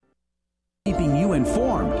keeping you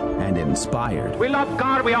informed and inspired. We love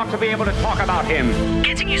God, we ought to be able to talk about Him.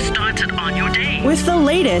 Getting you started on your day. With the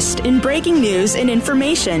latest in breaking news and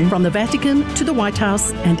information. From the Vatican to the White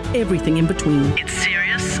House and everything in between. It's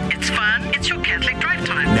serious, it's fun, it's your Catholic Drive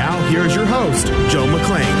Time. Now here's your host, Joe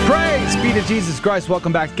McClain. Praise be to Jesus Christ.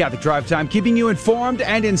 Welcome back to Catholic Drive Time, keeping you informed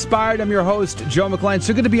and inspired. I'm your host, Joe McClain.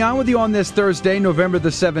 So good to be on with you on this Thursday, November the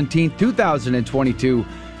 17th, 2022.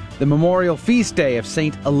 The memorial feast day of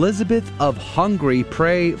St. Elizabeth of Hungary.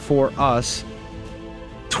 Pray for us.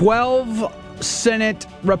 12 Senate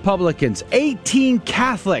Republicans, 18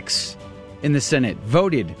 Catholics in the Senate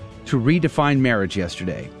voted to redefine marriage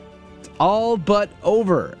yesterday. It's all but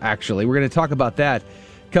over, actually. We're going to talk about that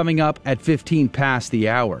coming up at 15 past the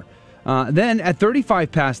hour. Then at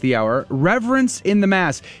 35 past the hour, reverence in the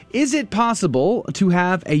Mass. Is it possible to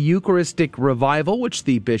have a Eucharistic revival, which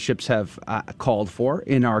the bishops have called for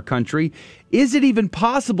in our country? Is it even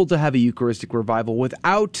possible to have a Eucharistic revival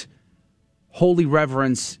without holy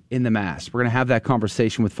reverence in the Mass? We're going to have that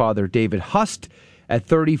conversation with Father David Hust at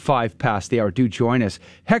 35 past the hour. Do join us.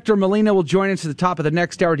 Hector Molina will join us at the top of the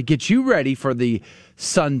next hour to get you ready for the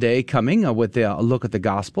Sunday coming with a look at the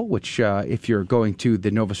gospel, which if you're going to the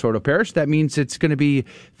Novus Ordo Parish, that means it's going to be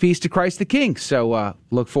Feast of Christ the King. So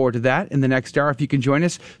look forward to that in the next hour if you can join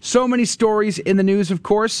us. So many stories in the news, of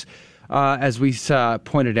course. As we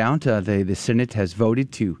pointed out, the Senate has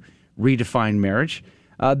voted to redefine marriage.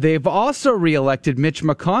 They've also reelected Mitch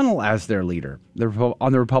McConnell as their leader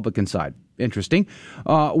on the Republican side. Interesting.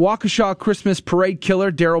 Waukesha Christmas parade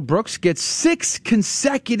killer Daryl Brooks gets 6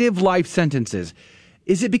 consecutive life sentences.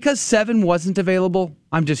 Is it because 7 wasn't available?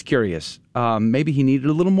 I'm just curious. Maybe he needed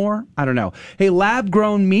a little more? I don't know. Hey,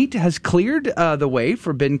 lab-grown meat has cleared the way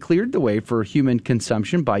for human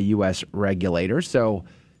consumption by U.S. regulators. So,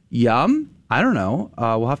 yum. I don't know.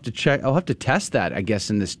 We'll have to check. I'll have to test that, I guess,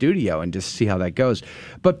 in the studio and just see how that goes.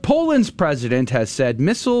 But Poland's president has said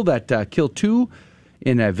missile that killed 2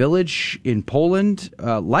 in a village in Poland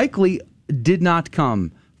likely did not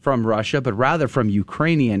come from Russia, but rather from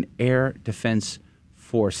Ukrainian air defense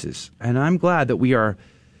forces. And I'm glad that we are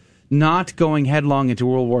not going headlong into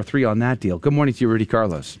World War III on that deal. Good morning to you, Rudy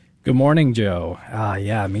Carlos. Good morning, Joe.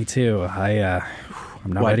 Yeah, me too.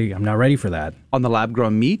 I'm not ready. I'm not ready for that. On the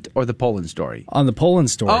lab-grown meat or the Poland story? On the Poland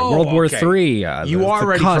story, World War III. You are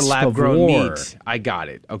ready for lab-grown meat. I got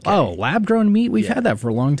it. Okay. Oh, lab-grown meat? We've had that for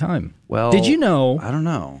a long time. Well, did you know? I don't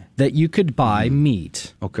know that you could buy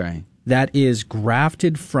meat. Okay. That is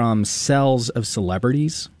grafted from cells of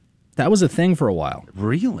celebrities. That was a thing for a while.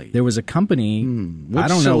 Really? There was a company. Which I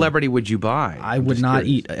don't celebrity would you buy? I would not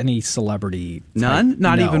eat any celebrity. None?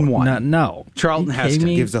 Not even one? No. Charlton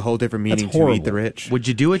Heston. Gives a whole different meaning to eat the rich. Would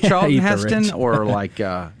you do a Charlton Heston? Or like,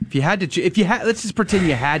 if you had to, let's just pretend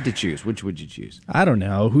you had to choose. Which would you choose? I don't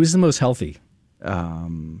know. Who's the most healthy?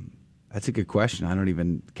 That's a good question. I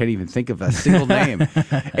can't even think of a single name.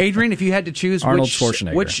 Adrian, if you had to choose Arnold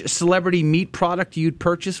Schwarzenegger. which celebrity meat product you'd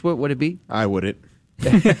purchase, what would it be? I wouldn't.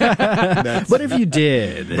 What if you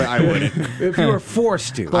did? But I wouldn't. If you were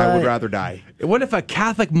forced to. I would rather die. What if a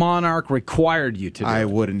Catholic monarch required you to do it? I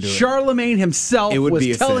wouldn't do it. Charlemagne himself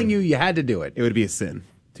was telling sin. you had to do it. It would be a sin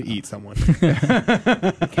to eat someone.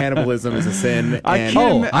 Cannibalism is a sin. And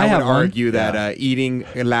I would argue that eating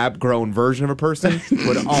a lab-grown version of a person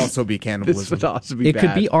would also be cannibalism. This would also be It bad.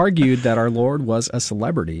 could be argued that our Lord was a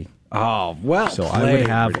celebrity. Oh, well So I would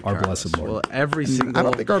have our blessed Lord. Well, every single... I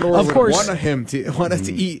don't think our Lord Of would course. want us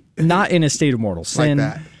to eat Not in a state of mortal sin.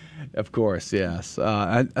 like that. Of course, yes.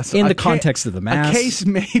 In the context of the Mass. A case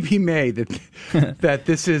may be made that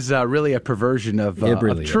this is really a perversion of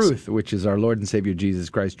truth, which is our Lord and Savior Jesus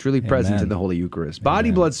Christ, truly present in the Holy Eucharist.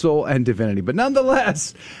 Body, blood, soul, and divinity. But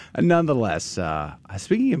nonetheless,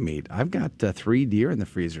 speaking of meat, I've got 3 deer in the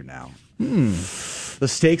freezer now. The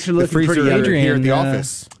steaks are looking pretty good here at the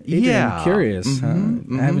office. I'm curious. I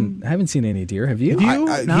haven't seen any deer. Have you? Have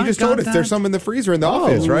you? He just told us there's some in the freezer in the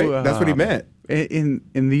office, right? That's what he meant.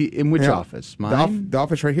 In which office? Mine? The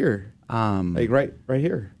office right here. Like right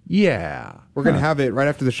here. Yeah. We're gonna have it right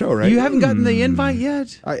after the show, right? You haven't gotten the invite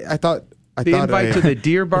yet? I thought the invite to the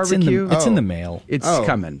deer barbecue? It's in the mail. It's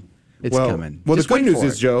coming. It's coming. Well, Just the good wait news for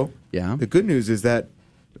is, it. Joe. Yeah. The good news is that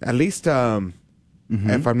at least if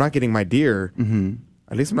I'm not getting my deer,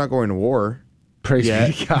 at least I'm not going to war. Praise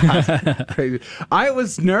be to God. Praise- I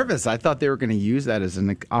was nervous. I thought they were going to use that as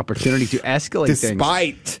an opportunity to escalate things.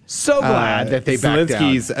 Despite So glad that they backed down.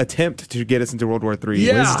 Zelensky's attempt to get us into World War III.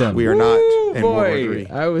 Yeah. Wisdom. We are not in World War Boy, III.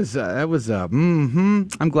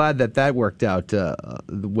 I'm glad that worked out the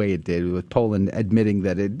way it did, with Poland admitting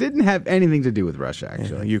that it didn't have anything to do with Russia,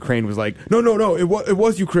 actually. Ukraine was like, no, it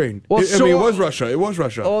was Ukraine. Well, I mean, it was Russia. It was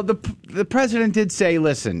Russia. Oh, the president did say,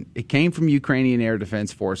 listen, it came from Ukrainian Air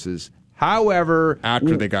Defense Forces. However,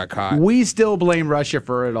 After they got caught. we still blame Russia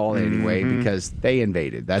for it all anyway because they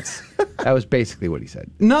invaded. That was basically what he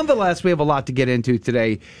said. Nonetheless, we have a lot to get into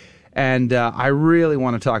today, and I really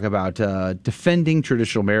want to talk about defending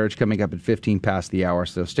traditional marriage coming up at 15 past the hour.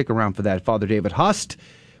 So stick around for that. Father David Hust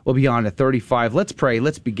will be on at 35. Let's pray.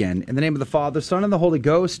 Let's begin. In the name of the Father, Son, and the Holy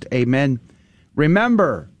Ghost, amen.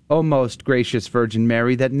 Remember, O most gracious Virgin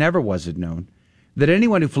Mary, that never was it known that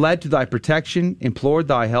anyone who fled to thy protection, implored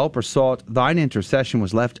thy help, or sought thine intercession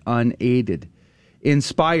was left unaided.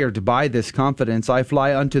 Inspired by this confidence, I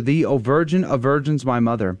fly unto thee, O Virgin of Virgins, my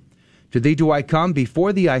mother. To thee do I come,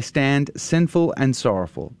 before thee I stand, sinful and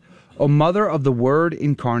sorrowful. O Mother of the Word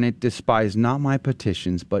incarnate, despise not my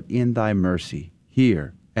petitions, but in thy mercy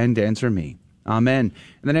hear and answer me. Amen.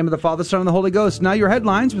 In the name of the Father, Son, and the Holy Ghost. Now your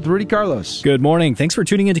headlines with Rudy Carlos. Good morning. Thanks for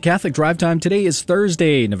tuning into Catholic Drive Time. Today is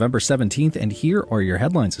Thursday, November 17th, and here are your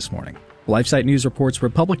headlines this morning. LifeSite News reports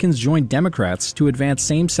Republicans joined Democrats to advance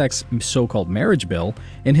same-sex so-called marriage bill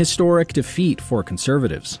in historic defeat for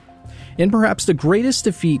conservatives. In perhaps the greatest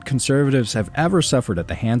defeat conservatives have ever suffered at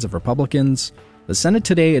the hands of Republicans, the Senate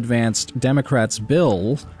today advanced Democrats'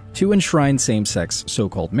 bill to enshrine same-sex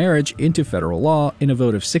so-called marriage into federal law in a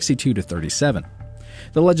vote of 62 to 37.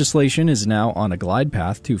 The legislation is now on a glide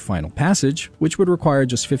path to final passage, which would require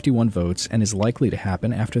just 51 votes and is likely to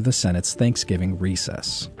happen after the Senate's Thanksgiving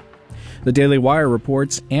recess. The Daily Wire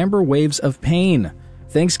reports amber waves of pain.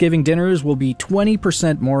 Thanksgiving dinners will be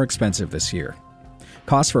 20% more expensive this year.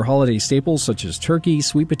 Costs for holiday staples such as turkey,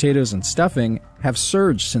 sweet potatoes, and stuffing have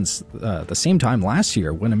surged since the same time last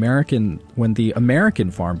year when the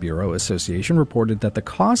American Farm Bureau Association reported that the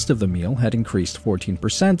cost of the meal had increased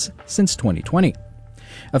 14% since 2020.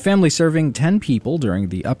 A family serving 10 people during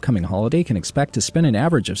the upcoming holiday can expect to spend an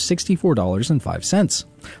average of $64.05.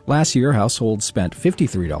 Last year, households spent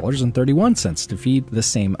 $53.31 to feed the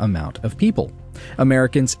same amount of people.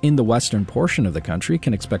 Americans in the western portion of the country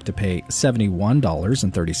can expect to pay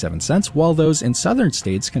 $71.37, while those in southern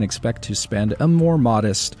states can expect to spend a more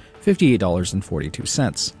modest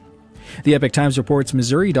 $58.42. The Epoch Times reports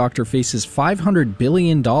Missouri doctor faces $500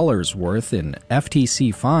 billion worth in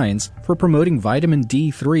FTC fines for promoting vitamin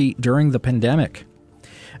D3 during the pandemic.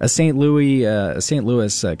 A St. Louis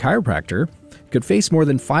chiropractor could face more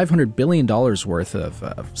than $500 billion worth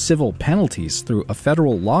of civil penalties through a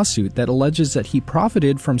federal lawsuit that alleges that he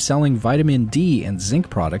profited from selling vitamin D and zinc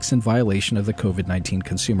products in violation of the COVID-19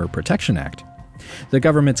 Consumer Protection Act. The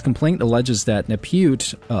government's complaint alleges that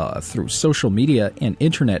Nepute, through social media and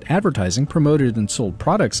internet advertising, promoted and sold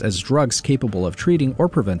products as drugs capable of treating or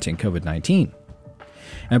preventing COVID-19.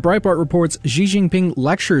 And Breitbart reports Xi Jinping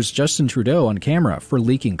lectures Justin Trudeau on camera for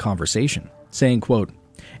leaking conversation, saying, quote,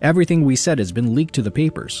 "Everything we said has been leaked to the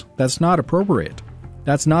papers. That's not appropriate.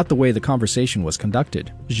 That's not the way the conversation was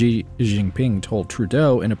conducted," Xi Jinping told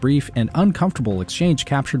Trudeau in a brief and uncomfortable exchange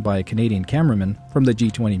captured by a Canadian cameraman from the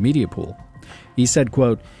G20 media pool. He said,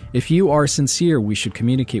 quote, "If you are sincere, we should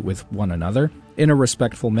communicate with one another in a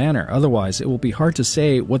respectful manner. Otherwise, it will be hard to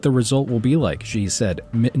say what the result will be like," Xi said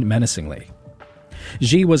menacingly.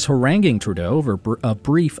 Xi was haranguing Trudeau over a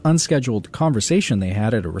brief, unscheduled conversation they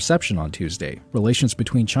had at a reception on Tuesday. Relations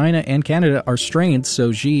between China and Canada are strained,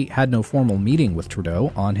 so Xi had no formal meeting with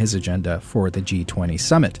Trudeau on his agenda for the G20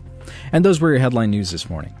 summit. And those were your headline news this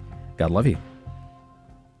morning. God love you.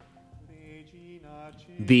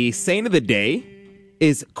 The saint of the day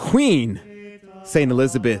is Queen Saint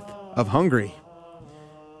Elizabeth of Hungary.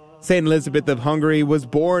 Saint Elizabeth of Hungary was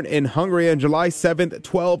born in Hungary on July 7th,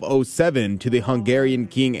 1207, to the Hungarian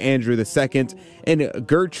King Andrew II and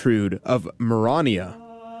Gertrude of Marania.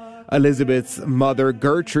 Elizabeth's mother,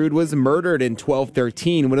 Gertrude, was murdered in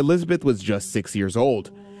 1213 when Elizabeth was just 6 years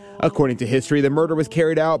old. According to history, the murder was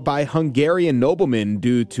carried out by Hungarian noblemen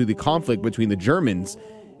due to the conflict between the Germans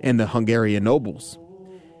and the Hungarian nobles.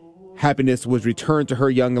 Happiness was returned to her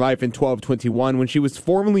young life in 1221 when she was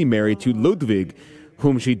formally married to Ludwig,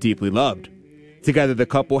 whom she deeply loved. Together, the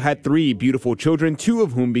couple had 3 beautiful children, 2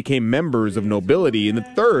 of whom became members of nobility, and the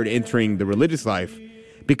third entering the religious life,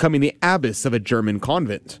 becoming the abbess of a German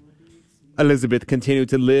convent. Elizabeth continued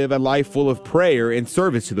to live a life full of prayer and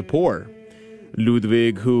service to the poor.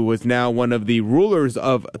 Ludwig, who was now one of the rulers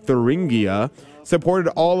of Thuringia, supported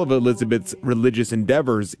all of Elizabeth's religious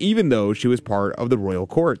endeavors, even though she was part of the royal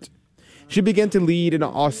court. She began to lead an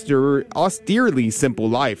austerely simple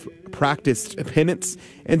life, practiced penance,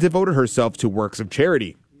 and devoted herself to works of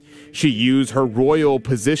charity. She used her royal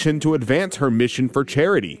position to advance her mission for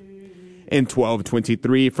charity. In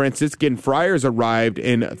 1223, Franciscan friars arrived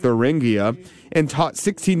in Thuringia and taught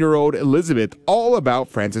 16-year-old Elizabeth all about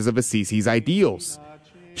Francis of Assisi's ideals.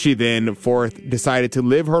 She then decided to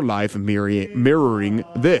live her life mirroring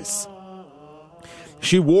this.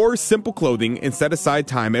 She wore simple clothing and set aside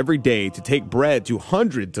time every day to take bread to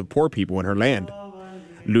hundreds of poor people in her land.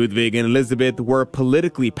 Ludwig and Elizabeth were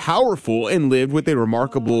politically powerful and lived with a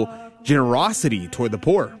remarkable generosity toward the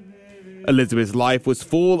poor. Elizabeth's life was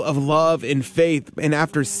full of love and faith, and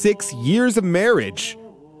after 6 years of marriage,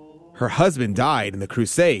 her husband died in the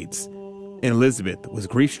Crusades, and Elizabeth was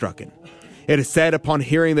grief-stricken. It is said upon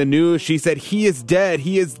hearing the news, she said, "He is dead,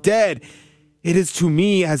 he is dead. It is to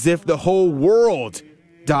me as if the whole world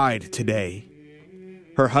died today."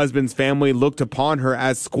 Her husband's family looked upon her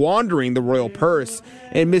as squandering the royal purse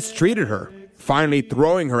and mistreated her, finally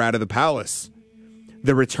throwing her out of the palace.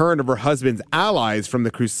 The return of her husband's allies from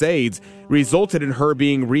the Crusades resulted in her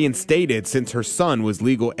being reinstated since her son was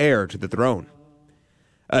legal heir to the throne.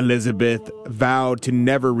 Elizabeth vowed to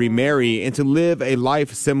never remarry and to live a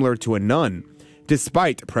life similar to a nun,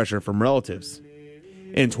 despite pressure from relatives.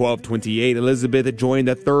 In 1228, Elizabeth joined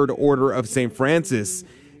the Third Order of St. Francis,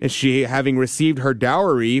 and she, having received her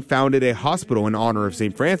dowry, founded a hospital in honor of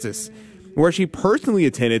St. Francis, where she personally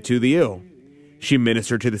attended to the ill. She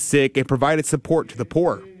ministered to the sick and provided support to the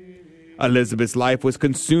poor. Elizabeth's life was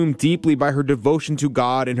consumed deeply by her devotion to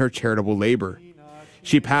God and her charitable labor.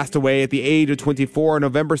 She passed away at the age of 24 on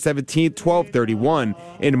November 17, 1231,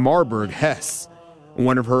 in Marburg, Hesse.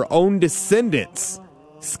 One of her own descendants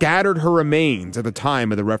scattered her remains at the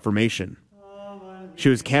time of the Reformation. She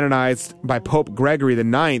was canonized by Pope Gregory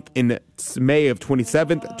IX in May of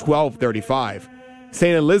 27, 1235.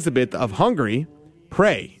 Saint Elizabeth of Hungary,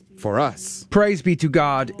 pray for us. Praise be to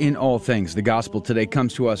God in all things. The gospel today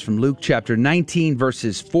comes to us from Luke chapter 19,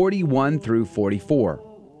 verses 41 through 44.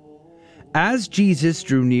 As Jesus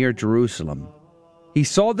drew near Jerusalem, he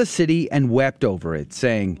saw the city and wept over it,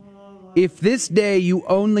 saying, "If this day you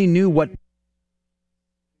only knew what...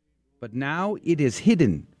 But now it is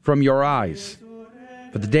hidden from your eyes.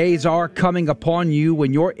 For the days are coming upon you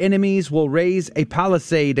when your enemies will raise a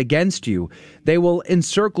palisade against you. They will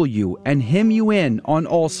encircle you and hem you in on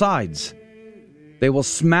all sides. They will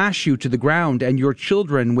smash you to the ground and your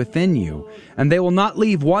children within you, and they will not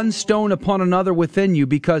leave one stone upon another within you,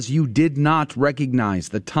 because you did not recognize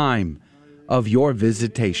the time of your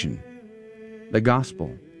visitation." The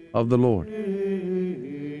Gospel of the Lord.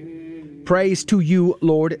 Praise to you,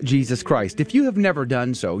 Lord Jesus Christ. If you have never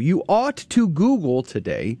done so, you ought to Google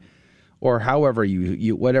today, or however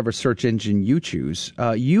you whatever search engine you choose,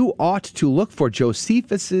 you ought to look for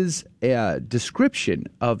Josephus's description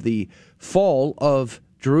of the fall of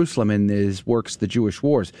Jerusalem in his works, The Jewish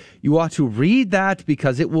Wars. You ought to read that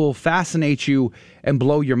because it will fascinate you and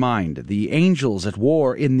blow your mind. The angels at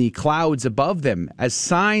war in the clouds above them as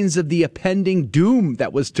signs of the impending doom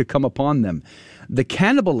that was to come upon them. The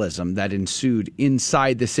cannibalism that ensued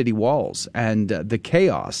inside the city walls and the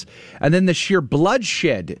chaos. And then the sheer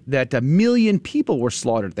bloodshed that 1 million people were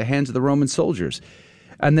slaughtered at the hands of the Roman soldiers.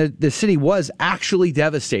 And the city was actually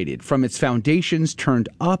devastated, from its foundations turned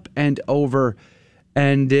up and over,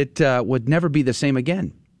 and it would never be the same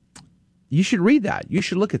again. You should read that. You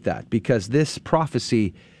should look at that, because this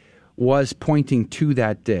prophecy was pointing to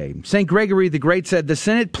that day. St. Gregory the Great said the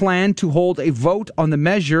Senate planned to hold a vote on the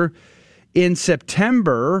measure in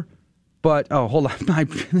September, but, hold on, I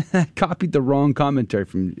copied the wrong commentary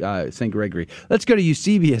from St. Gregory. Let's go to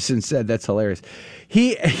Eusebius instead. That's hilarious.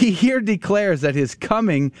 He here declares that his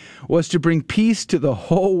coming was to bring peace to the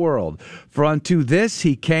whole world. For unto this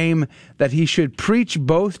he came, that he should preach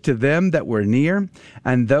both to them that were near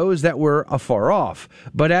and those that were afar off.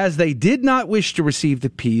 But as they did not wish to receive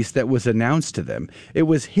the peace that was announced to them, it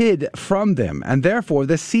was hid from them, and therefore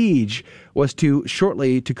the siege was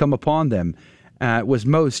shortly to come upon them. Was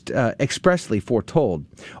most expressly foretold.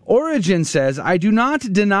 Origen says, "I do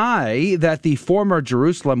not deny that the former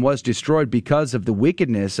Jerusalem was destroyed because of the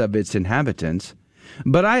wickedness of its inhabitants,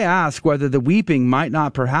 but I ask whether the weeping might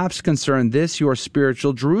not perhaps concern this your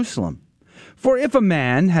spiritual Jerusalem. For if a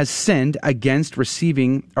man has sinned against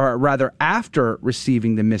receiving, or rather after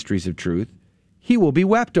receiving the mysteries of truth, he will be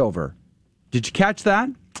wept over." Did you catch that?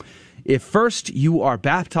 If first you are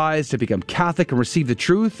baptized to become Catholic and receive the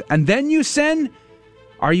truth, and then you sin,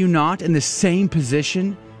 Are you not in the same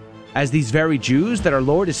position as these very Jews that our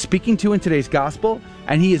Lord is speaking to in today's gospel?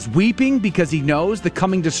 And he is weeping because he knows the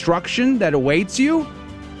coming destruction that awaits you?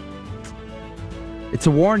 It's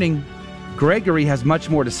a warning. Gregory has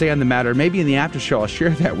much more to say on the matter. Maybe in the after show I'll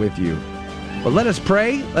share that with you. But let us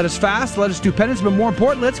pray, let us fast, let us do penance, but more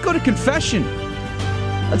important, let's go to confession.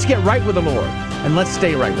 Let's get right with the Lord, and let's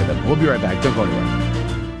stay right with him. We'll be right back. Don't go anywhere.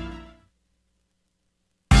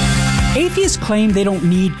 Atheists claim they don't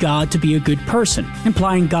need God to be a good person,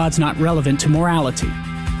 implying God's not relevant to morality.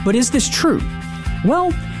 But is this true?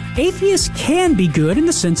 Well, atheists can be good in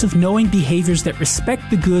the sense of knowing behaviors that respect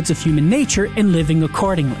the goods of human nature and living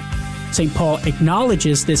accordingly. St. Paul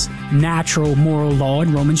acknowledges this natural moral law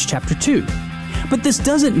in Romans chapter 2. But this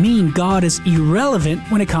doesn't mean God is irrelevant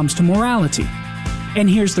when it comes to morality. And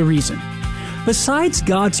here's the reason. Besides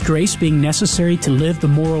God's grace being necessary to live the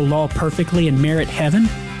moral law perfectly and merit heaven,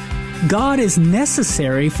 God is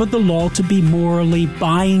necessary for the law to be morally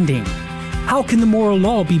binding. How can the moral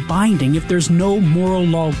law be binding if there's no moral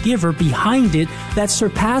lawgiver behind it that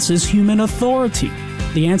surpasses human authority?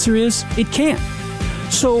 The answer is, it can't.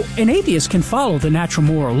 So an atheist can follow the natural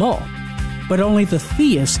moral law, but only the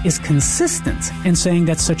theist is consistent in saying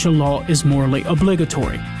that such a law is morally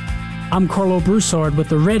obligatory. I'm Carlo Broussard with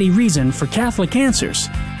the ready reason for Catholic Answers,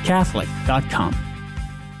 Catholic.com.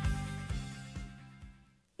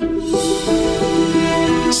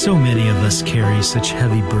 So many of us carry such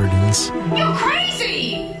heavy burdens. You're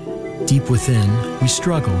crazy! Deep within, we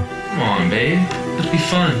struggle. Come on, babe. Let's be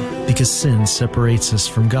fun. Because sin separates us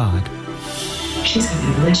from God. She's got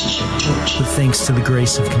a relationship with George. But thanks to the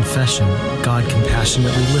grace of confession, God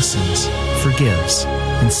compassionately listens, forgives,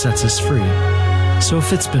 and sets us free. So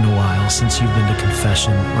if it's been a while since you've been to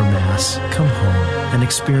confession or Mass, come home and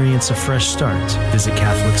experience a fresh start. Visit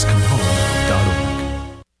CatholicsComeHome.org.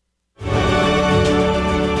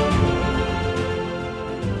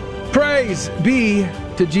 Praise be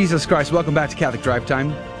to Jesus Christ. Welcome back to Catholic Drive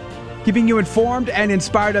Time. Keeping you informed and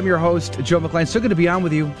inspired. I'm your host, Joe McLean. So good to be on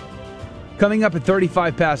with you. Coming up at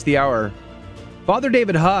 35 past the hour, Father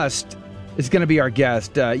David Hust is going to be our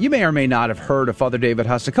guest. You may or may not have heard of Father David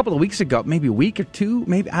Hust a couple of weeks ago, maybe a week or two,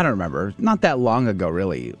 maybe, I don't remember. Not that long ago,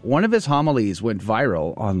 really. One of his homilies went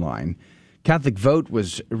viral online. Catholic Vote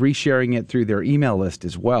was resharing it through their email list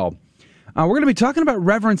as well. We're going to be talking about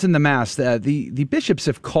reverence in the Mass. The bishops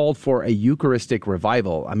have called for a Eucharistic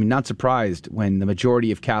revival. I mean, not surprised when the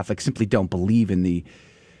majority of Catholics simply don't believe in the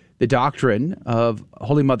doctrine of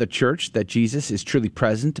Holy Mother Church, that Jesus is truly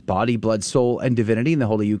present, body, blood, soul, and divinity in the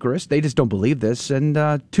Holy Eucharist. They just don't believe this,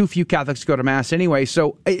 and too few Catholics go to Mass anyway,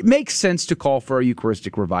 so it makes sense to call for a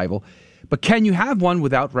Eucharistic revival. But can you have one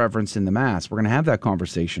without reverence in the Mass? We're going to have that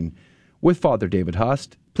conversation with Father David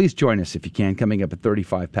Hust. Please join us if you can, coming up at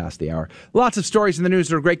 35 past the hour. Lots of stories in the news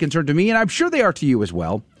that are of great concern to me, and I'm sure they are to you as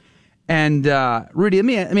well. And Rudy,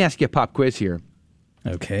 let me ask you a pop quiz here.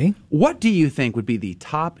 Okay. What do you think would be the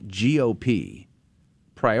top GOP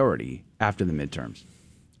priority after the midterms?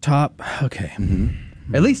 Okay.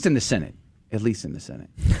 Mm-hmm. At least in the Senate.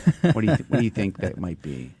 What do you think that might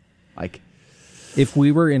be? Like, if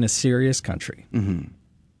we were in a serious country,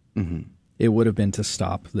 it would have been to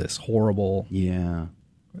stop this horrible,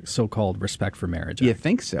 so-called respect for marriage. You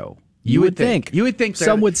think so? You would think. You would think.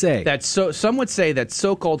 Some would say that. Some would say that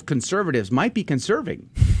so-called conservatives might be conserving.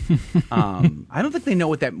 I don't think they know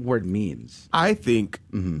what that word means. I think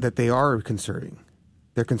that they are conserving.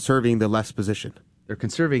 They're conserving the left position. They're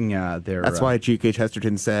conserving their... That's why G.K.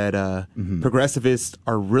 Chesterton said progressivists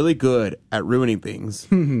are really good at ruining things,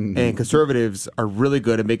 and conservatives are really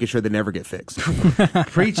good at making sure they never get fixed.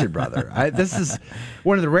 Preach it, brother. This is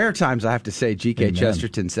one of the rare times I have to say G.K.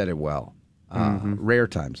 Chesterton said it well. Rare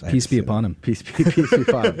times. Peace be upon him. Peace be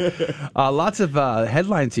upon him. Lots of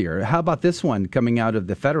headlines here. How about this one coming out of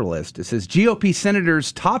the Federalist? It says, GOP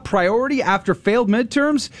senators' top priority after failed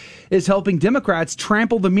midterms is helping Democrats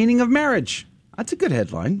trample the meaning of marriage. That's a good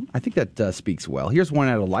headline. I think that speaks well. Here's one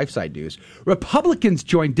out of LifeSite News. Republicans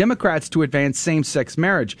join Democrats to advance same-sex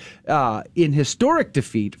marriage in historic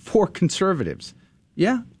defeat for conservatives.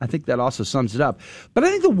 Yeah, I think that also sums it up. But I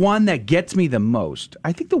think the one that gets me the most,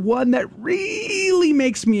 I think the one that really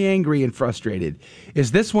makes me angry and frustrated,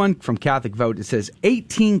 is this one from Catholic Vote. It says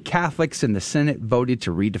 18 Catholics in the Senate voted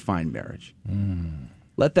to redefine marriage.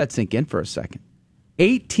 Let that sink in for a second.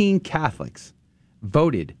 18 Catholics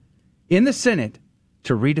voted in the Senate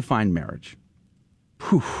to redefine marriage.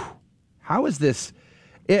 Whew. How is this?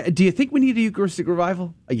 Do you think we need a Eucharistic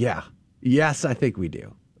revival? Yeah. Yes, I think we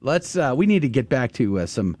do. We need to get back to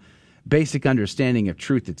some basic understanding of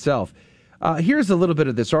truth itself. Here's a little bit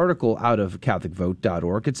of this article out of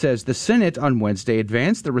CatholicVote.org. It says, the Senate on Wednesday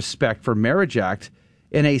advanced the Respect for Marriage Act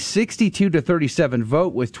in a 62-37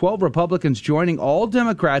 vote, with 12 Republicans joining all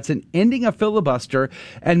Democrats in ending a filibuster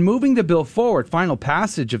and moving the bill forward. Final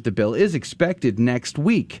passage of the bill is expected next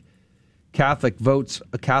week. Catholic Vote's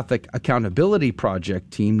Catholic Accountability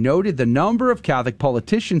Project team noted the number of Catholic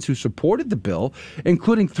politicians who supported the bill,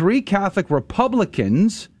 including 3 Catholic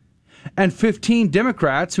Republicans and 15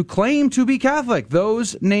 Democrats who claim to be Catholic.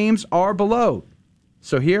 Those names are below.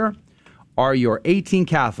 So here are your 18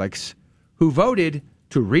 Catholics who voted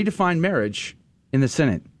to redefine marriage in the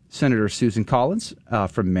Senate. Senator Susan Collins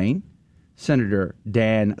from Maine, Senator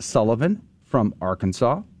Dan Sullivan from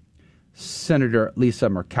Arkansas, Senator Lisa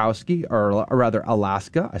Murkowski, or rather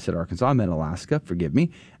Alaska. I said Arkansas, I meant Alaska, forgive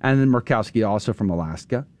me. And then Murkowski also from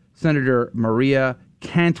Alaska. Senator Maria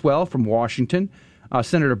Cantwell from Washington,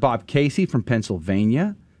 Senator Bob Casey from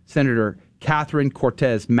Pennsylvania, Senator Catherine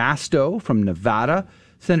Cortez Masto from Nevada,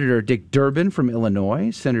 Senator Dick Durbin from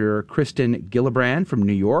Illinois, Senator Kristen Gillibrand from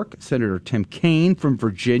New York, Senator Tim Kaine from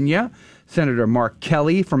Virginia, Senator Mark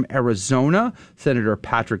Kelly from Arizona, Senator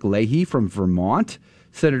Patrick Leahy from Vermont,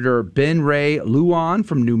 Senator Ben Ray Lujan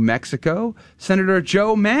from New Mexico, Senator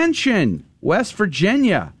Joe Manchin, West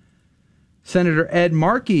Virginia, Senator Ed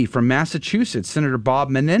Markey from Massachusetts, Senator Bob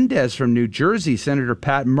Menendez from New Jersey, Senator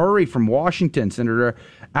Pat Murray from Washington, Senator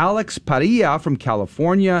Alex Padilla from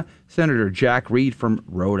California, Senator Jack Reed from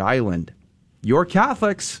Rhode Island. You're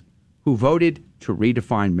Catholics who voted to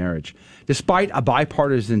redefine marriage. Despite a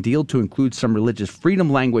bipartisan deal to include some religious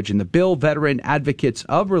freedom language in the bill, veteran advocates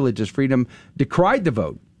of religious freedom decried the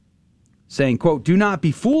vote, saying, quote, "Do not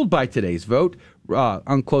be fooled by today's vote,"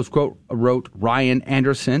 unclose quote, wrote Ryan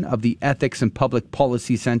Anderson of the Ethics and Public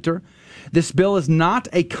Policy Center. This bill is not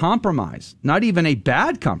a compromise, not even a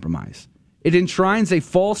bad compromise. It enshrines a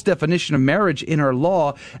false definition of marriage in our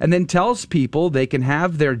law and then tells people they can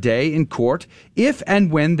have their day in court if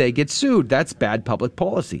and when they get sued. That's bad public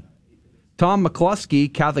policy. Tom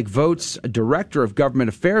McCluskey, Catholic Vote's Director of Government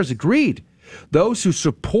Affairs, agreed. Those who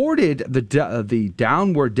supported the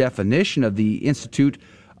downward definition of the Institute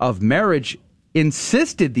of Marriage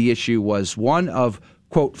insisted the issue was one of,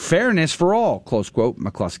 quote, fairness for all, close quote,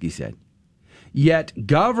 McCluskey said. Yet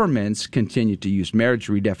governments continue to use marriage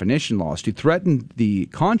redefinition laws to threaten the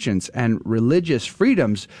conscience and religious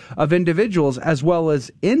freedoms of individuals as well as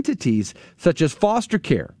entities such as foster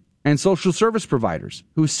care and social service providers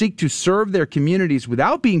who seek to serve their communities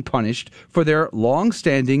without being punished for their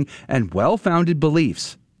long-standing and well-founded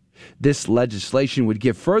beliefs. This legislation would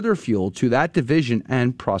give further fuel to that division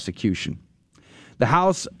and prosecution. The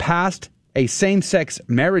House passed a same-sex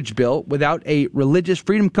marriage bill without a religious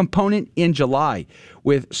freedom component in July,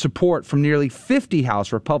 with support from nearly 50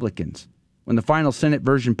 House Republicans. When the final Senate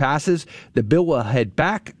version passes, the bill will head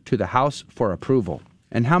back to the House for approval.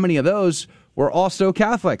 And how many of those were also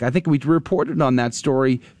Catholic? I think we reported on that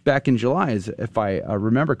story back in July, if I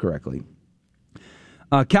remember correctly.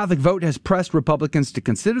 Catholic Vote has pressed Republicans to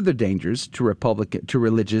consider the dangers to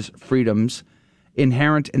religious freedoms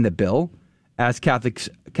inherent in the bill. As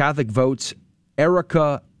Catholic Vote's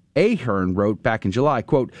Erica Ahern wrote back in July,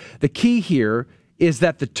 quote, "The key here is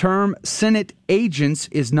that the term Senate agents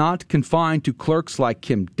is not confined to clerks like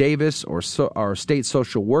Kim Davis or state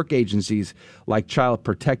social work agencies like Child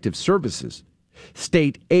Protective Services.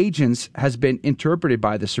 State agents has been interpreted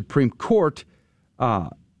by the Supreme Court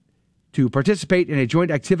to participate in a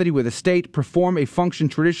joint activity with a state, perform a function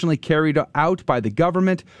traditionally carried out by the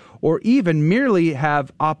government, or even merely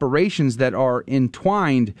have operations that are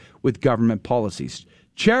entwined with government policies.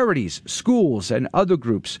 Charities, schools, and other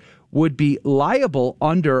groups would be liable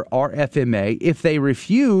under RFMA if they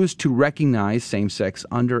refuse to recognize same-sex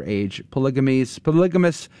underage polygamous,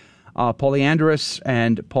 polyandrous,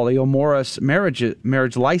 and polyamorous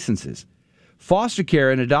marriage licenses. Foster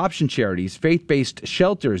care and adoption charities, faith-based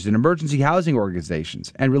shelters and emergency housing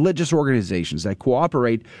organizations, and religious organizations that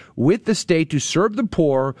cooperate with the state to serve the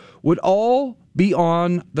poor would all be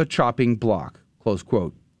on the chopping block," close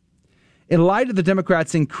quote. In light of the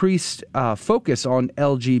Democrats' increased focus on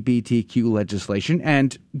LGBTQ legislation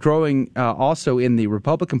and growing also in the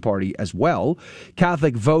Republican Party as well,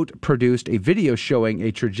 Catholic Vote produced a video showing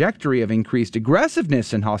a trajectory of increased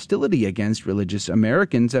aggressiveness and hostility against religious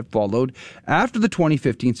Americans that followed after the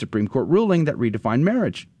 2015 Supreme Court ruling that redefined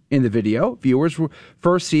marriage. In the video, viewers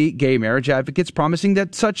first see gay marriage advocates promising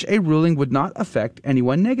that such a ruling would not affect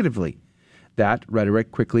anyone negatively. That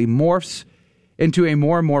rhetoric quickly morphs into a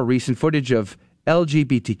more and more recent footage of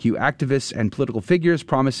LGBTQ activists and political figures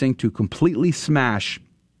promising to completely smash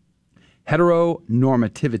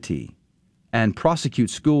heteronormativity and prosecute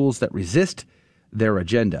schools that resist their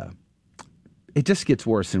agenda. It just gets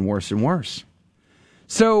worse and worse and worse.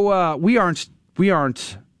 So we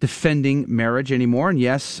aren't defending marriage anymore. And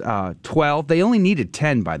yes, 12. They only needed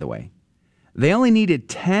 10, by the way. They only needed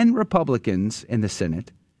 10 Republicans in the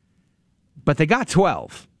Senate, but they got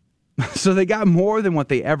 12. So they got more than what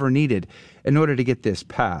they ever needed in order to get this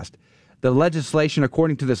passed. The legislation,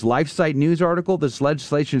 according to this LifeSite News article, this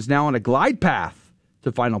legislation is now on a glide path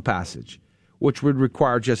to final passage, which would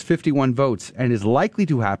require just 51 votes and is likely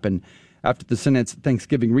to happen after the Senate's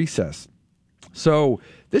Thanksgiving recess. So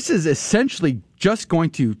this is essentially just going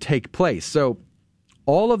to take place. So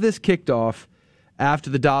all of this kicked off after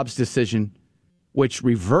the Dobbs decision, which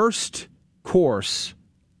reversed course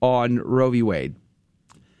on Roe v. Wade.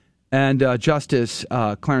 And Justice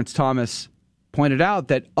Clarence Thomas pointed out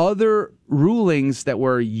that other rulings that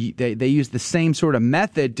were they used the same sort of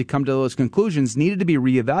method to come to those conclusions needed to be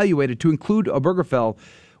reevaluated, to include Obergefell.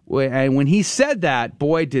 And when he said that,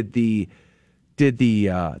 boy, did the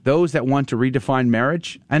those that want to redefine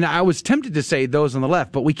marriage, and I was tempted to say those on the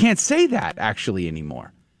left, but we can't say that actually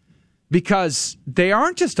anymore, because they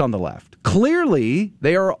aren't just on the left. Clearly,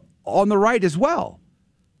 they are on the right as well.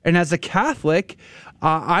 And as a Catholic,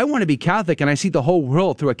 I want to be Catholic, and I see the whole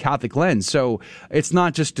world through a Catholic lens. So it's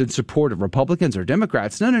not just in support of Republicans or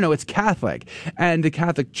Democrats. No, it's Catholic. And the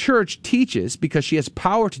Catholic Church teaches, because she has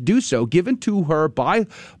power to do so, given to her by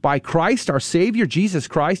Christ, our Savior, Jesus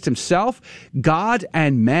Christ himself, God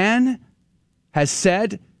and man, has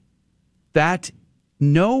said that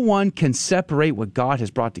no one can separate what God has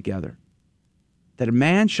brought together. That a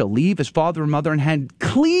man shall leave his father and mother and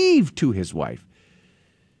cleave to his wife.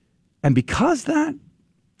 And because that,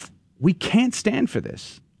 we can't stand for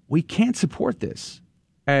this. We can't support this.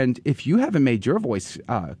 And if you haven't made your voice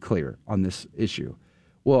clear on this issue,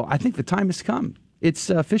 well, I think the time has come. It's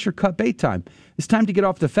Fisher cut bait time. It's time to get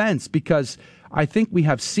off the fence, because I think we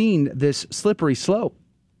have seen this slippery slope,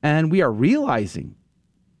 and we are realizing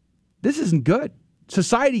this isn't good.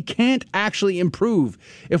 Society can't actually improve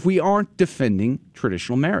if we aren't defending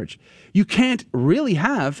traditional marriage. You can't really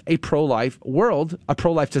have a pro-life world, a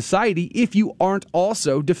pro-life society, if you aren't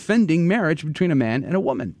also defending marriage between a man and a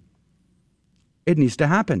woman. It needs to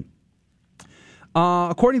happen.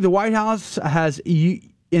 According to the White House, has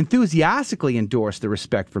enthusiastically endorsed the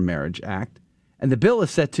Respect for Marriage Act, and the bill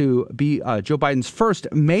is set to be Joe Biden's first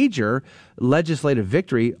major legislative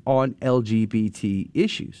victory on LGBT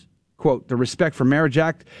issues. Quote, the Respect for Marriage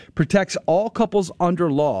Act protects all couples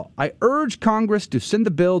under law. I urge Congress to send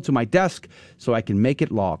the bill to my desk so I can make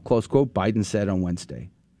it law, close quote, Biden said on Wednesday.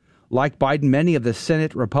 Like Biden, many of the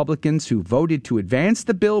Senate Republicans who voted to advance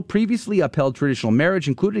the bill previously upheld traditional marriage,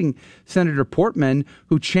 including Senator Portman,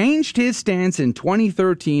 who changed his stance in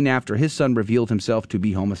 2013 after his son revealed himself to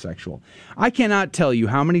be homosexual. I cannot tell you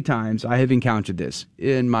how many times I have encountered this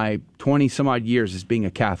in my 20-some-odd years as being a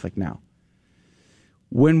Catholic now.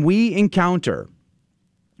 When we encounter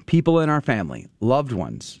people in our family, loved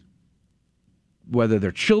ones, whether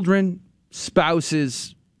they're children,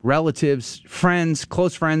 spouses, relatives, friends,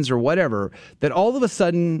 close friends, or whatever, that all of a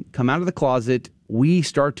sudden come out of the closet, we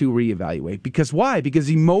start to reevaluate. Because why? Because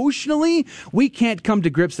emotionally, we can't come to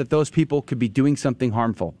grips that those people could be doing something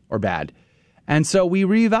harmful or bad. And so we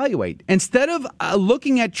reevaluate. Instead of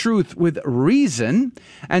looking at truth with reason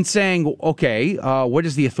and saying, okay, what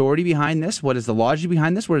is the authority behind this? What is the logic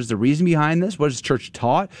behind this? What is the reason behind this? What does the church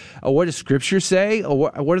taught? What does Scripture say?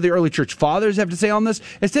 What do the early church fathers have to say on this?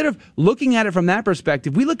 Instead of looking at it from that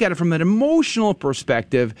perspective, we look at it from an emotional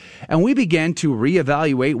perspective, and we begin to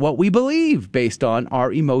reevaluate what we believe based on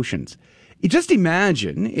our emotions. Just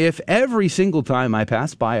imagine if every single time I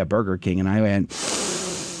passed by a Burger King and I went,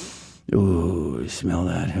 ooh, smell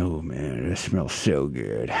that. Oh, man, it smells so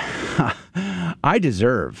good. I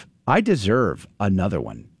deserve another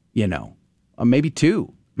one, maybe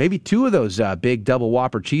two of those big double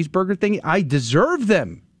Whopper cheeseburger thing. I deserve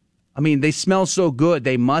them. I mean, they smell so good.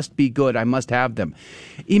 They must be good. I must have them.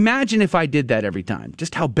 Imagine if I did that every time,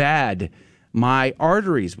 just how bad my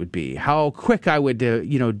arteries would be, how quick I would,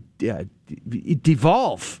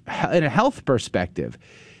 devolve in a health perspective.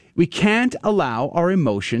 We can't allow our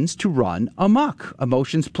emotions to run amok.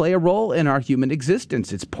 Emotions play a role in our human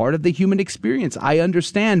existence. It's part of the human experience. I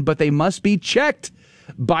understand, but they must be checked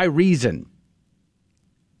by reason.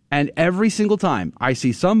 And every single time I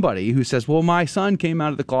see somebody who says, well, my son came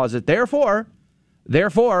out of the closet, therefore,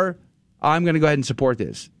 I'm going to go ahead and support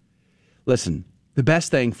this. Listen, the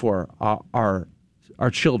best thing for our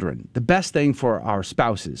children, the best thing for our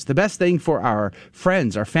spouses, the best thing for our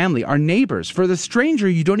friends, our family, our neighbors, for the stranger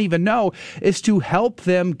you don't even know, is to help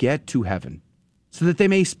them get to heaven. so that they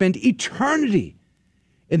may spend eternity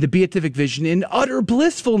in the beatific vision in utter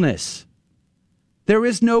blissfulness. There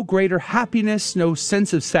is no greater happiness, no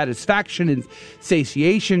sense of satisfaction and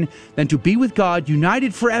satiation than to be with God,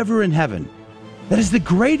 united forever in heaven. That is the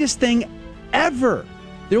greatest thing ever.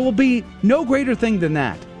 There will be no greater thing than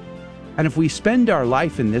that. And if we spend our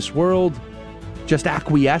life in this world just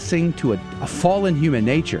acquiescing to a fallen human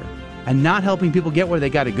nature and not helping people get where they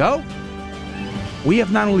got to go, we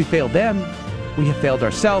have not only failed them, we have failed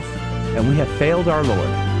ourselves, and we have failed our Lord.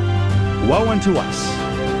 Woe unto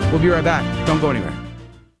us. We'll be right back. Don't go anywhere.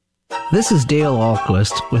 This is Dale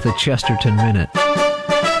Ahlquist with a Chesterton Minute.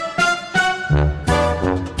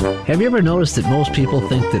 Have you ever noticed that most people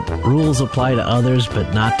think that rules apply to others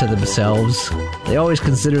but not to themselves? They always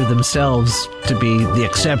consider themselves to be the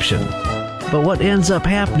exception. But what ends up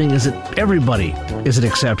happening is that everybody is an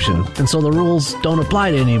exception, and so the rules don't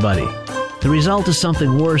apply to anybody. The result is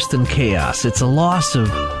something worse than chaos. It's a loss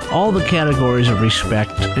of all the categories of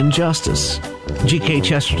respect and justice. G.K.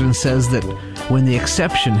 Chesterton says that when the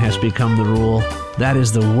exception has become the rule, that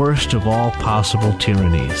is the worst of all possible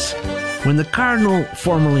tyrannies. When the cardinal,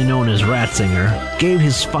 formerly known as Ratzinger, gave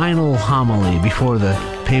his final homily before the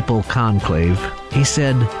papal conclave, he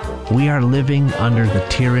said, "We are living under the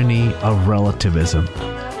tyranny of relativism."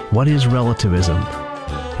 What is relativism?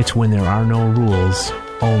 It's when there are no rules,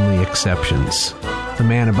 only exceptions. The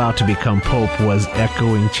man about to become Pope was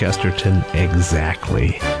echoing Chesterton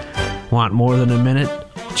exactly. Want more than a minute?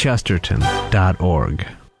 Chesterton.org.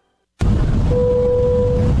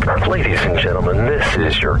 Ladies and gentlemen, this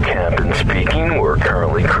is your captain speaking. We're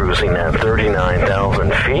currently cruising at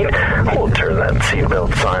 39,000 feet. We'll turn that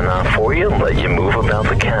seatbelt sign off for you and let you move about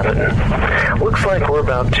the cabin. Looks like we're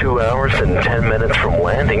about 2 hours and 10 minutes from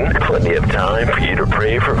landing. Plenty of time for you to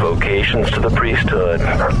pray for vocations to the priesthood.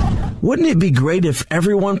 Wouldn't it be great if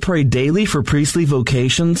everyone prayed daily for priestly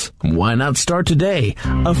vocations? Why not start today?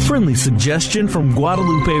 A friendly suggestion from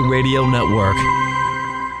Guadalupe Radio Network.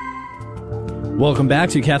 Welcome back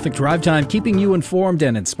to Catholic Drive Time, keeping you informed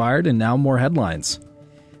and inspired, and now more headlines.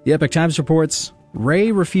 The Epoch Times reports,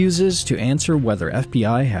 Wray refuses to answer whether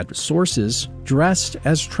FBI had sources dressed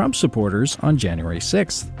as Trump supporters on January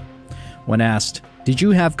 6th. When asked, did you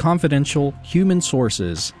have confidential human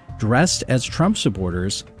sources dressed as Trump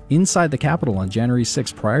supporters inside the Capitol on January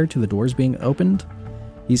 6th prior to the doors being opened?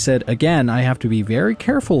 He said, again, I have to be very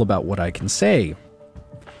careful about what I can say.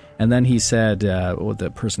 And then he said,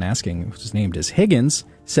 the person asking, who's named as Higgins,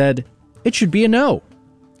 said, it should be a no.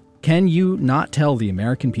 Can you not tell the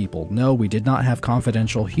American people, no, we did not have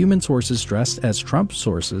confidential human sources dressed as Trump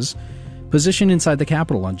sources positioned inside the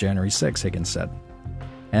Capitol on January 6, Higgins said.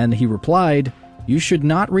 And he replied, you should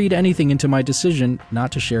not read anything into my decision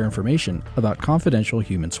not to share information about confidential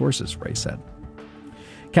human sources, Wray said.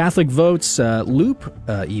 Catholic Votes Loop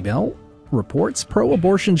email reports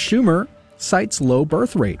pro-abortion Schumer cites low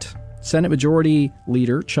birth rate. Senate Majority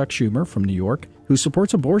Leader Chuck Schumer from New York, who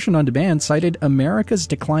supports abortion on demand, cited America's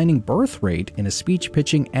declining birth rate in a speech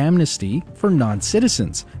pitching amnesty for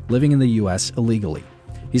non-citizens living in the U.S. illegally.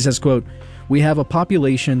 He says, quote, we have a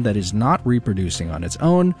population that is not reproducing on its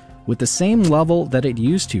own with the same level that it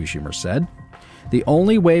used to, Schumer said. The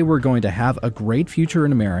only way we're going to have a great future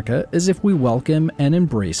in America is if we welcome and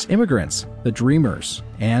embrace immigrants, the dreamers,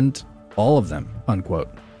 and all of them, unquote.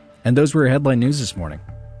 And those were your headline news this morning.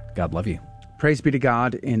 God love you. Praise be to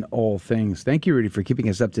God in all things. Thank you, Rudy, for keeping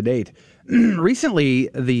us up to date.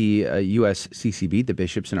 Recently, the USCCB, the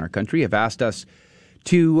bishops in our country, have asked us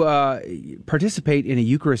to participate in a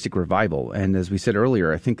Eucharistic revival. And as we said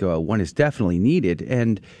earlier, I think one is definitely needed.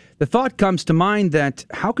 And the thought comes to mind that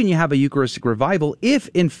how can you have a Eucharistic revival if,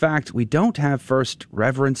 in fact, we don't have first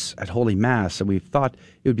reverence at Holy Mass? And we thought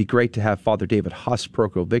it would be great to have Father David Huss,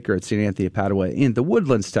 parochial vicar at St. Anthony of Padua in the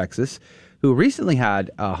Woodlands, Texas, who recently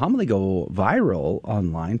had a homily go viral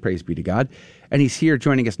online, praise be to God. And he's here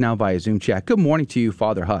joining us now via Zoom chat. Good morning to you,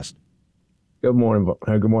 Father Huss. Good morning.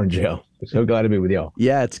 Good morning, Joe. So glad to be with y'all.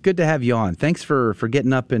 Yeah, it's good to have you on. Thanks for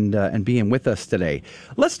getting up and being with us today.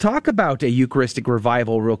 Let's talk about a Eucharistic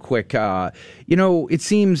revival real quick. It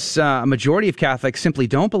seems a majority of Catholics simply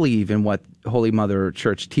don't believe in what Holy Mother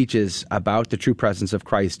Church teaches about the true presence of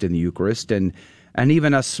Christ in the Eucharist, and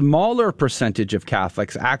even a smaller percentage of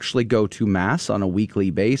Catholics actually go to Mass on a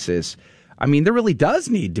weekly basis. I mean, there really does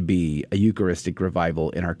need to be a Eucharistic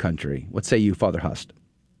revival in our country. What say you, Father Huss?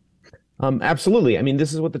 Absolutely. I mean,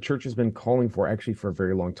 this is what the church has been calling for actually for a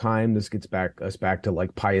very long time. This gets us back to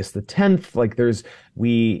like Pius X. Like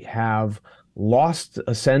we have lost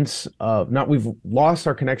a sense of we've lost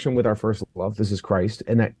our connection with our first love. This is Christ,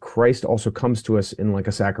 and that Christ also comes to us in like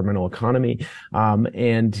a sacramental economy.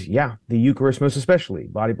 And the Eucharist, most especially,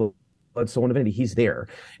 body, blood, soul, and divinity, he's there.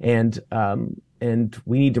 And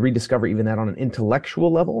we need to rediscover even that on an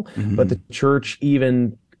intellectual level. Mm-hmm. But the church,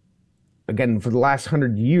 even again, for the last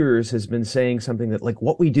 100 years, has been saying something that, like,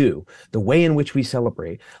 what we do, the way in which we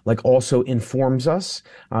celebrate, like, also informs us.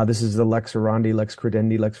 This is the lex orandi, lex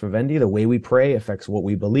credendi, lex vivendi. The way we pray affects what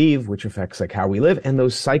we believe, which affects like how we live, and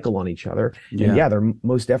those cycle on each other. And there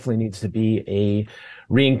most definitely needs to be a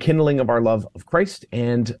rekindling of our love of Christ,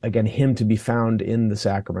 and again, him to be found in the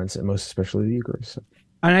sacraments, and most especially the Eucharist.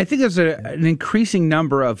 And I think there's an increasing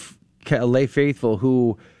number of lay faithful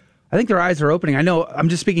who, I think their eyes are opening. I know, I'm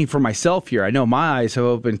just speaking for myself here. I know my eyes have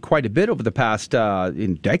opened quite a bit over the past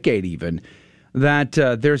decade even, that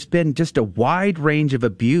there's been just a wide range of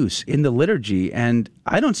abuse in the liturgy. And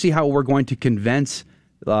I don't see how we're going to convince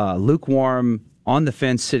lukewarm, on the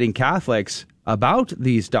fence sitting Catholics about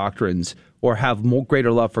these doctrines or have more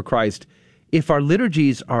greater love for Christ if our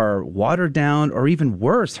liturgies are watered down or even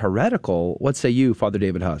worse, heretical. What say you, Father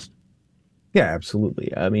David Hust? Yeah,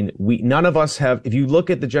 absolutely. I mean, none of us have, if you look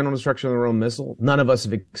at the general instruction of the Roman Missal, none of us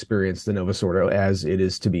have experienced the Novus Ordo as it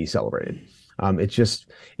is to be celebrated.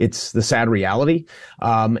 It's the sad reality.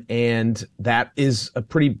 And that is a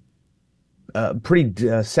pretty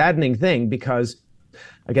saddening thing, because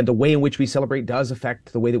again, the way in which we celebrate does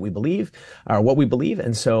affect the way that we believe, what we believe.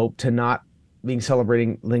 And so to not being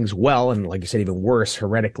celebrating things well, and like you said, even worse,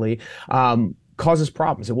 heretically, causes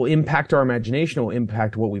problems. It will impact our imagination. It will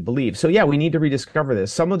impact what we believe. So we need to rediscover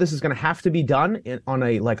this. Some of this is going to have to be done on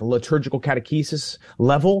a liturgical catechesis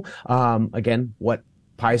level. Again, what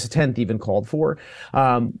Pius X even called for,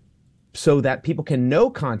 so that people can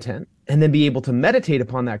know content and then be able to meditate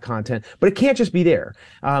upon that content. But it can't just be there.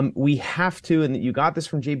 We have to, and you got this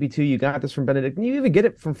from JP2, you got this from Benedict, and you even get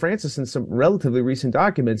it from Francis in some relatively recent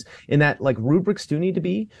documents, in that like rubrics do need to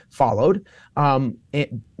be followed.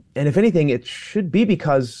 And if anything, it should be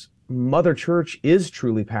because Mother Church is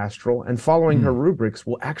truly pastoral, and following her rubrics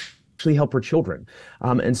will actually help her children.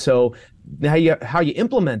 And so how you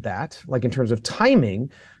implement that, like in terms of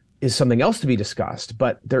timing, is something else to be discussed.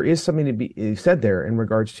 But there is something to be said there in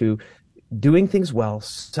regards to doing things well,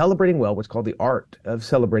 celebrating well. What's called the art of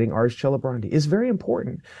celebrating, ars celebrandi, is very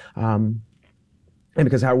important. And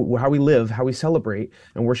because how we live, how we celebrate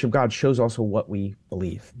and worship God shows also what we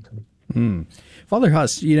believe. Father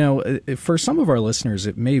Hust, for some of our listeners,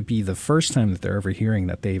 it may be the first time that they're ever hearing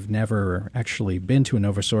that they've never actually been to a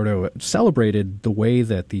Novus Ordo celebrated the way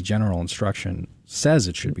that the general instruction says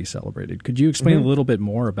it should be celebrated. Could you explain a little bit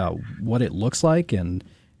more about what it looks like and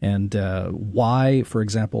why, for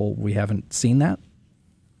example, we haven't seen that?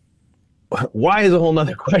 Why is a whole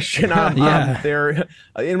nother question. They're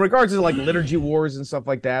in regards to like liturgy wars and stuff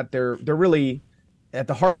like that. They're really at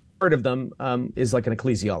the heart of them is like an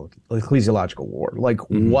ecclesiological war, like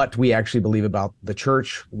what we actually believe about the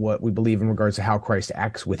church, what we believe in regards to how Christ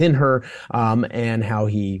acts within her, and how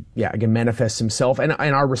he, again, manifests himself, and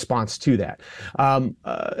our response to that.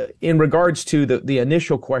 In regards to the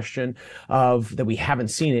initial question of that we haven't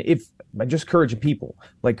seen it, I just encourage people,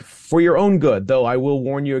 like, for your own good, though I will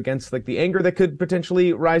warn you against like the anger that could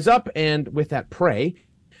potentially rise up, and with that pray,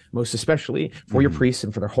 most especially for your priests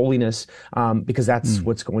and for their holiness, because that's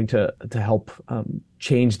what's going to help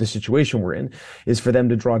change the situation we're in, is for them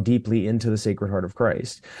to draw deeply into the Sacred Heart of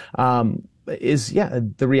Christ. The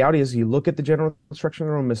reality is, you look at the general instruction of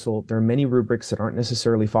the Roman Missal, there are many rubrics that aren't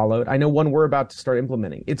necessarily followed. I know one we're about to start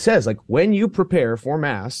implementing. It says, like, when you prepare for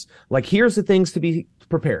Mass, like, here's the things to be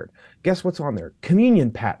prepared. Guess what's on there?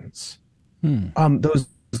 Communion patents. Those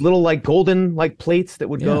little like golden like plates that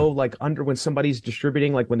would go like under when somebody's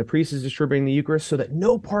distributing, like when the priest is distributing the Eucharist, so that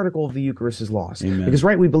no particle of the Eucharist is lost. Amen. Because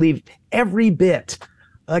we believe every bit,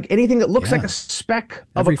 like anything that looks like a speck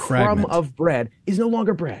of a crumb of bread is no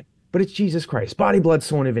longer bread, but it's Jesus Christ, body, blood,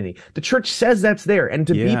 soul, and divinity. The church says that's there, and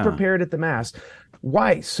to be prepared at the Mass.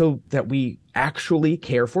 Why? So that we actually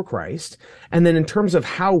care for Christ. And then in terms of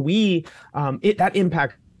how we, that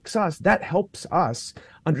impacts us, that helps us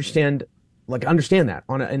understand that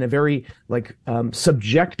in a very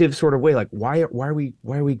subjective sort of way. Like, why are we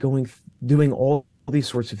doing all these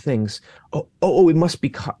sorts of things? It must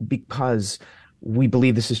be because we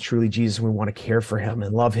believe this is truly Jesus, and we want to care for him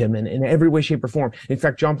and love him in every way, shape, or form. In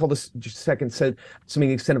fact, John Paul II said something to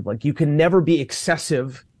the extent of like, you can never be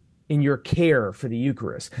excessive in your care for the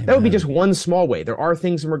Eucharist. That would be just one small way. There are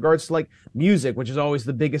things in regards to like music, which is always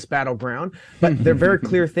the biggest battleground, but they're very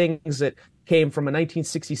clear things that came from a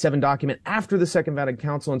 1967 document after the Second Vatican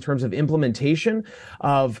Council in terms of implementation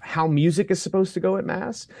of how music is supposed to go at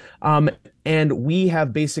Mass. And we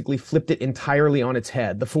have basically flipped it entirely on its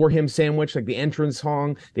head. The four hymn sandwich, like the entrance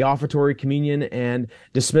song, the offertory, communion, and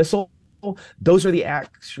dismissal, those are the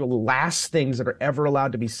actual last things that are ever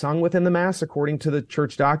allowed to be sung within the Mass, according to the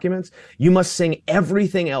church documents. You must sing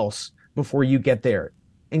everything else before you get there,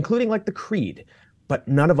 including like the creed. But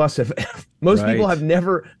none of us have, most people have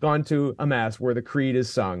never gone to a Mass where the creed is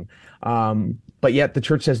sung. But yet the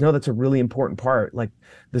church says, no, that's a really important part, like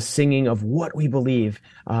the singing of what we believe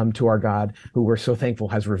to our God, who we're so thankful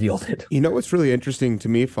has revealed it. You know what's really interesting to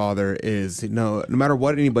me, Father, is no matter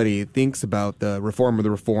what anybody thinks about the reform or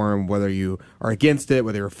the reform, whether you are against it,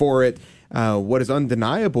 whether you're for it, what is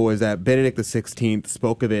undeniable is that Benedict XVI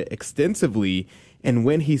spoke of it extensively. And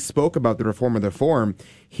when he spoke about the reform of the reform,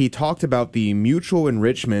 he talked about the mutual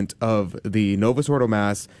enrichment of the Novus Ordo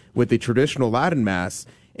Mass with the traditional Latin Mass.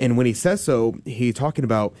 And when he says so, he's talking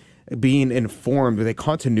about being informed with a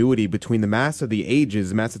continuity between the Mass of the ages,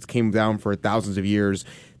 the Mass that came down for thousands of years,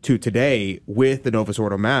 to today with the Novus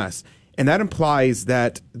Ordo Mass. And that implies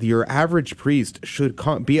that your average priest should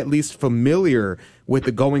be at least familiar with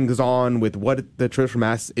the goings-on, with what the traditional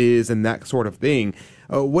Mass is and that sort of thing.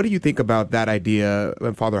 What do you think about that idea,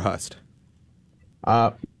 Father Hust?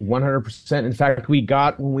 100%. In fact,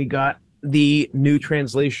 when we got the new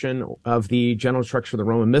translation of the General Instruction of the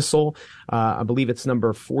Roman Missal, I believe it's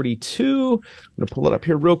number 42. I'm going to pull it up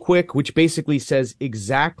here real quick, which basically says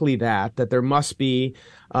exactly that there must be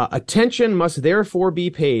attention must therefore be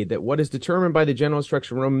paid, that what is determined by the General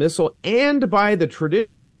Instruction of the Roman Missal and by the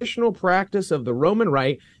traditional practice of the Roman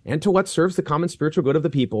Rite and to what serves the common spiritual good of the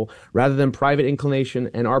people, rather than private inclination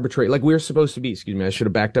and arbitrary, like we're supposed to be. Excuse me, I should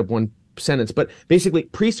have backed up one sentence, but basically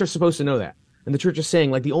priests are supposed to know that. And the church is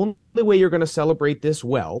saying, like, the only way you're going to celebrate this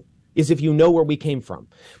well is if you know where we came from.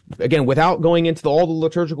 Again, without going into all the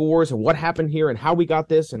liturgical wars and what happened here and how we got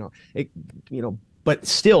this, and but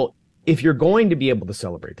still, if you're going to be able to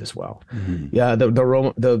celebrate this well,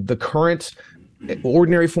 the current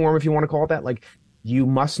ordinary form, if you want to call it that, like, you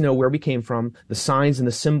must know where we came from, the signs and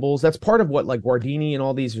the symbols. That's part of what like Guardini and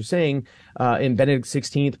all these are saying in Benedict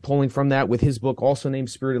XVI, pulling from that with his book, also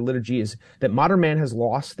named Spirited Liturgy, is that modern man has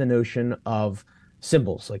lost the notion of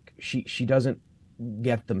symbols. Like she doesn't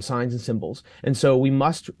get them, signs and symbols. And so we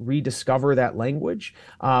must rediscover that language.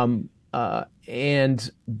 But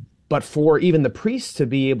for even the priests to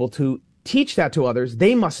be able to teach that to others,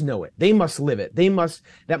 they must know it. They must live it.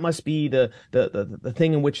 That must be the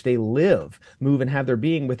thing in which they live, move, and have their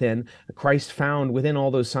being within Christ, found within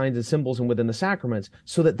all those signs and symbols and within the sacraments,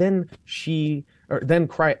 so that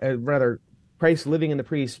Christ living in the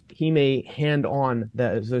priest, he may hand on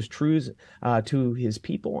those truths to his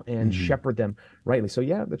people and shepherd them rightly. So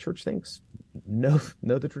yeah, the church thinks know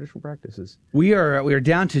the traditional practices. We are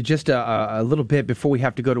down to just a little bit before we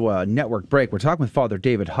have to go to a network break. We're talking with Father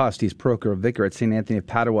David Hust. He's Procurator Vicar at St. Anthony of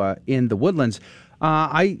Padua in the Woodlands.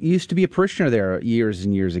 I used to be a parishioner there years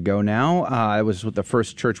and years ago now. I was with the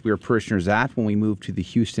first church we were parishioners at when we moved to the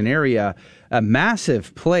Houston area. A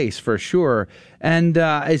massive place for sure. And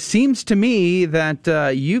it seems to me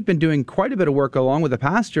that you've been doing quite a bit of work along with the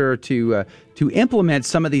pastor to implement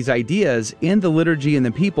some of these ideas in the liturgy and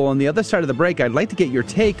the people. On the other side of the break, I'd like to get your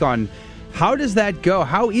take on how does that go?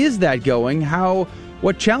 How is that going?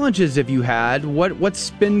 What challenges have you had?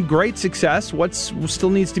 What's been great success? What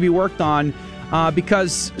still needs to be worked on?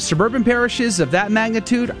 Because suburban parishes of that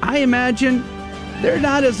magnitude, I imagine they're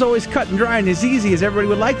not as always cut and dry and as easy as everybody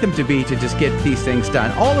would like them to be to just get these things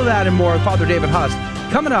done. All of that and more with Father David Hust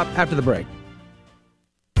coming up after the break.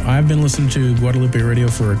 I've been listening to Guadalupe Radio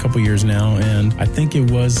for a couple years now, and I think it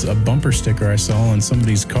was a bumper sticker I saw on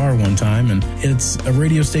somebody's car one time, and it's a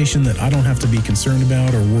radio station that I don't have to be concerned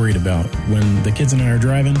about or worried about. When the kids and I are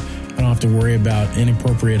driving, I don't have to worry about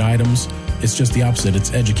inappropriate items. It's just the opposite.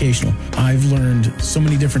 It's educational. I've learned so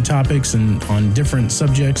many different topics and on different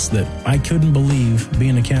subjects that I couldn't believe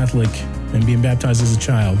being a Catholic and being baptized as a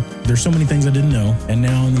child. There's so many things I didn't know, and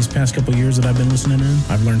now in these past couple of years that I've been listening in,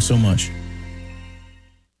 I've learned so much.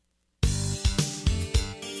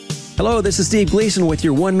 Hello, this is Steve Gleason with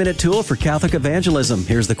your 1-minute tool for Catholic evangelism.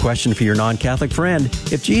 Here's the question for your non-Catholic friend.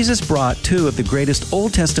 If Jesus brought 2 of the greatest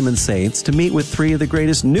Old Testament saints to meet with 3 of the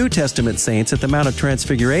greatest New Testament saints at the Mount of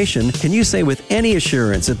Transfiguration, can you say with any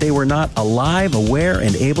assurance that they were not alive, aware,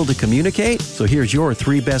 and able to communicate? So here's your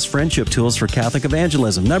 3 best friendship tools for Catholic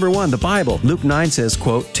evangelism. Number 1, the Bible. Luke 9 says,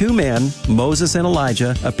 quote, 2 men, Moses and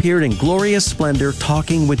Elijah, appeared in glorious splendor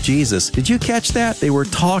talking with Jesus. Did you catch that? They were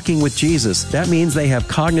talking with Jesus. That means they have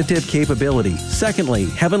cognitive capability. Secondly,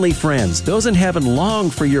 heavenly friends. Those in heaven long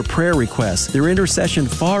for your prayer requests. Their intercession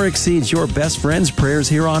far exceeds your best friend's prayers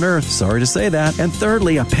here on earth. Sorry to say that. And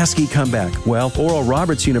thirdly, a pesky comeback. Well, Oral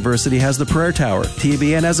Roberts University has the Prayer Tower.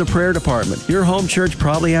 TBN has a prayer department. Your home church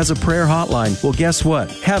probably has a prayer hotline. Well, guess what?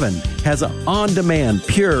 Heaven has on-demand,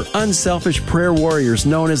 pure, unselfish prayer warriors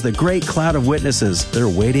known as the Great Cloud of Witnesses. They're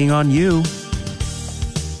waiting on you.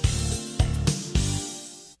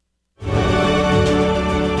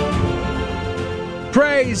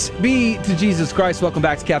 Praise be to Jesus Christ. Welcome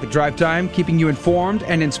back to Catholic Drive Time, keeping you informed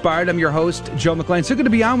and inspired. I'm your host, Joe McLean. So good to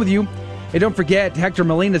be on with you. And don't forget, Hector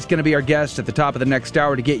Molina is going to be our guest at the top of the next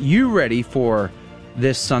hour to get you ready for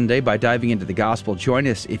this Sunday by diving into the gospel. Join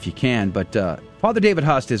us if you can. But Father David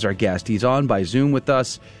Hust is our guest. He's on by Zoom with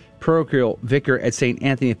us, parochial vicar at St.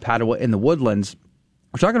 Anthony of Padua in the Woodlands.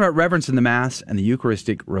 We're talking about reverence in the Mass and the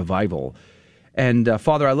Eucharistic revival. And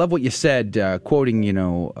Father, I love what you said,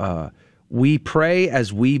 quoting, we pray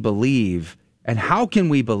as we believe. And how can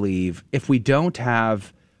we believe if we don't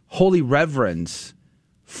have holy reverence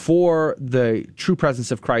for the true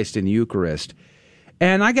presence of Christ in the Eucharist?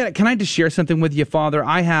 And can I just share something with you, Father?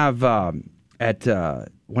 I have,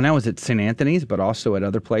 when I was at St. Anthony's, but also at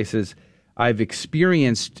other places, I've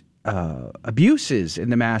experienced abuses in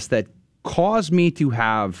the Mass that caused me to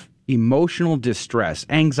have emotional distress,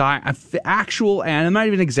 anxiety, and I'm not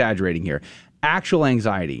even exaggerating here, actual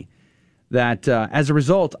anxiety. That as a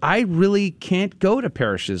result, I really can't go to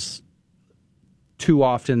parishes too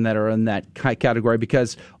often that are in that category,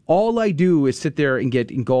 because all I do is sit there and get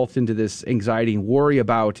engulfed into this anxiety and worry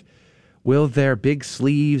about, will their big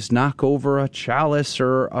sleeves knock over a chalice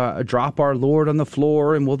or drop our Lord on the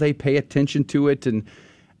floor, and will they pay attention to it? And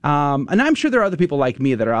I'm sure there are other people like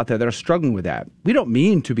me that are out there that are struggling with that. We don't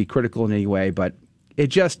mean to be critical in any way, but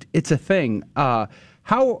it's a thing.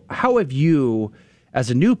 How have you, as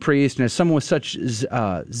a new priest and as someone with such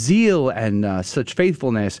zeal and such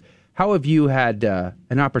faithfulness, how have you had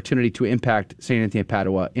an opportunity to impact St. Anthony of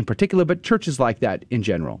Padua in particular, but churches like that in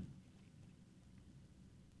general?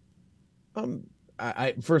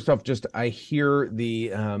 First off, I hear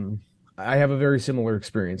I have a very similar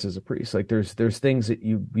experience as a priest. Like there's things that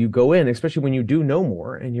you go in, especially when you do know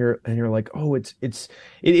more, and you're like, oh, if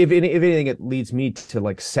anything, it leads me to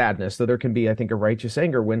like sadness. So there can be, I think, a righteous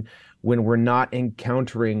anger when we're not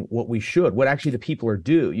encountering what we should, what actually the people are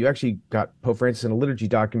due. You actually got Pope Francis in a liturgy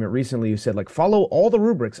document recently who said, like, follow all the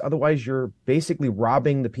rubrics, otherwise you're basically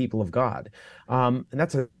robbing the people of God. And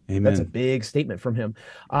that's a big statement from him.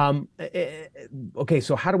 Okay,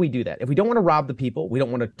 so how do we do that? If we don't want to rob the people, we don't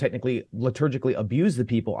want to technically liturgically abuse the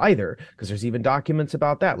people either, because there's even documents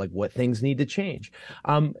about that, like what things need to change.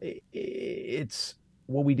 It's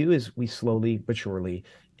what we do is we slowly but surely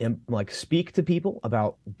speak to people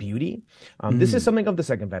about beauty. This is something of the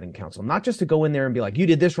Second Vatican Council, not just to go in there and be like, you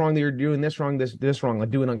did this wrong, you're doing this wrong, this wrong, like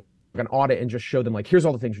doing an audit and just show them like, here's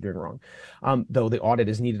all the things you're doing wrong. Though the audit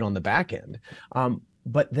is needed on the back end.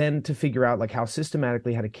 But then to figure out like how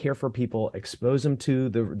systematically, how to care for people, expose them to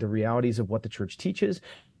the realities of what the church teaches,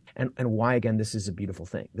 and why, again, this is a beautiful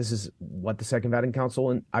thing. This is what the Second Vatican Council,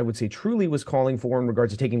 and I would say truly was calling for in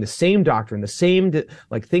regards to taking the same doctrine, the same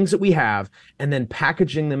like things that we have, and then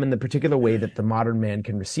packaging them in the particular way that the modern man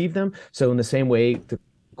can receive them. So in the same way, the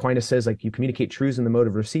Aquinas says, like, you communicate truths in the mode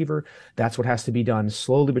of receiver. That's what has to be done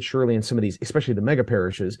slowly but surely in some of these, especially the mega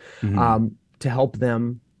parishes, to help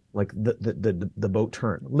them like the boat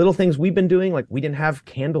turn. Little things we've been doing, like we didn't have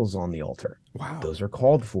candles on the altar. Wow. Those are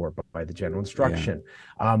called for by the general instruction.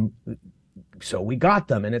 Yeah. So we got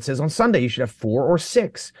them, and it says on Sunday you should have 4 or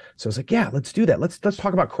 6. So it's like, yeah, let's do that. Let's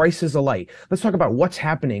talk about Christ as a light. Let's talk about what's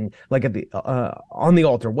happening, like at the on the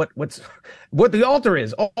altar. What the altar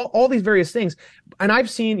is. All these various things. And I've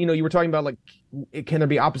seen, you were talking about like, can there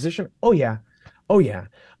be opposition? Oh yeah.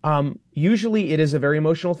 Usually it is a very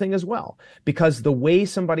emotional thing as well, because the way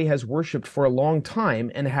somebody has worshipped for a long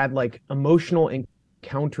time and had like emotional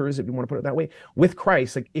encounters, if you want to put it that way, with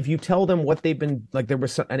Christ, like if you tell them what they've been, like there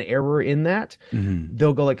was an error in that,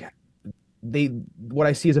 they'll go like, what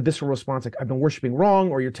I see is a visceral response, like I've been worshiping wrong,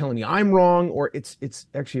 or you're telling me I'm wrong, or it's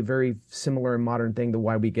actually a very similar and modern thing to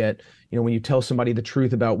why we get, when you tell somebody the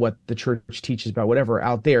truth about what the church teaches about whatever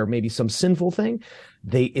out there, maybe some sinful thing,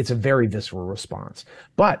 it's a very visceral response.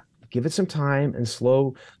 But give it some time and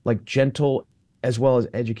slow, like gentle, as well as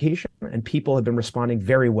education, and people have been responding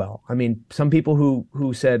very well. I mean, some people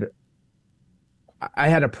who said, I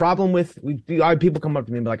had a problem with, people come up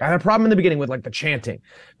to me and be like, I had a problem in the beginning with like the chanting,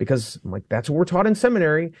 because I'm like, that's what we're taught in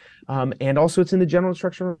seminary. And also it's in the general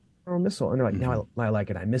instructional missal. And they're like, now I like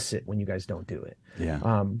it. I miss it when you guys don't do it. Yeah.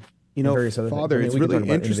 Father, it's really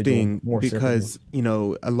interesting because,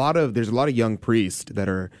 there's a lot of young priests that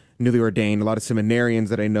are newly ordained, a lot of seminarians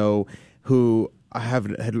that I know who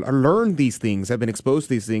had learned these things, have been exposed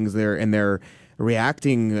to these things there, and they're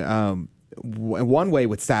reacting one way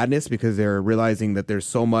with sadness because they're realizing that there's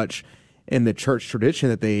so much in the church tradition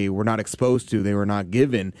that they were not exposed to, they were not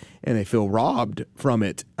given, and they feel robbed from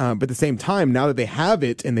it. But at the same time, now that they have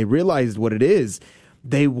it and they realize what it is,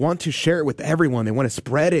 they want to share it with everyone. They want to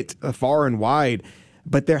spread it far and wide.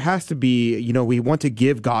 But there has to be, we want to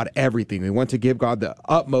give God everything. We want to give God the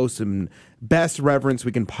utmost and best reverence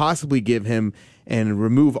we can possibly give him and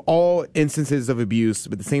remove all instances of abuse.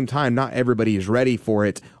 But at the same time, not everybody is ready for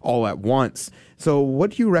it all at once. So what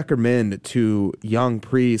do you recommend to young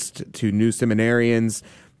priests, to new seminarians,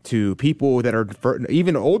 to people that are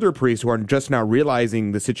even older priests who are just now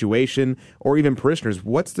realizing the situation, or even parishioners?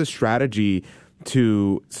 What's the strategy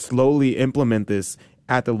to slowly implement this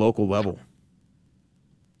at the local level?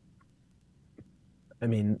 I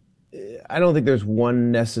mean, I don't think there's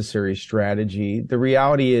one necessary strategy. The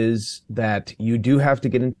reality is that you do have to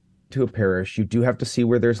get into a parish. You do have to see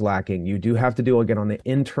where there's lacking. You do have to do, again, on the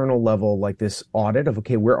internal level, like this audit of,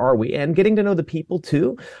 okay, where are we? And getting to know the people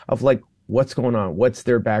too, of like, what's going on? What's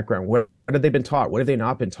their background? What have they been taught? What have they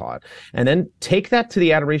not been taught? And then take that to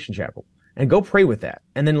the adoration chapel and go pray with that.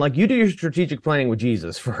 And then like you do your strategic planning with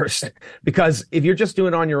Jesus first, because if you're just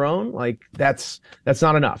doing it on your own, like that's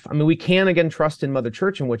not enough. I mean, we can again trust in Mother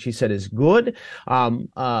Church and what she said is good.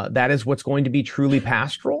 That is what's going to be truly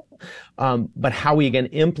pastoral. But how we again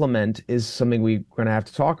implement is something we're going to have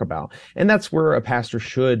to talk about. And that's where a pastor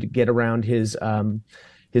should get around his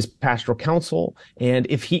pastoral council. And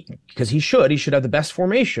because he should have the best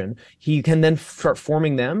formation, he can then start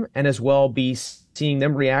forming them and as well be seeing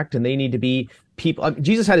them react. And they need to be people.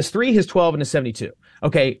 Jesus had his 3, his 12, and his 72.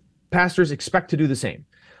 Okay. Pastors expect to do the same,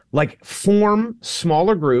 like form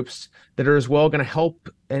smaller groups that are as well going to help.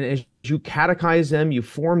 And as you catechize them, you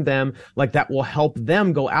form them, like that will help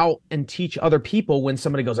them go out and teach other people when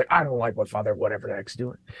somebody goes like, I don't like what Father, whatever the heck's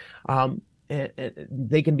doing. And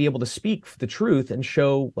they can be able to speak the truth and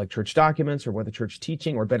show like church documents or what the church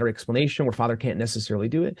teaching or better explanation where Father can't necessarily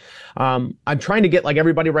do it. I'm trying to get like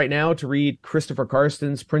everybody right now to read Christopher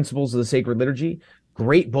Karsten's Principles of the Sacred Liturgy.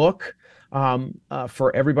 Great book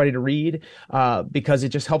for everybody to read because it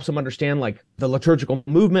just helps them understand like the liturgical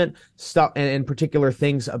movement stuff and in particular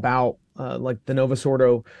things about like the Novus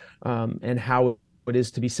Ordo and how it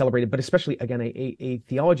is to be celebrated, but especially again a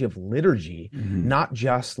theology of liturgy, not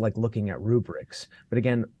just like looking at rubrics, but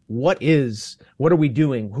again, what are we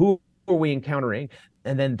doing? Who are we encountering?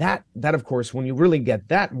 And then that of course, when you really get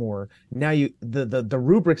that more, now the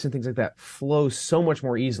rubrics and things like that flow so much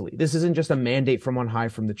more easily. This isn't just a mandate from on high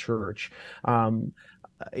from the church, even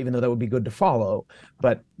though that would be good to follow,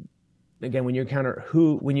 but again, when you encounter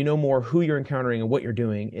when you know more who you're encountering and what you're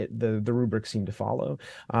doing, the rubrics seem to follow.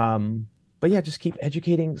 But yeah, just keep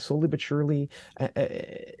educating slowly but surely,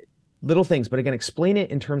 little things. But again, explain it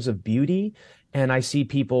in terms of beauty. And I see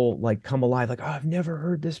people like come alive, like, oh, I've never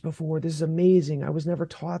heard this before. This is amazing. I was never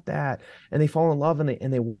taught that. And they fall in love and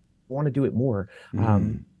they want to do it more.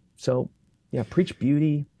 So yeah, preach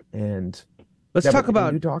beauty and Let's talk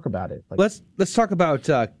about it. Like, let's talk about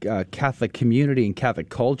Catholic community and Catholic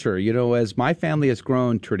culture. As my family has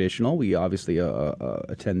grown traditional, we obviously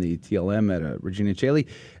attend the TLM at Regina Caeli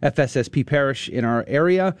FSSP parish in our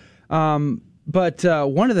area. But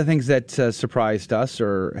one of the things that surprised us,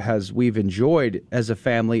 we've enjoyed as a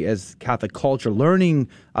family, as Catholic culture, learning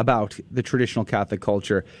about the traditional Catholic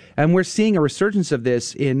culture, and we're seeing a resurgence of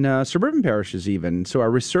this in suburban parishes even. So a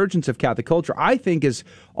resurgence of Catholic culture, I think, is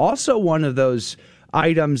also one of those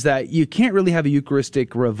items that you can't really have a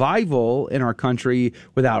Eucharistic revival in our country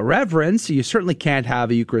without reverence. You certainly can't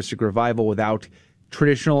have a Eucharistic revival without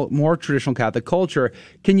more traditional Catholic culture.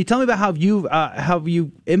 Can you tell me about how you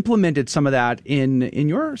implemented some of that in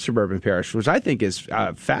your suburban parish, which I think is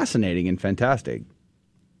fascinating and fantastic?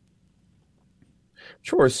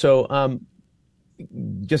 Sure. So,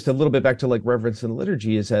 just a little bit back to like reverence in the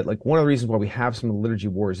liturgy is that like one of the reasons why we have some of the liturgy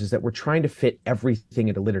wars is that we're trying to fit everything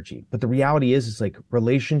into liturgy. But the reality is like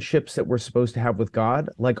relationships that we're supposed to have with God,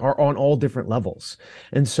 like are on all different levels.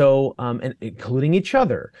 And so, and including each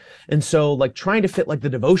other. And so like trying to fit like the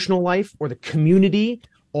devotional life or the community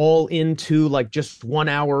all into like just 1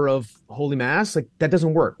 hour of Holy Mass, like that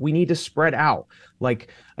doesn't work. We need to spread out, like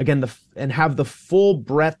again, and have the full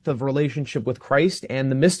breadth of relationship with Christ and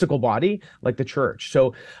the mystical body, like the church.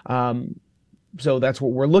 So, so that's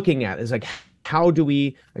what we're looking at is like, how do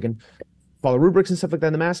we, again, follow rubrics and stuff like that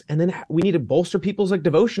in the Mass? And then we need to bolster people's like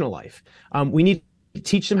devotional life. We need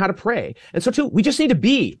teach them how to pray. And so too, we just need to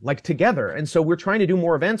be like together. And so we're trying to do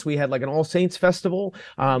more events. We had like an All Saints Festival,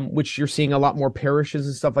 which you're seeing a lot more parishes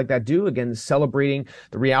and stuff like that do, again, celebrating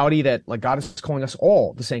the reality that like God is calling us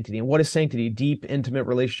all to sanctity. And what is sanctity? Deep, intimate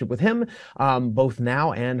relationship with him, both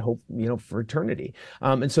now and hope, for eternity.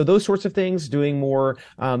 And so those sorts of things, doing more,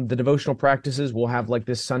 the devotional practices. We'll have like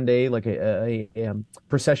this Sunday, like a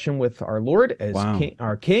procession with our Lord as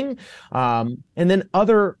our King. And then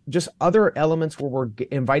other elements where we're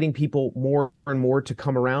inviting people more and more to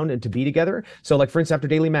come around and to be together. So like, for instance, after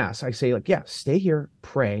daily Mass, I say like, yeah, stay here,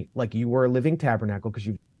 pray like you were a living tabernacle because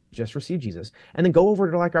you've just received Jesus, and then go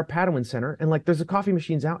over to like our Padawan Center and like there's a coffee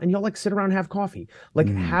machines out and y'all like sit around and have coffee, like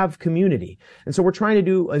have community. And so we're trying to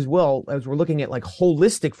do, as well as we're looking at like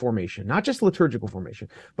holistic formation, not just liturgical formation,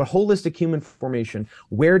 but holistic human formation.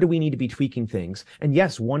 Where do we need to be tweaking things? And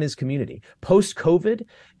yes, one is community post COVID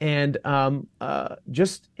and and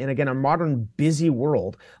again, our modern busy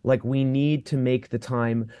world, like we need to make the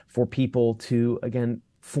time for people to again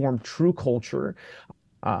form true culture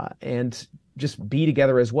and just be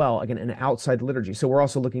together as well, again, in outside liturgy. So we're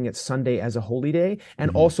also looking at Sunday as a holy day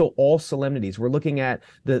and also all solemnities. We're looking at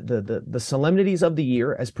the solemnities of the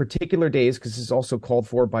year as particular days, because this is also called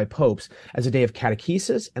for by popes, as a day of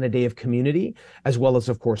catechesis and a day of community, as well as,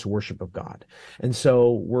 of course, worship of God. And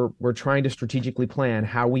so we're trying to strategically plan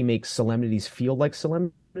how we make solemnities feel like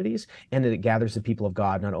solemnities, and that it gathers the people of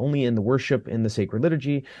God, not only in the worship in the sacred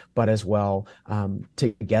liturgy, but as well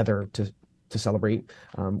together to celebrate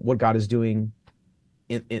what God is doing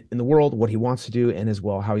in the world, what he wants to do, and as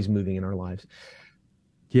well how he's moving in our lives.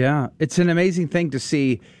 Yeah, it's an amazing thing to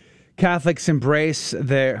see Catholics embrace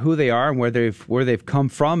who they are and where they've come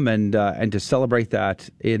from, and to celebrate that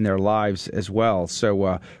in their lives as well.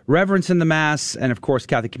 So reverence in the Mass, and of course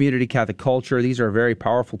Catholic community, Catholic culture, these are very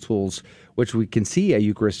powerful tools which we can see at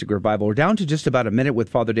Eucharistic Revival. We're down to just about a minute with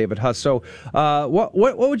Father David Huss. So what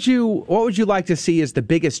would you like to see as the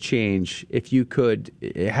biggest change, if you could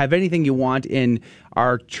have anything you want in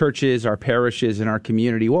our churches, our parishes, and our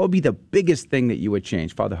community? What would be the biggest thing that you would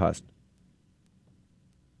change, Father Huss?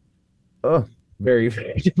 Oh, very,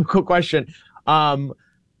 very difficult question. I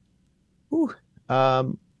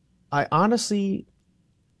honestly,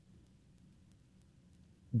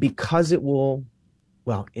 because it will,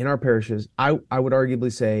 well, in our parishes, I would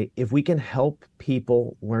arguably say if we can help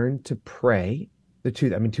people learn to pray,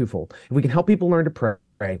 twofold. If we can help people learn to pray,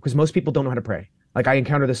 because most people don't know how to pray. Like I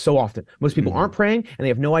encounter this so often. Most people aren't praying and they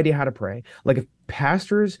have no idea how to pray. Like if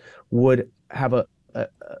pastors would have a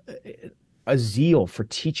zeal for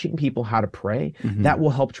teaching people how to pray, that will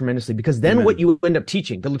help tremendously, because then what you end up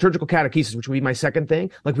teaching, the liturgical catechesis, which would be my second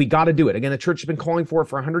thing, like we got to do it. Again, the church has been calling for it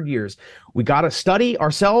for 100 years. We got to study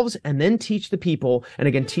ourselves and then teach the people, and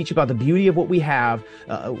again, teach about the beauty of what we have.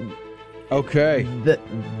 Okay.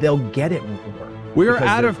 They'll get it more. We're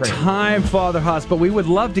out of time, Father Huss, but we would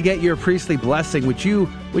love to get your priestly blessing. Would you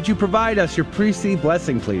provide us your priestly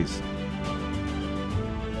blessing, please?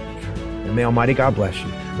 And may Almighty God bless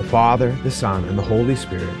you, the Father, the Son, and the Holy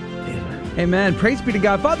Spirit. Amen. Amen. Praise be to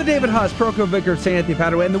God. Father David Huss, parochial vicar of St. Anthony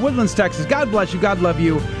Padua in the Woodlands, Texas. God bless you. God love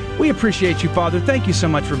you. We appreciate you, Father. Thank you so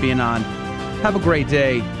much for being on. Have a great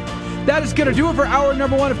day. That is going to do it for hour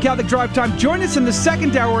number 1 of Catholic Drive Time. Join us in the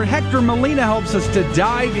second hour where Hector Molina helps us to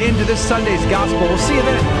dive into this Sunday's gospel. We'll see you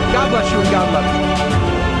then. God bless you and God love you.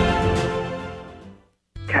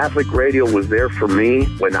 Catholic radio was there for me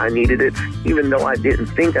when I needed it. Even though I didn't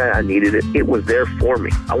think I needed it, it was there for me.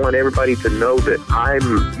 I want everybody to know that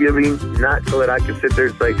I'm giving, not so that I can sit there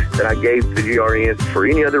and say that I gave to GRN for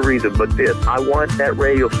any other reason but this. I want that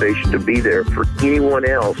radio station to be there for anyone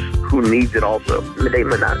else who needs it also. They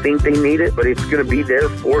might not think they need it, but it's going to be there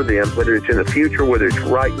for them, whether it's in the future, whether it's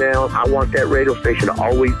right now. I want that radio station to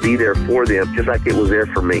always be there for them, just like it was there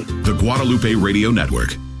for me. The Guadalupe Radio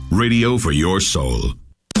Network. Radio for your soul.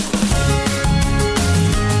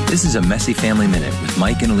 This is a Messy Family Minute with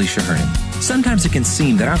Mike and Alicia Hernon. Sometimes it can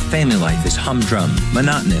seem that our family life is humdrum,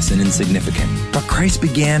 monotonous, and insignificant. But Christ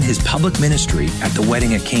began his public ministry at the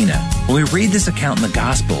wedding at Cana. When we read this account in the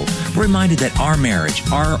gospel, we're reminded that our marriage,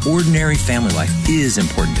 our ordinary family life, is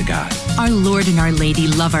important to God. Our Lord and Our Lady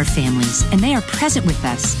love our families, and they are present with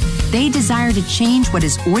us. They desire to change what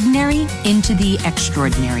is ordinary into the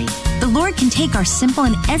extraordinary. The Lord can take our simple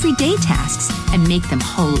and everyday tasks and make them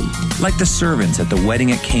holy. Like the servants at the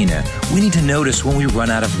wedding at Cana, we need to notice when we run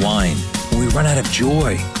out of wine, when we run out of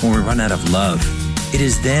joy, when we run out of love. It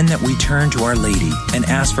is then that we turn to Our Lady and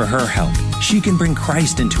ask for her help. She can bring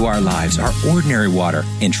Christ into our lives, our ordinary water,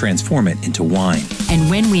 and transform it into wine. And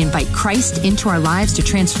when we invite Christ into our lives to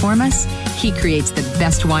transform us, he creates the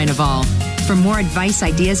best wine of all. For more advice,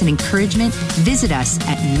 ideas, and encouragement, visit us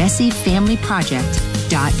at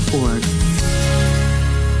messyfamilyproject.org.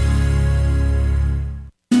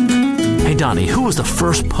 Hey Donnie, who was the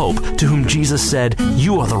first pope to whom Jesus said,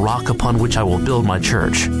 "You are the rock upon which I will build my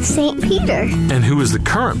church"? St. Peter. And who is the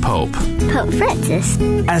current pope? Pope Francis.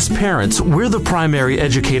 As parents, we're the primary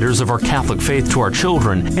educators of our Catholic faith to our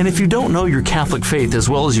children, and if you don't know your Catholic faith as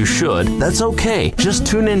well as you should, that's okay. Just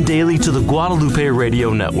tune in daily to the Guadalupe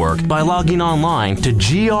Radio Network by logging online to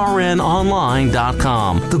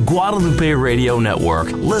grnonline.com. The Guadalupe Radio Network.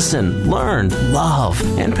 Listen, learn, love,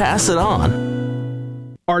 and pass it on.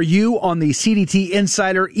 Are you on the CDT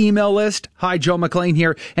Insider email list? Hi, Joe McClain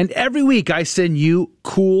here. And every week I send you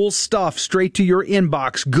cool stuff straight to your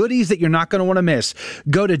inbox, goodies that you're not going to want to miss.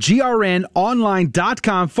 Go to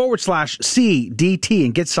grnonline.com/CDT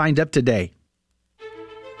and get signed up today.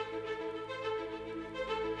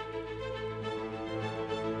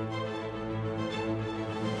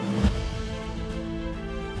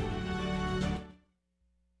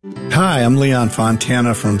 Hi, I'm Leon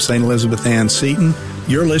Fontana from St. Elizabeth Ann Seton.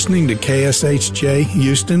 You're listening to KSHJ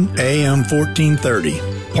Houston, AM 1430,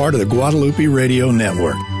 part of the Guadalupe Radio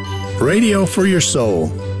Network. Radio for your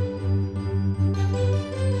soul.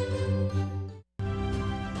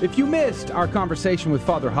 If you missed our conversation with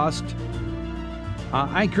Father Hust,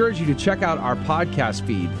 I encourage you to check out our podcast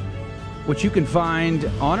feed, which you can find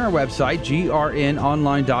on our website,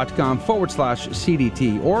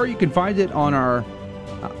 grnonline.com/CDT, or you can find it on our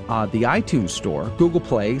the iTunes Store, Google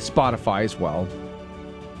Play, Spotify as well.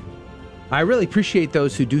 I really appreciate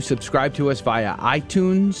those who do subscribe to us via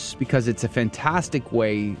iTunes because it's a fantastic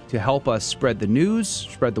way to help us spread the news,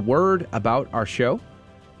 spread the word about our show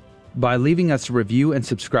by leaving us a review and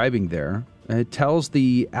subscribing there. It tells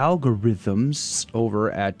the algorithms over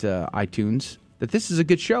at iTunes that this is a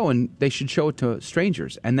good show and they should show it to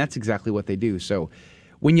strangers, and that's exactly what they do. So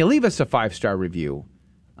when you leave us a 5-star review,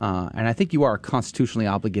 and I think you are constitutionally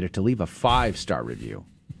obligated to leave a 5-star review.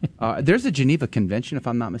 There's a Geneva Convention, if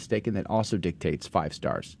I'm not mistaken, that also dictates 5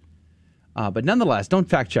 stars. But nonetheless, don't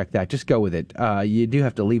fact check that. Just go with it. You do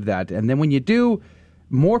have to leave that. And then when you do,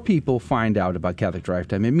 more people find out about Catholic Drive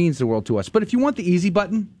Time. It means the world to us. But if you want the easy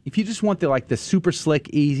button, if you just want the super slick,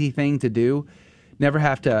 easy thing to do, never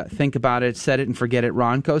have to think about it, set it and forget it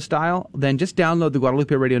Ronco style, then just download the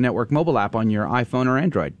Guadalupe Radio Network mobile app on your iPhone or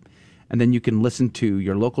Android. And then you can listen to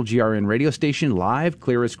your local GRN radio station live,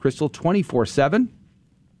 clear as crystal, 24/7.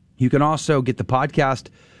 You can also get the podcast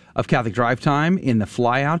of Catholic Drive Time in the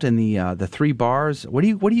flyout and the 3 bars. What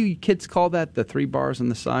do you kids call that? The 3 bars on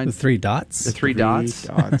the side? The 3 dots? The 3 dots?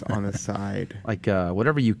 3 dots on the side. Like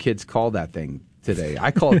whatever you kids call that thing today.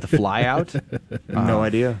 I call it the flyout. No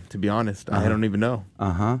idea, to be honest. I don't even know.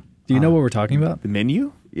 Do you know what we're talking about? The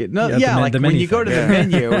menu? Like when you go to the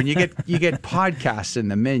menu and you get podcasts in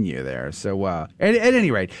the menu there. So at any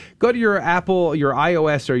rate, go to your Apple, your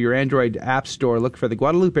iOS, or your Android app store. Look for the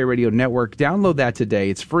Guadalupe Radio Network. Download that today.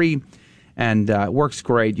 It's free and it works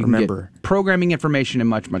great. You can get programming information and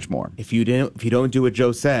much, much more. If you don't do what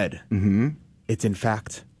Joe said, it's in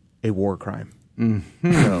fact a war crime.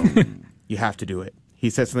 So you have to do it. He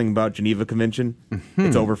said something about Geneva Convention.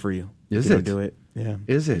 It's over for you. Is if you it? Don't do it? Yeah.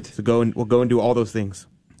 Is it? So we'll go and do all those things.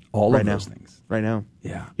 All right of now. those things. Right now.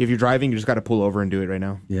 Yeah. If you're driving, you just got to pull over and do it right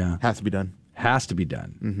now. Yeah. Has to be done. Has to be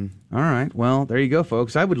done. All right. Well, there you go,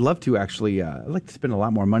 folks. I would love to actually, I'd like to spend a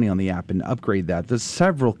lot more money on the app and upgrade that. There's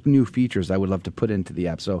several new features I would love to put into the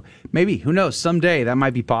app. So maybe, who knows, someday that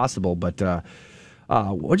might be possible. But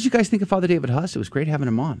what did you guys think of Father David Huss? It was great having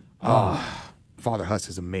him on. Father Huss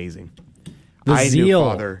is amazing. The zeal. Knew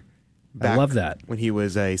Father back I love that. When he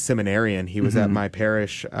was a seminarian. He was at my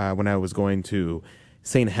parish when I was going to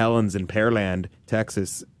St. Helens in Pearland,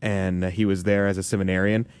 Texas, and he was there as a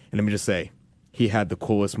seminarian. And let me just say, he had the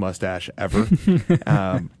coolest mustache ever.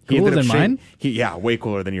 Cooler than mine? Way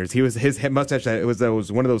cooler than yours. His mustache. It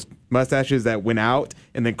was one of those mustaches that went out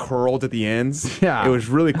and then curled at the ends. Yeah, it was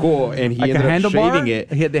really cool. And he like ended up shaving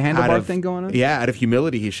it. He had the handlebar thing going on. Yeah, out of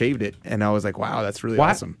humility, he shaved it, and I was like, "Wow, that's really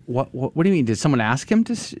awesome." What do you mean? Did someone ask him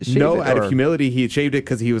to shave it? No, out of humility, he shaved it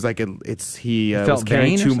because he was like, he was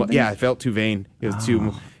carrying too much. Yeah, it felt too vain. It was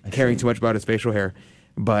carrying too much about his facial hair.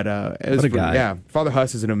 But it was Father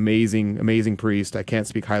Huss is an amazing priest. I can't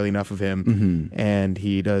speak highly enough of him. Mm-hmm. And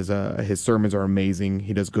he does his sermons are amazing.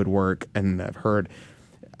 He does good work, and I've heard.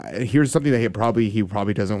 Here's something that he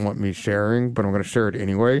probably doesn't want me sharing, but I'm going to share it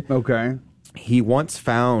anyway. Okay. He once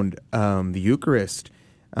found the Eucharist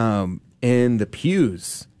in the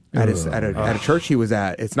pews at a church he was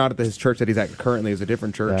at. It's not at his church that he's at currently. It's a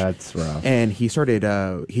different church. That's rough. And he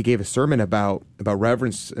started. He gave a sermon about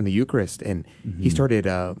reverence in the Eucharist, and he started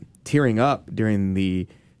tearing up during the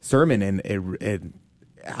sermon. And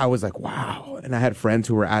I was like, wow. And I had friends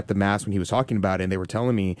who were at the mass when he was talking about it, and they were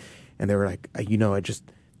telling me, and they were like,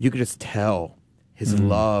 you could just tell his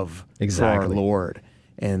love for our Lord.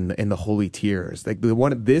 And the holy tears,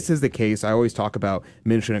 this is the case. I always talk about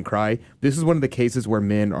men shouldn't cry. This is one of the cases where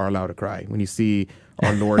men are allowed to cry. When you see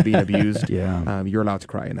our Lord being abused, you're allowed to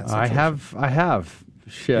cry in that situation. I have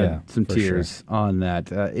shed some tears on that.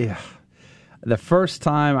 The first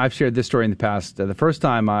time I've shared this story in the past, the first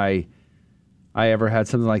time I ever had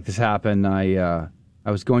something like this happen, I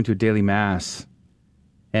was going to a daily mass,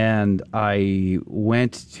 and I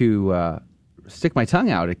went to stick my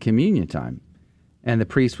tongue out at communion time. And the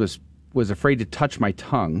priest was afraid to touch my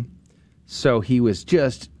tongue, so he was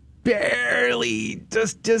just barely,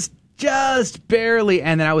 just barely.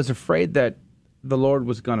 And then I was afraid that the Lord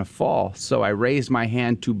was going to fall, so I raised my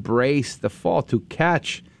hand to brace the fall, to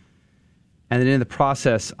catch. And then in the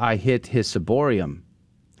process, I hit his ciborium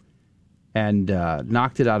and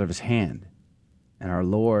knocked it out of his hand. And our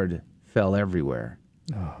Lord fell everywhere.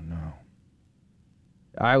 Oh, no.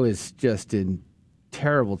 I was just in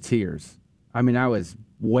terrible tears. I mean, I was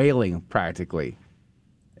wailing practically.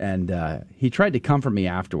 And he tried to comfort me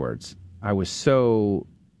afterwards. I was so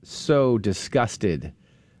disgusted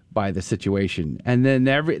by the situation. And then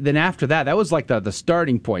after that was like the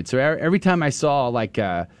starting point. So every time I saw like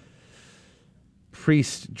a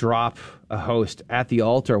priest drop a host at the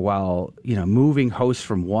altar while, moving hosts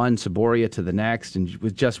from one ciboria to the next, and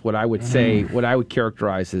with just what I would say, what I would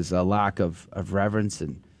characterize as a lack of reverence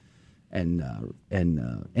and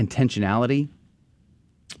intentionality,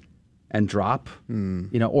 and drop,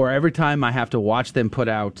 or every time I have to watch them put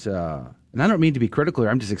out, and I don't mean to be critical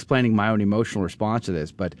here, I'm just explaining my own emotional response to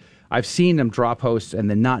this, but I've seen them drop hosts and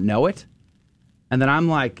then not know it, and then I'm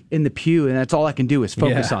like in the pew, and that's all I can do is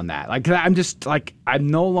focus on that. Like, I'm just like,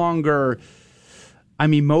 I'm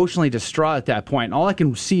emotionally distraught at that point. And all I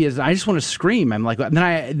can see is I just want to scream. I'm like,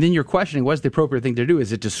 then you're questioning, what's the appropriate thing to do?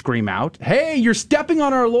 Is it to scream out, "Hey, you're stepping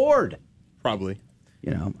on our Lord"? Probably.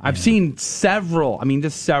 I've seen several.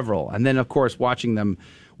 And then, of course, watching them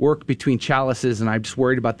work between chalices, and I'm just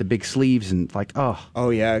worried about the big sleeves and like, oh. Oh,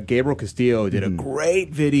 yeah. Gabriel Castillo did a great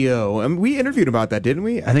video. I mean, we interviewed about that, didn't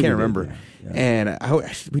we? I can't remember. Yeah. And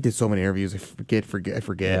we did so many interviews. I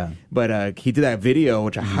forget. Yeah. But he did that video,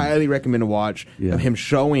 which I highly recommend to watch, of him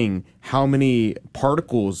showing how many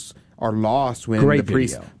particles are lost when the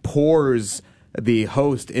priest pours the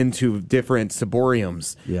host into different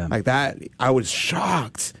ciboriums. Yeah. Like that, I was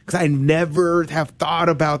shocked because I never have thought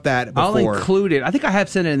about that before. I'll include it. I think I have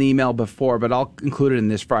sent it in the email before, but I'll include it in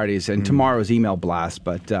this Friday's and tomorrow's email blast.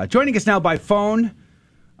 But joining us now by phone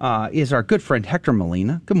is our good friend Hector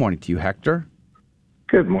Molina. Good morning to you, Hector.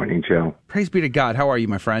 Good morning, Joe. Praise be to God. How are you,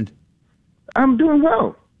 my friend? I'm doing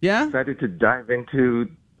well. Yeah? Excited to dive into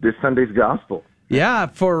this Sunday's gospel. Yeah,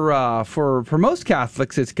 for most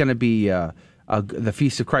Catholics, it's going to be the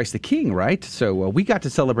Feast of Christ the King, right? So we got to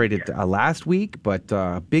celebrate it last week, but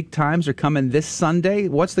big times are coming this Sunday.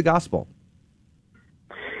 What's the gospel?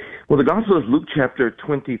 Well, the gospel is Luke chapter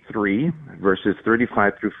 23, verses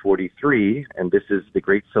 35 through 43, and this is the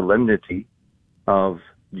great solemnity of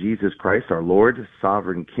Jesus Christ, our Lord,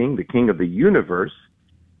 sovereign King, the King of the universe.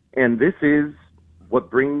 And this is what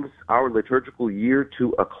brings our liturgical year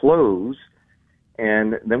to a close.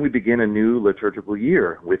 And then we begin a new liturgical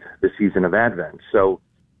year with the season of Advent. So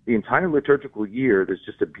the entire liturgical year, there's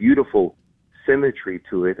just a beautiful symmetry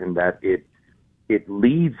to it in that it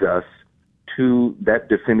leads us to that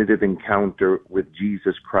definitive encounter with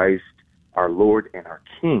Jesus Christ, our Lord and our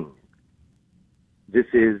King. This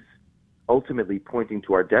is ultimately pointing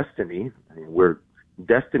to our destiny. I mean, we're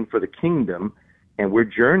destined for the kingdom, and we're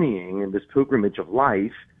journeying in this pilgrimage of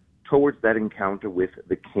life towards that encounter with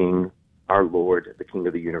the King our Lord, the King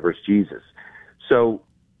of the universe, Jesus. So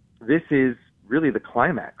this is really the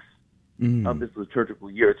climax of this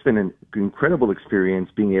liturgical year. It's been an incredible experience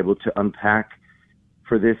being able to unpack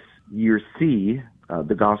for this year C,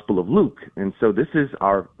 the Gospel of Luke. And so this is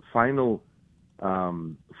our final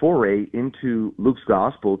foray into Luke's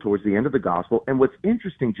Gospel towards the end of the Gospel. And what's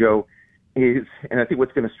interesting, Joe, is, and I think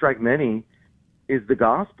what's going to strike many, is the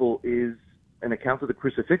Gospel is an account of the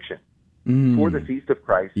crucifixion for the feast of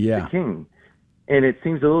Christ the King. And it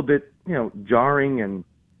seems a little bit, jarring and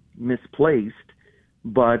misplaced,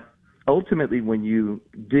 but ultimately when you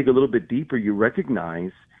dig a little bit deeper, you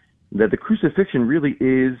recognize that the crucifixion really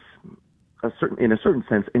is, in a certain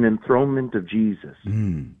sense, an enthronement of Jesus.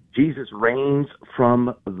 Jesus reigns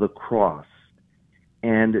from the cross.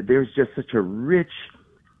 And there's just such a rich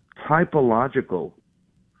typological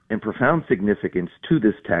and profound significance to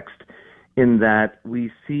this text in that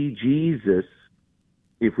we see Jesus,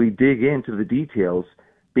 if we dig into the details,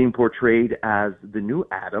 being portrayed as the new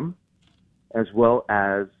Adam as well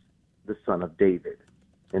as the Son of David.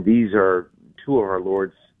 And these are two of our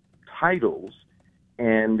Lord's titles.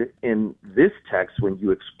 And in this text, when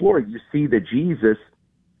you explore it, you see that Jesus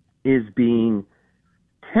is being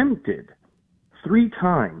tempted 3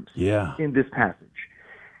 times in this passage.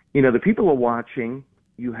 The people are watching.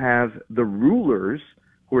 You have the rulers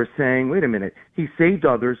who are saying, wait a minute, he saved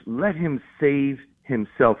others. Let him save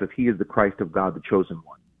himself if he is the Christ of God, the chosen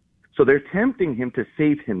one. So they're tempting him to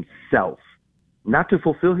save himself, not to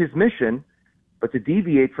fulfill his mission, but to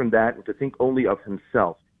deviate from that and to think only of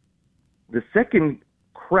himself. The second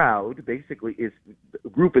crowd basically is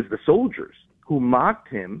the soldiers who mocked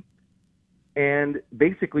him and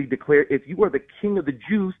basically declare, if you are the king of the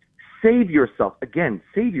Jews, save yourself. Again,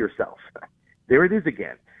 save yourself. There it is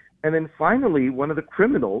again. And then finally, one of the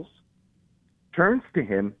criminals turns to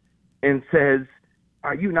him and says,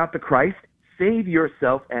 are you not the Christ? Save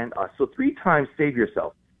yourself and us. So 3 times, save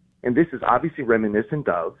yourself. And this is obviously reminiscent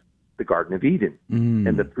of the Garden of Eden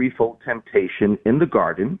and the threefold temptation in the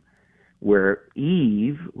garden, where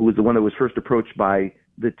Eve, who was the one that was first approached by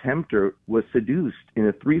the tempter, was seduced in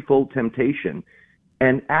a threefold temptation,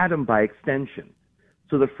 and Adam by extension.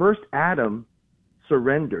 So the first Adam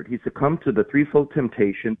surrendered. He succumbed to the threefold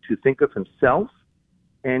temptation to think of himself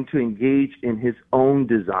and to engage in his own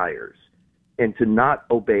desires and to not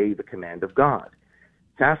obey the command of God.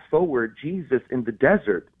 Fast forward, Jesus in the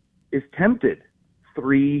desert is tempted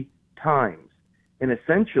 3 times. And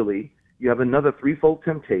essentially, you have another threefold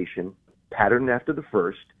temptation, patterned after the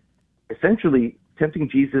first, essentially tempting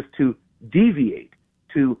Jesus to deviate,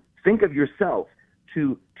 to think of yourself,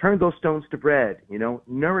 to turn those stones to bread,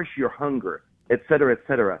 nourish your hunger, et cetera, et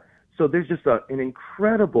cetera. So there's just an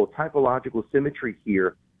incredible typological symmetry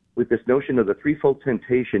here with this notion of the threefold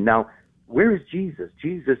temptation. Now, where is Jesus?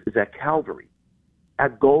 Jesus is at Calvary,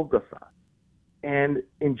 at Golgotha. And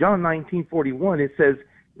in John 19:41, it says,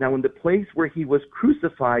 now in the place where he was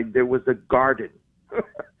crucified, there was a garden.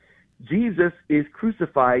 Jesus is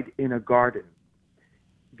crucified in a garden.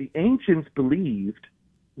 The ancients believed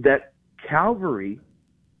that Calvary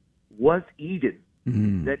was Eden,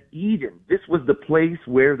 that Eden, this was the place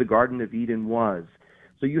where the Garden of Eden was.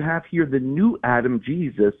 So you have here the new Adam,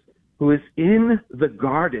 Jesus, who is in the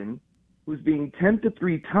garden, who's being tempted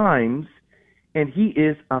 3 times, and he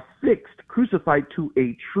is affixed, crucified to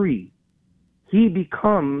a tree. He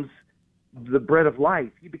becomes the bread of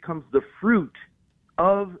life. He becomes the fruit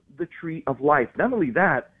of the tree of life. Not only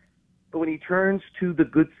that, but when he turns to the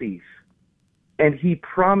good thief, and he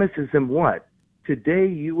promises him what? Today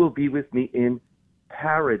you will be with me in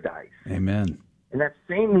paradise. Amen. And that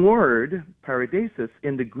same word, paradisos,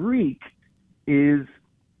 in the Greek is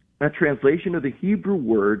a translation of the Hebrew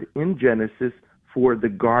word in Genesis for the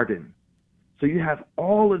garden. So you have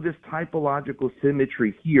all of this typological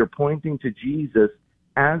symmetry here pointing to Jesus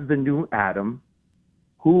as the new Adam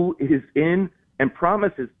who is in and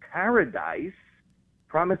promises paradise,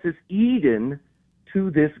 promises Eden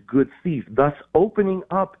to this good thief, thus opening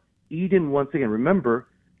up Eden once again. Remember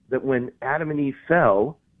that when Adam and Eve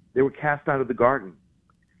fell, they were cast out of the garden,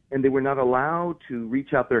 and they were not allowed to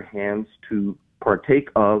reach out their hands to partake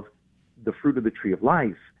of the fruit of the tree of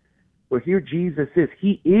life. Well, here Jesus is.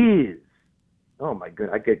 He is. Oh, my God.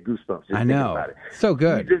 I get goosebumps just thinking about it. So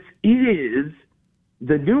good. Jesus is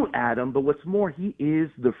the new Adam, but what's more, he is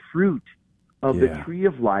the fruit of the tree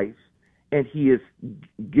of life, and he is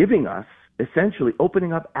giving us, essentially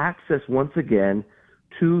opening up access once again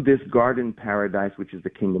to this garden paradise, which is the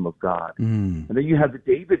kingdom of God. And then you have the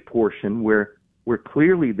David portion where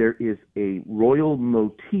clearly there is a royal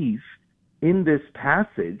motif in this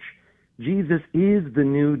passage. Jesus is the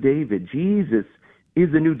new David. Jesus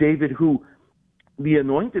is the new David who, the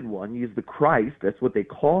anointed one, he is the Christ. That's what they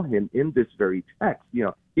call him in this very text.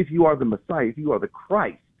 If you are the Messiah, if you are the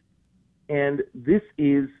Christ. And this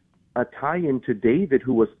is a tie-in to David,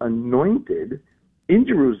 who was anointed in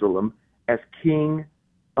Jerusalem as king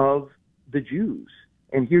of the Jews.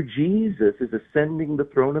 And here Jesus is ascending the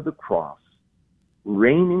throne of the cross,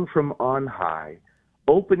 reigning from on high,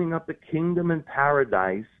 opening up the kingdom and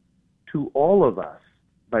paradise to all of us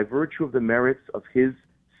by virtue of the merits of his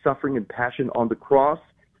suffering and passion on the cross,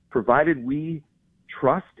 provided we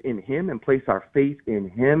trust in him and place our faith in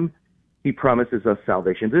him. He promises us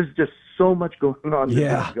salvation. There's just so much going on in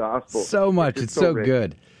this gospel. So much. It's so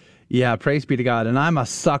good. Yeah, praise be to God. And I'm a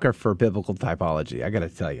sucker for biblical typology. I got to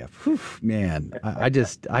tell you, man,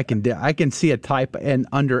 I can see a type and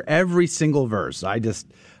under every single verse.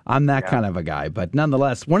 I'm that kind of a guy. But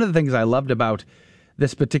nonetheless, one of the things I loved about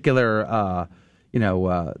this particular,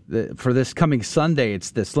 for this coming Sunday,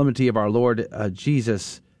 it's the solemnity of our Lord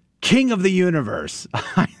Jesus, King of the universe.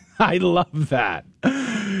 I love that.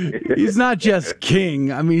 He's not just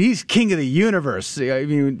king. I mean, he's king of the universe. I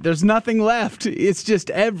mean, there's nothing left. It's just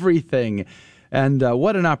everything. And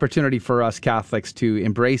what an opportunity for us Catholics to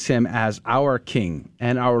embrace him as our king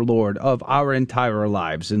and our Lord of our entire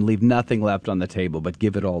lives and leave nothing left on the table, but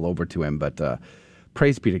give it all over to him. But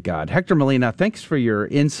praise be to God. Hector Molina, thanks for your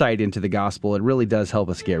insight into the gospel. It really does help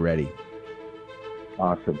us get ready.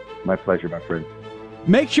 Awesome. My pleasure, my friend.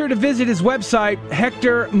 Make sure to visit his website,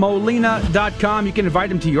 hectormolina.com. You can invite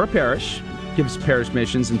him to your parish, gives parish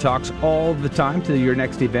missions and talks all the time to your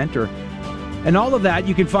next event. And all of that,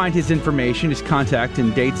 you can find his information, his contact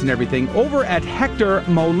and dates and everything over at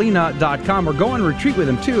hectormolina.com, or go on retreat with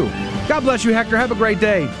him too. God bless you, Hector. Have a great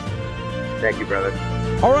day. Thank you, brother.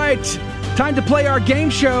 All right. Time to play our game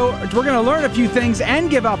show. We're going to learn a few things and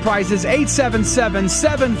give out prizes.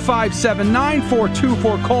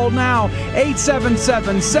 877-757-9424. Call now.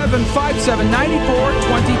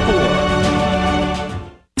 877-757-9424.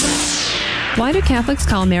 Why do Catholics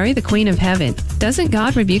call Mary the Queen of Heaven? Doesn't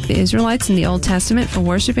God rebuke the Israelites in the Old Testament for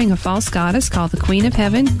worshiping a false goddess called the Queen of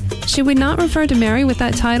Heaven? Should we not refer to Mary with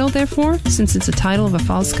that title, therefore, since it's a title of a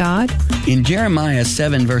false god? In Jeremiah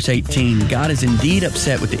 7, verse 18, God is indeed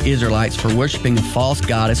upset with the Israelites for worshiping a false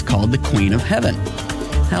goddess called the Queen of Heaven.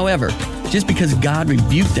 However, just because God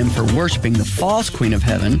rebuked them for worshiping the false Queen of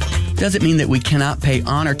Heaven doesn't mean that we cannot pay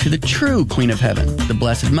honor to the true Queen of Heaven, the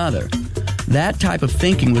Blessed Mother. That type of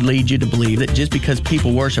thinking would lead you to believe that just because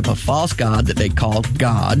people worship a false god that they call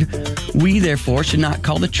God, we therefore should not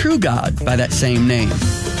call the true God by that same name,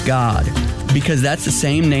 God, because that's the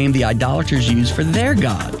same name the idolaters use for their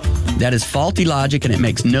God. That is faulty logic, and it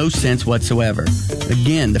makes no sense whatsoever.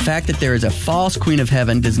 Again, the fact that there is a false Queen of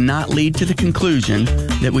Heaven does not lead to the conclusion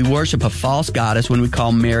that we worship a false goddess when we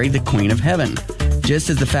call Mary the Queen of Heaven. Just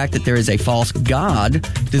as the fact that there is a false god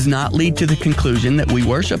does not lead to the conclusion that we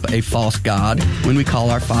worship a false god when we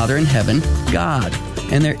call our Father in heaven God.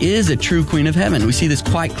 And there is a true Queen of Heaven. We see this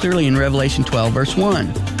quite clearly in Revelation 12, verse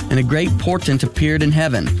 1. And a great portent appeared in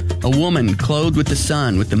heaven, a woman clothed with the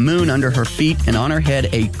sun, with the moon under her feet, and on her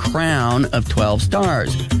head a crown of 12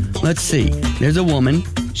 stars. Let's see. There's a woman.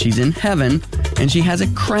 She's in heaven, and she has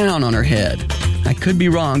a crown on her head. I could be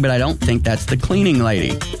wrong, but I don't think that's the cleaning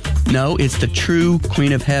lady. No, it's the true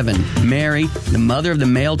Queen of Heaven, Mary, the mother of the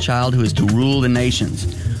male child who is to rule the nations.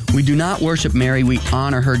 We do not worship Mary, we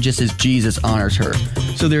honor her just as Jesus honors her.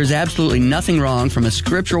 So there is absolutely nothing wrong from a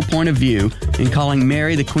scriptural point of view in calling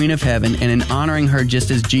Mary the Queen of Heaven and in honoring her just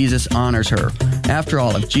as Jesus honors her. After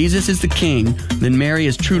all, if Jesus is the King, then Mary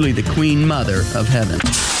is truly the Queen Mother of Heaven.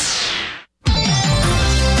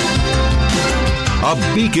 A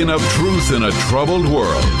beacon of truth in a troubled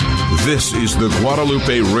world. This is the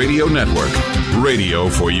Guadalupe Radio Network, radio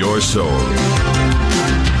for your soul.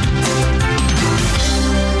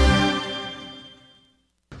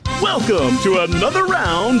 Welcome to another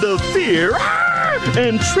round of Fear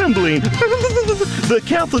and Trembling, the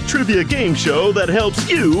Catholic trivia game show that helps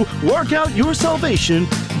you work out your salvation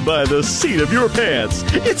by the seat of your pants.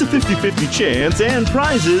 It's a 50-50 chance and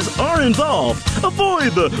prizes are involved.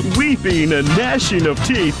 Avoid the weeping and gnashing of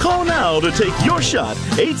teeth. Call now to take your shot.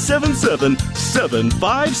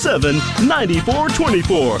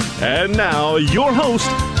 877-757-9424. And now, your host,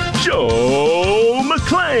 Joe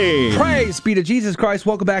McClain. Praise be to Jesus Christ.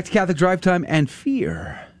 Welcome back to Catholic Drive Time and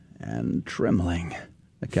Fear and Trembling,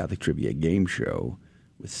 a Catholic trivia game show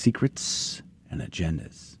with secrets and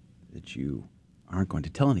agendas that you aren't going to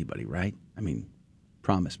tell anybody, right? I mean,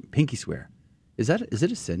 promise me. Pinky swear. Is it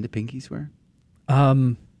a sin to pinky swear?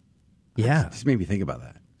 Yeah. Just made me think about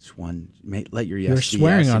that. Just one. Let your yes You're be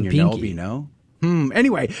swearing yes on and your pinky. no be no.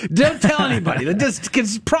 Anyway, don't tell anybody.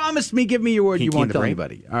 Just promise me, give me your word Pinky you won't in the tell brain.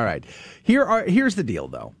 anybody. All right. Here's the deal,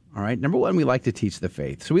 though. All right. Number one, we like to teach the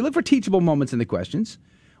faith. So we look for teachable moments in the questions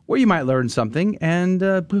where you might learn something, and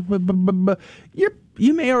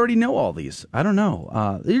you may already know all these. I don't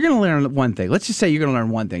know. You're going to learn one thing. Let's just say you're going to learn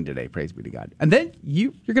one thing today, praise be to God. And then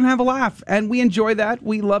you're going to have a laugh, and we enjoy that.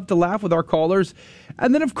 We love to laugh with our callers.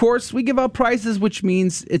 And then, of course, we give out prizes, which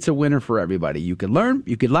means it's a winner for everybody. You could learn,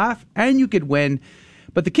 you could laugh, and you could win.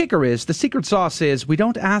 But the kicker is, the secret sauce is, we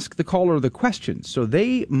don't ask the caller the questions, so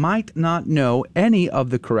they might not know any of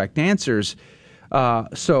the correct answers.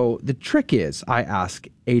 So the trick is, I ask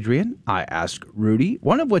Adrian, I ask Rudy,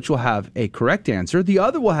 one of which will have a correct answer. The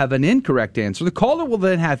other will have an incorrect answer. The caller will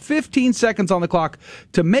then have 15 seconds on the clock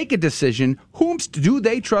to make a decision. Whomst do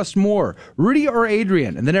they trust more, Rudy or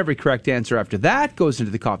Adrian? And then every correct answer after that goes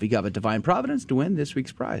into the Coffee Cup of Divine Providence to win this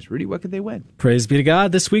week's prize. Rudy, what could they win? Praise be to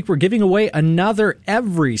God. This week we're giving away another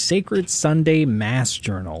Every Sacred Sunday Mass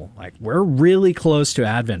Journal. Like, we're really close to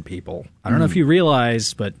Advent, people. I don't know if you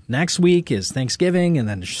realize, but next week is Thanksgiving, and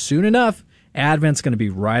then soon enough, Advent's going to be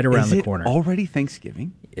right around the corner. Already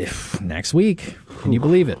Thanksgiving? Next week. Can you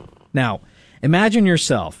believe it? Now, imagine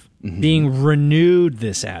yourself being renewed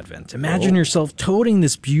this Advent. Imagine yourself toting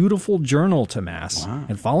this beautiful journal to Mass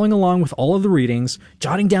and following along with all of the readings,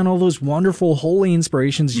 jotting down all those wonderful holy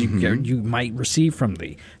inspirations you might receive from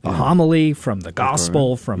the homily, from the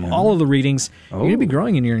gospel, from all of the readings. You're going to be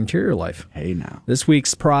growing in your interior life. Hey, now. This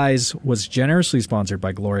week's prize was generously sponsored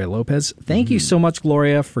by Gloria Lopez. Thank you so much,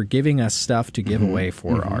 Gloria, for giving us stuff to give away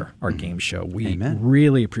for our game show. We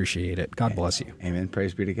really appreciate it. God bless you. Amen.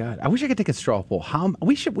 Praise be to God. I wish I could take a straw poll.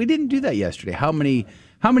 We didn't do that yesterday. How many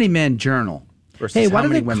men journal versus how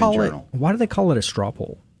many women journal? Why do they call it a straw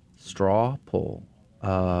poll? Straw poll.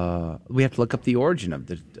 We have to look up the origin of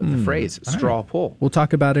the phrase straw poll. We'll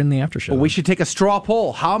talk about it in the after show. Well, we should take a straw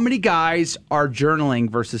poll. How many guys are journaling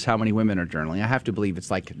versus how many women are journaling? I have to believe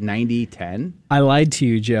it's like 90-10. I lied to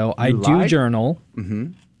you, Joe. I do journal.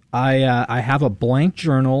 I have a blank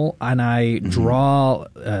journal, and I draw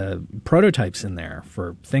prototypes in there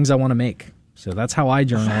for things I want to make. So that's how I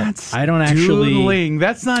journal. I don't actually doodling.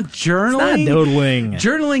 That's not journaling. It's not doodling.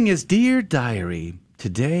 Journaling is, Dear Diary,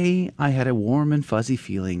 today I had a warm and fuzzy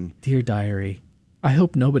feeling. Dear Diary, I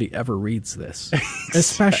hope nobody ever reads this,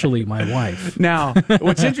 especially my wife. Now,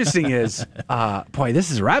 what's interesting is, boy,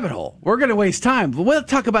 this is a rabbit hole. We're going to waste time. But we'll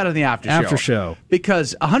talk about it in the after show.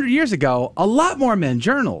 Because 100 years ago, a lot more men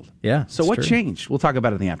journaled. Yeah. So what changed? We'll talk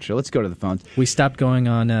about it in the after show. Let's go to the phones. We stopped going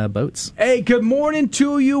on boats. Hey, good morning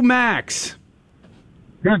to you, Max.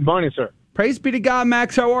 Good morning, sir. Praise be to God,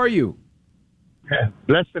 Max. How are you?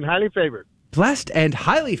 Blessed and highly favored. Blessed and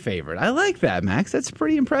highly favored. I like that, Max. That's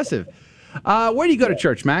pretty impressive. Where do you go to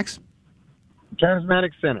church, Max?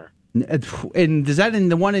 Charismatic Center. And is that in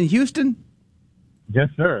the one in Houston? Yes,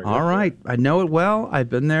 sir. All right. I know it well. I've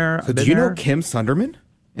been there. So do you know Kim Sunderman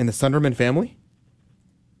and the Sunderman family?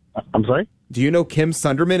 I'm sorry? Do you know Kim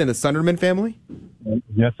Sunderman and the Sunderman family?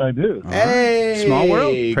 Yes, I do. Hey! Small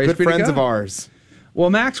world. Praise Good be to friends God. of ours. Well,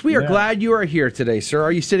 Max, we are glad you are here today, sir.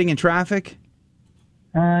 Are you sitting in traffic?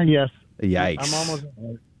 Yes. Yikes. I'm almost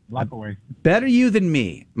a block away. Better you than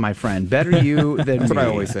me, my friend. Better you than That's me. what I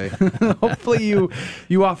always say. Hopefully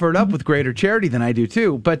you offer it up with greater charity than I do,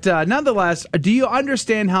 too. But nonetheless, do you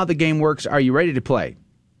understand how the game works? Are you ready to play?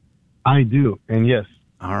 I do, and yes.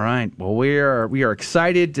 All right. Well, we are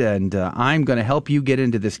excited, and I'm going to help you get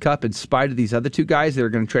into this cup in spite of these other two guys that are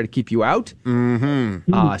going to try to keep you out.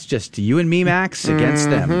 It's just you and me, Max,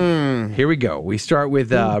 against them. Here we go. We start with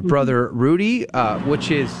brother Rudy,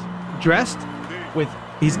 which is dressed with.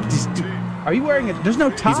 Are you wearing it? There's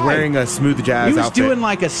no tie. He's wearing a smooth jazz He was outfit. doing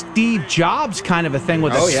like a Steve Jobs kind of a thing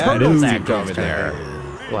with a turtleneck over there.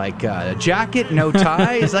 Like a jacket, no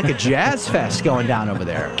tie. It's like a jazz fest going down over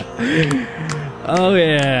there. Oh,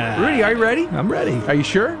 yeah. Rudy, are you ready? I'm ready. Are you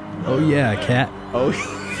sure? Oh, yeah, cat. Oh,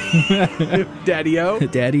 Daddy-o?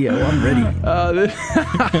 Daddy-o, I'm ready.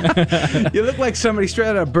 You look like somebody straight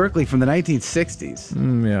out of Berkeley from the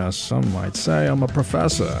 1960s. Yeah, some might say I'm a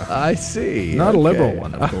professor. I see. Not a liberal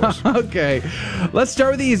one, of course. Okay. Let's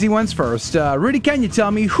start with the easy ones first. Rudy, can you tell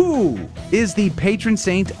me who is the patron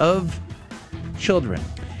saint of children?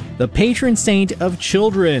 The patron saint of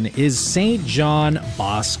children is St. John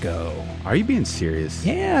Bosco. Are you being serious?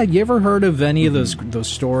 Yeah, you ever heard of any of those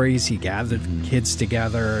stories? He gathered kids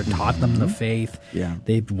together, taught them the faith. Yeah.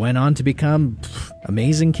 They went on to become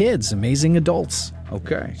amazing kids, amazing adults.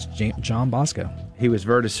 Okay. John Bosco. He was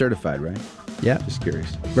Virtus certified, right? Yeah. Just curious.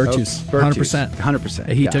 Virtus. 100%. 100%.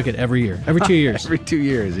 He took it every year. Every 2 years. Every 2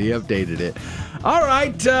 years. He updated it. All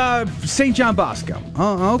right. St. John Bosco.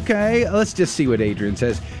 Okay. Let's just see what Adrian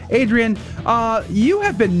says. Adrian, you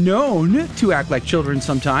have been known to act like children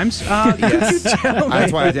sometimes. Yes. Could you tell me?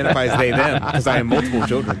 That's why I identify as they, them, because I have multiple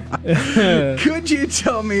children. Could you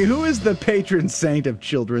tell me who is the patron saint of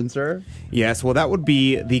children, sir? Yes. Well, that would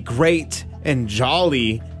be the great and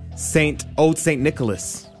jolly Old St.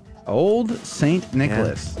 Nicholas. Old St.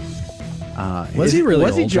 Nicholas. Was he really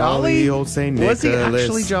Was he jolly? Old St. Nicholas. Was he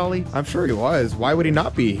actually jolly? I'm sure he was. Why would he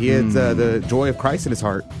not be? He had the joy of Christ in his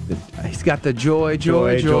heart. He's got the joy down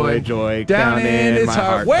in his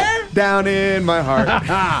heart. Where? Down in my heart.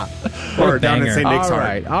 Or down in St. Nick's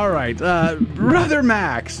heart. All right. Brother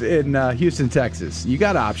Max in Houston, Texas. You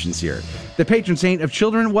got options here. The patron saint of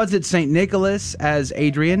children, was it St. Nicholas, as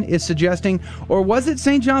Adrian is suggesting, or was it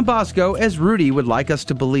St. John Bosco, as Rudy would like us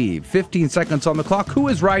to believe? 15 seconds on the clock. Who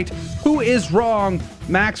is right? Who is wrong?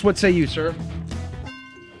 Max, what say you, sir?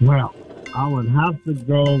 Well, I would have to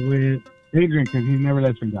go with Adrian because he never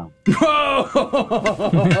lets me down.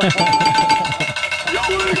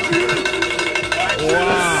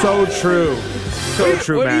 Wow. So true. So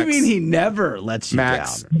true, What Max. do you mean he never lets you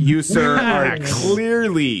Max, down? you, sir, Max. are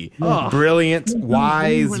clearly brilliant,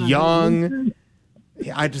 wise, young.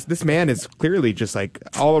 This man is clearly just like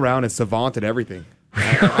all around a savant at everything.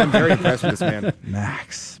 I'm very impressed with this man.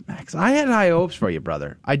 Max, I had high hopes for you,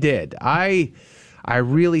 brother. I did. I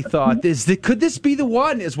really thought could this be the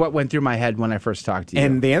one, is what went through my head when I first talked to you.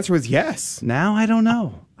 And the answer was yes. Now I don't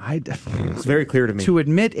know. It's very clear to me. To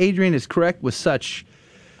admit Adrian is correct with such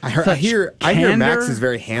I hear Max is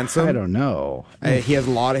very handsome. I don't know. He has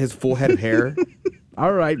his full head of hair.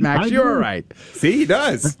 All right, Max, you're all right. See, he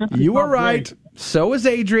does. You were right. So is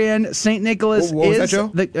Adrian. St. Nicholas what was is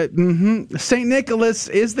that, Joe? St. Nicholas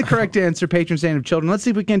is the correct answer, patron saint of children. Let's see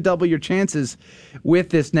if we can double your chances with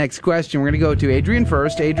this next question. We're going to go to Adrian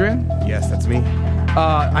first. Adrian? Yes, that's me.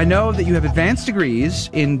 I know that you have advanced degrees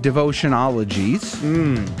in devotionologies.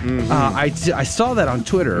 I saw that on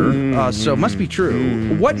Twitter, so it must be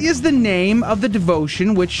true. What is the name of the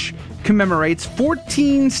devotion which commemorates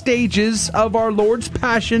 14 stages of our Lord's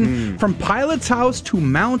Passion from Pilate's house to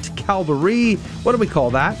Mount Calvary? What do we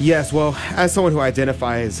call that? Yes, well, as someone who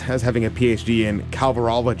identifies as having a PhD in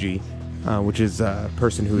Calvarology, which is a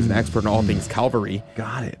person who is an expert in all things Calvary.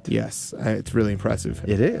 Got it. Yes, it's really impressive.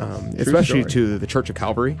 It is. Especially to the Church of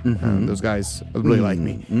Calvary. Those guys really like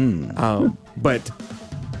me. But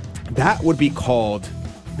that would be called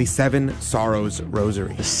the Seven Sorrows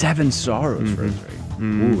Rosary. The Seven Sorrows Rosary.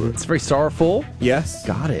 Ooh, it's very sorrowful. Yes.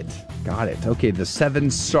 Got it. Okay, the Seven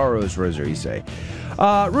Sorrows Rosary, you say.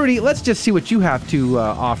 Rudy, let's just see what you have to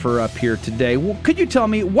offer up here today. Well, could you tell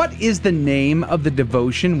me, what is the name of the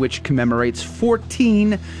devotion which commemorates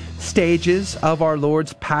 14 stages of our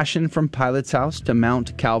Lord's Passion from Pilate's house to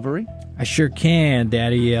Mount Calvary? I sure can,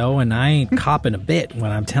 Daddy-O, and I ain't copping a bit when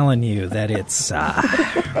I'm telling you that it's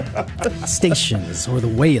Stations, or the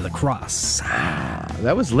Way of the Cross.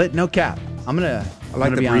 That was lit, no cap. I'm gonna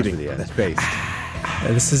be honest with you. That's bass.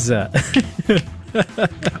 This is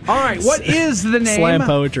all right, what is the name? Slam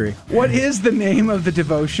poetry. What is the name of the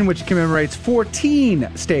devotion which commemorates 14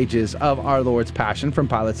 stages of our Lord's Passion from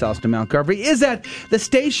Pilate's house to Mount Calvary? Is that the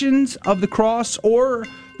Stations of the Cross, or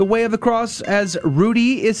the Way of the Cross, as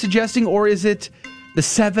Rudy is suggesting, or is it the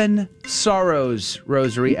Seven Sorrows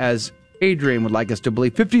Rosary, as Adrian would like us to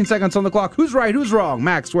believe? 15 seconds on the clock. Who's right? Who's wrong?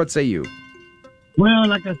 Max, what say you? Well,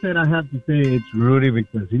 like I said, I have to say it's Rudy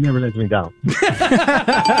because he never lets me down.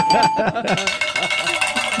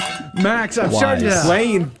 Max, I'm starting to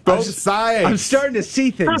playing both sides. I'm starting to see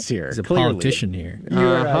things here. He's a clearly. politician here.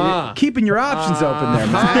 You're keeping your options open there,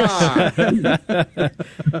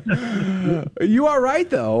 Max. You are right,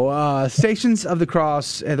 though. Stations of the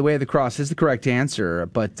Cross, the Way of the Cross is the correct answer,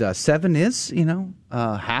 but 7 is,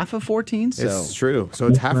 half of 14. So it's true. So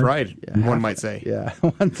it's half right, one might say. Yeah.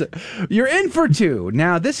 You're in for 2.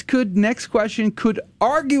 Now, next question could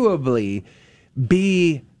arguably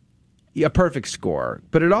be a perfect score,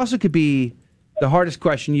 but it also could be the hardest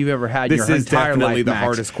question you've ever had in your entire life. This is definitely the Max.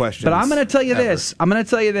 hardest question. But I'm going to tell you this.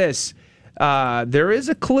 There is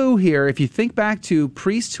a clue here. If you think back to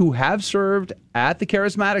priests who have served at the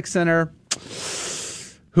Charismatic Center,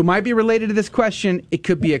 who might be related to this question, it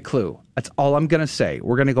could be a clue. That's all I'm going to say.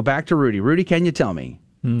 We're going to go back to Rudy. Rudy, can you tell me?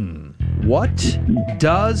 What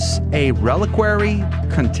does a reliquary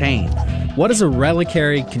contain? What does a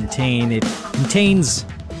reliquary contain? It contains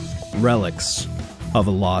relics of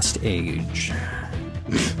a lost age.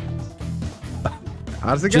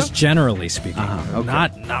 How does it go? Just generally speaking. Okay.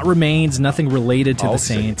 Not remains, nothing related to the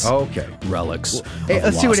saints. Okay. Relics. Hey,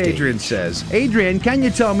 let's see what lost Adrian age. says. Adrian, can you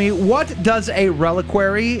tell me, what does a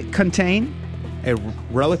reliquary contain? A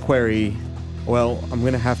reliquary, well, I'm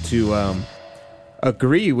going to have to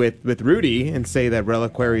agree with Rudy and say that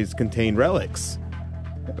reliquaries contain relics.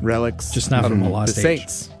 Relics. Just not from the lost the age.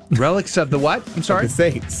 saints. Relics of the what? I'm sorry? The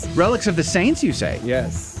saints. Relics of the saints, you say?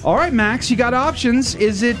 Yes. All right, Max, you got options.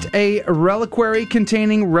 Is it a reliquary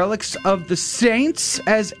containing relics of the saints,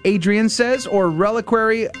 as Adrian says, or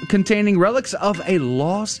reliquary containing relics of a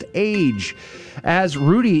lost age, as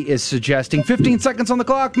Rudy is suggesting? 15 seconds on the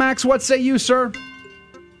clock. Max, what say you, sir?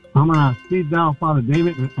 I'm going to speak down Father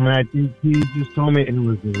David, and I think he just told me it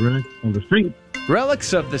was the relics of the saints.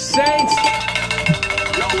 Relics of the saints.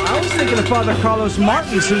 I was thinking of Father Carlos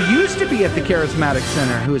Martins, who used to be at the Charismatic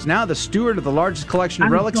Center, who is now the steward of the largest collection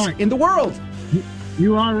of relics in the world.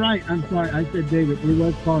 You are right. I'm sorry. I said David. It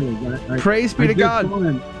was Carlos. Praise be to God.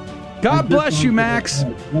 God bless you, Max.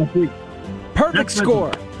 Perfect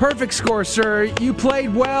score. Perfect score, sir. You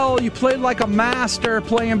played well. You played like a master,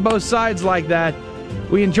 playing both sides like that.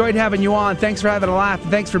 We enjoyed having you on. Thanks for having a laugh.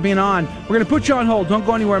 Thanks for being on. We're going to put you on hold. Don't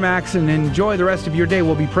go anywhere, Max, and enjoy the rest of your day.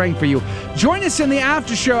 We'll be praying for you. Join us in the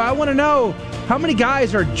after show. I want to know how many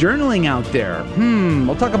guys are journaling out there.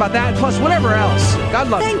 We'll talk about that, plus whatever else. God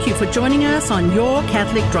love you. Thank you for joining us on Your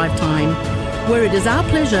Catholic Drive Time, where it is our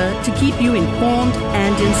pleasure to keep you informed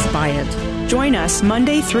and inspired. Join us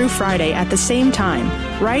Monday through Friday at the same time,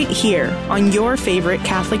 right here on your favorite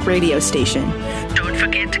Catholic radio station. Don't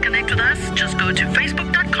forget to connect with us. Just go to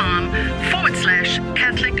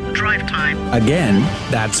facebook.com/Catholic Drive Time. Again,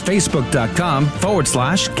 that's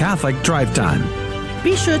facebook.com/Catholic Drive Time.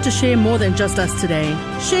 Be sure to share more than just us today.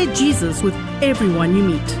 Share Jesus with everyone you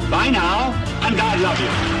meet. Bye now, and God love you.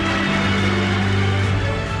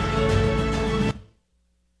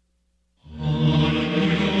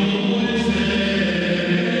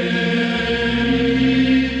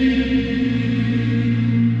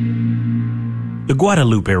 The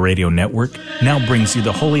Guadalupe Radio Network now brings you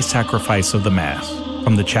the Holy Sacrifice of the Mass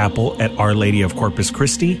from the chapel at Our Lady of Corpus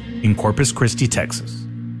Christi in Corpus Christi, Texas.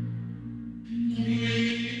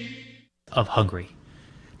 Of Hungary.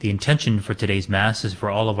 The intention for today's Mass is for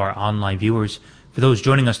all of our online viewers, for those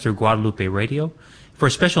joining us through Guadalupe Radio, for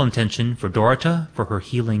a special intention for Dorota for her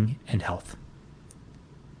healing and health.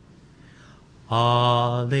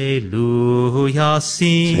 Alleluia,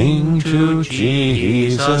 sing to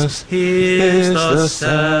Jesus, His the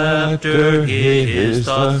scepter, His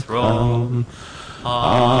the throne.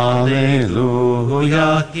 Alleluia,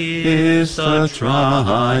 His the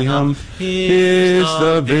triumph, His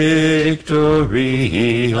the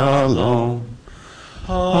victory alone.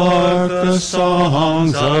 Hark the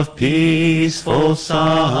songs of peaceful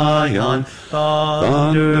Zion,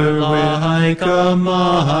 thunder like a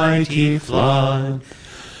mighty flood.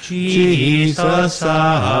 Jesus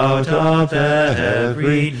out of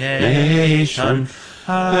every nation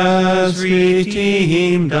has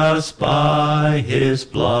redeemed us by His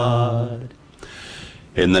blood.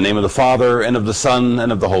 In the name of the Father, and of the Son,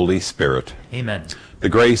 and of the Holy Spirit. Amen. The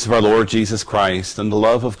grace of our Lord Jesus Christ, and the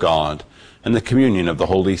love of God, and the communion of the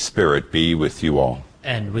Holy Spirit be with you all.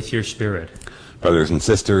 And with your spirit. Brothers and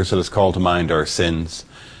sisters, let us call to mind our sins,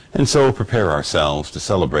 and so prepare ourselves to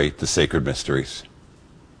celebrate the sacred mysteries.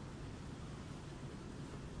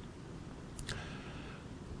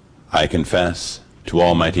 I confess to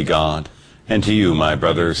Almighty God, and to you, my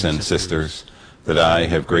brothers and sisters, that I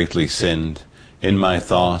have greatly sinned in my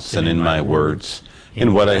thoughts and in my words,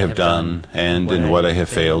 in what I have done and in what I have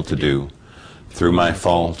failed to do, through my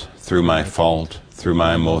fault, through my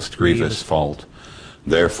most grievous fault.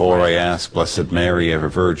 Therefore I ask Blessed Mary, ever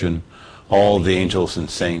Virgin, all the angels and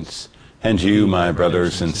saints, and you, my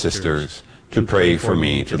brothers and sisters, to pray for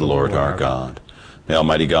me to the Lord our God. May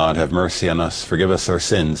Almighty God have mercy on us, forgive us our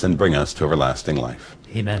sins, and bring us to everlasting life.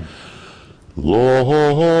 Amen.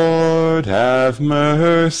 Lord, have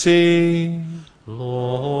mercy.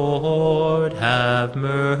 Lord, have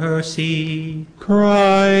mercy.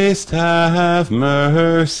 Christ, have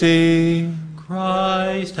mercy.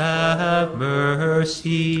 Christ, have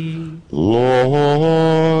mercy.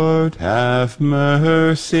 Lord, have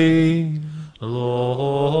mercy.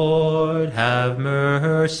 Lord, have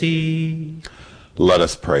mercy. Let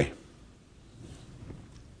us pray.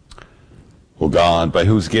 O God, by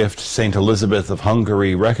whose gift Saint Elizabeth of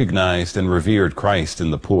Hungary recognized and revered Christ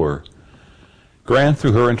in the poor, grant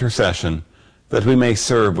through her intercession that we may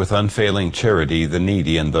serve with unfailing charity the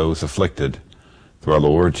needy and those afflicted. Through our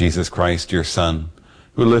Lord Jesus Christ, your Son,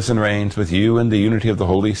 who lives and reigns with you in the unity of the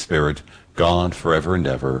Holy Spirit, God, forever and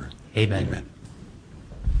ever. Amen. Amen.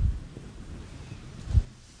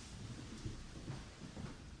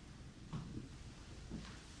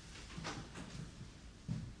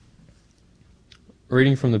 A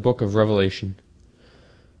reading from the book of Revelation.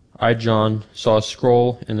 I, John, saw a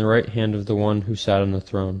scroll in the right hand of the one who sat on the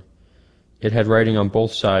throne. It had writing on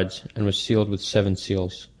both sides and was sealed with 7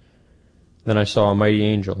 seals. Then I saw a mighty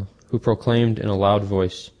angel, who proclaimed in a loud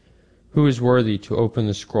voice, "Who is worthy to open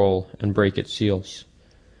the scroll and break its seals?"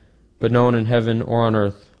 But no one in heaven or on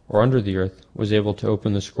earth or under the earth was able to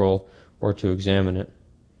open the scroll or to examine it.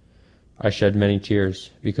 I shed many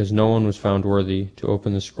tears, because no one was found worthy to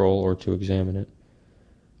open the scroll or to examine it.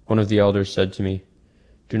 One of the elders said to me,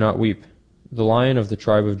 "Do not weep. The Lion of the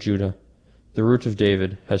tribe of Judah, the Root of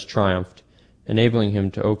David, has triumphed, enabling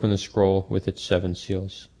him to open the scroll with its 7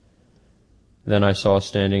 seals." Then I saw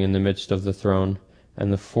standing in the midst of the throne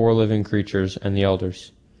and the 4 living creatures and the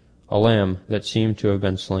elders, a lamb that seemed to have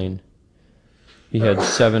been slain. He had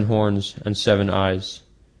 7 horns and 7 eyes.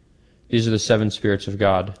 These are the 7 spirits of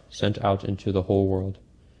God sent out into the whole world.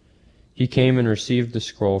 He came and received the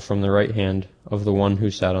scroll from the right hand of the one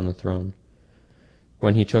who sat on the throne.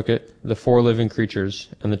 When he took it, the 4 living creatures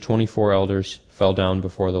and the 24 elders fell down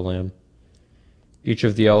before the Lamb. Each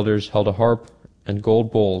of the elders held a harp and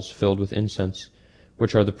gold bowls filled with incense,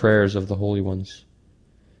 which are the prayers of the holy ones.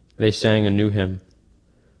 They sang a new hymn.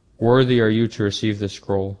 "Worthy are you to receive the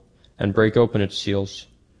scroll and break open its seals.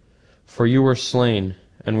 For you were slain,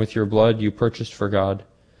 and with your blood you purchased for God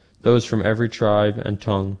those from every tribe and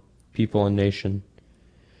tongue, people and nation.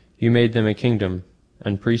 You made them a kingdom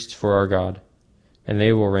and priests for our God, and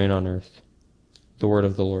they will reign on earth." The word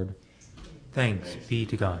of the Lord. Thanks be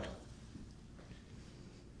to God.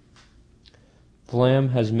 The Lamb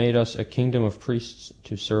has made us a kingdom of priests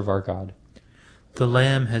to serve our God. The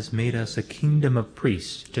Lamb has made us a kingdom of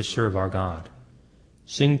priests to serve our God.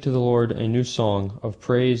 Sing to the Lord a new song of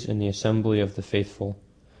praise in the assembly of the faithful.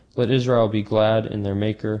 Let Israel be glad in their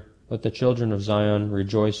Maker. Let the children of Zion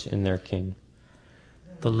rejoice in their King.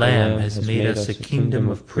 The Lamb has made us a kingdom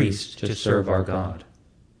of priests to serve our God.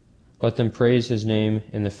 Let them praise his name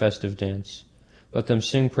in the festive dance. Let them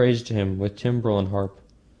sing praise to him with timbrel and harp.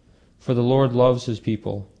 For the Lord loves his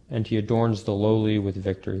people, and he adorns the lowly with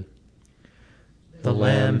victory. The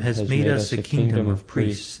Lamb has made us a kingdom of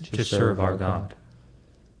priests to serve our God.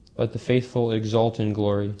 Let the faithful exult in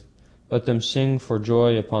glory. Let them sing for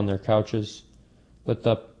joy upon their couches. Let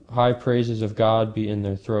the high praises of God be in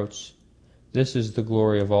their throats. This is the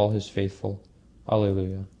glory of all his faithful.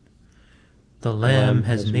 Alleluia. The Lamb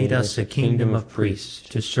has made us a kingdom of priests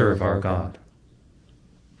to serve our God.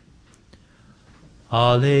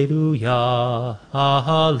 Alleluia,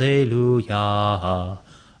 alleluia,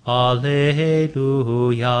 alleluia,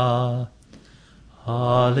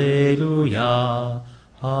 alleluia,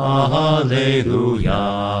 alleluia,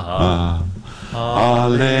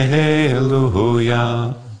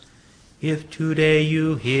 alleluia. If today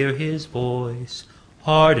you hear his voice,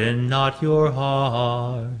 harden not your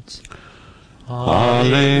hearts.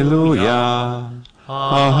 Alleluia,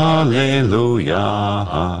 alleluia,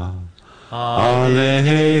 alleluia.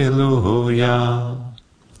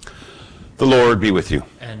 The Lord be with you.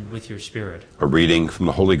 And with your spirit. A reading from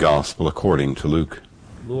the Holy Gospel according to Luke.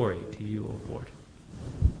 Glory to you, O Lord.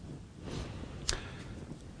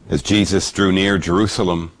 As Jesus drew near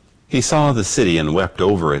Jerusalem, he saw the city and wept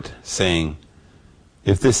over it, saying,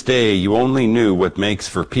 "If this day you only knew what makes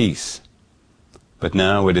for peace, but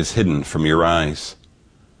now it is hidden from your eyes.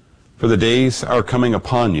 For the days are coming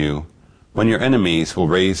upon you when your enemies will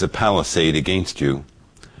raise a palisade against you.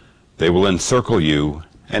 They will encircle you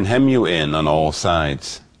and hem you in on all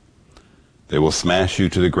sides. They will smash you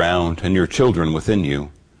to the ground and your children within you,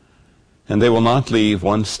 and they will not leave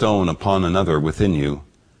one stone upon another within you,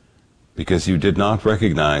 because you did not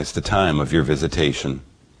recognize the time of your visitation."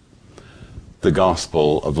 The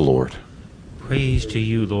Gospel of the Lord. Praise to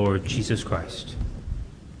you, Lord Jesus Christ.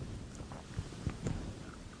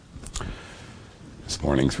 This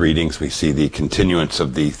morning's readings, we see the continuance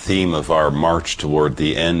of the theme of our march toward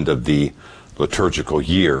the end of the liturgical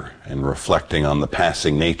year and reflecting on the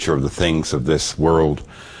passing nature of the things of this world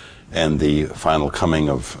and the final coming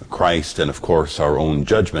of Christ and, of course, our own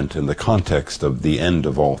judgment in the context of the end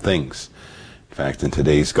of all things. In fact, in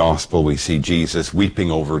today's Gospel, we see Jesus weeping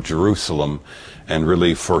over Jerusalem and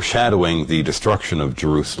really foreshadowing the destruction of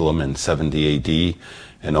Jerusalem in 70 A.D.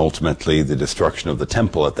 and ultimately the destruction of the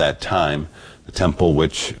temple at that time, the temple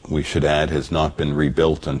which, we should add, has not been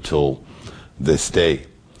rebuilt until this day.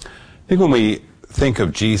 I think when we think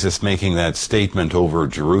of Jesus making that statement over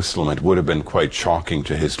Jerusalem, it would have been quite shocking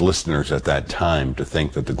to his listeners at that time to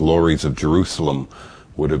think that the glories of Jerusalem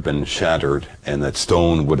would have been shattered and that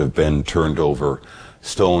stone would have been turned over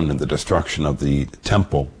stone in the destruction of the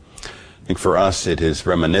temple. think for us it is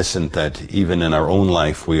reminiscent that even in our own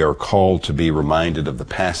life we are called to be reminded of the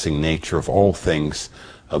passing nature of all things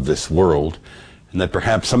of this world, and that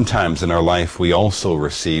perhaps sometimes in our life we also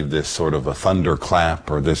receive this sort of a thunderclap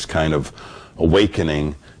or this kind of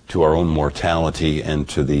awakening to our own mortality and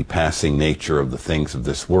to the passing nature of the things of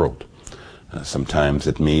this world. Sometimes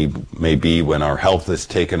it may be when our health is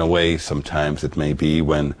taken away. Sometimes it may be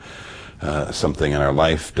when something in our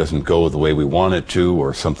life doesn't go the way we want it to,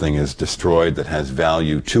 or something is destroyed that has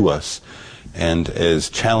value to us. And as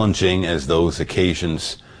challenging as those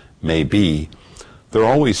occasions may be, they're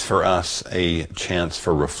always for us a chance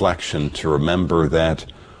for reflection, to remember that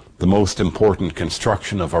the most important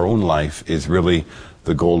construction of our own life is really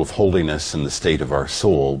the goal of holiness in the state of our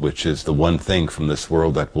soul, which is the one thing from this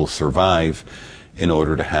world that will survive in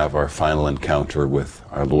order to have our final encounter with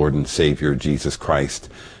our Lord and Savior Jesus Christ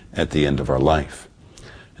at the end of our life.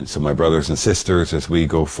 And so, my brothers and sisters, as we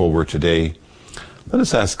go forward today, let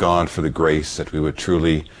us ask God for the grace that we would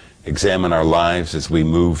truly examine our lives as we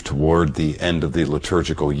move toward the end of the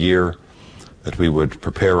liturgical year, that we would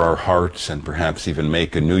prepare our hearts and perhaps even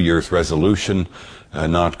make a New Year's resolution,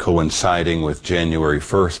 not coinciding with January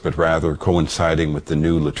 1st, but rather coinciding with the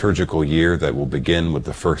new liturgical year that will begin with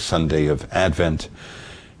the first Sunday of Advent,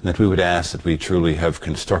 and that we would ask that we truly have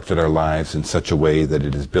constructed our lives in such a way that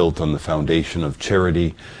it is built on the foundation of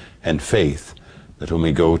charity and faith, that when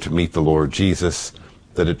we go to meet the Lord Jesus,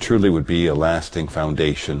 that it truly would be a lasting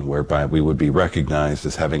foundation whereby we would be recognized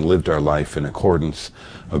as having lived our life in accordance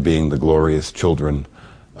of being the glorious children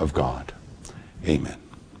of God. Amen.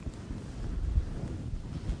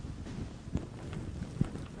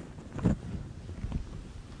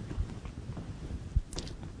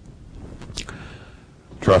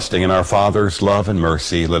 Trusting in our Father's love and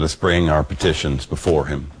mercy, let us bring our petitions before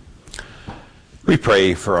Him. We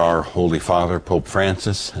pray for our Holy Father, Pope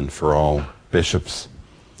Francis, and for all bishops,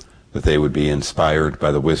 that they would be inspired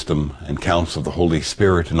by the wisdom and counsel of the Holy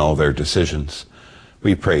Spirit in all their decisions.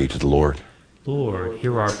 We pray to the Lord. Lord,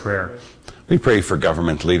 hear our prayer. We pray for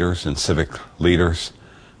government leaders and civic leaders,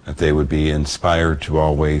 that they would be inspired to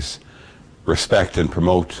always respect and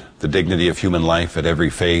promote the dignity of human life at every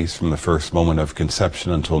phase, from the first moment of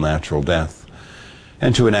conception until natural death,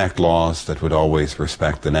 and to enact laws that would always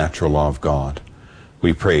respect the natural law of God.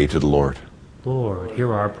 We pray to the Lord. Lord,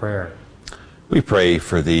 hear our prayer. We pray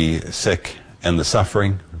for the sick and the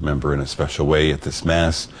suffering. Remember in a special way at this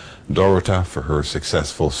Mass Dorota for her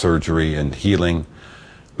successful surgery and healing.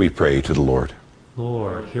 We pray to the Lord.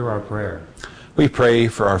 Lord, hear our prayer. We pray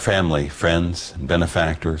for our family, friends, and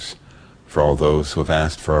benefactors, for all those who have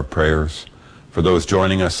asked for our prayers, for those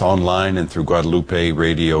joining us online and through Guadalupe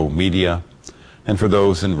Radio Media, and for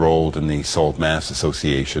those enrolled in the Salt Mass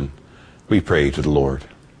Association. We pray to the Lord.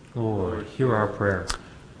 Lord, hear our prayer.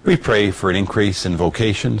 We pray for an increase in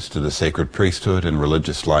vocations to the sacred priesthood and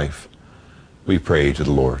religious life. We pray to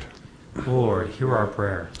the Lord. Lord, hear our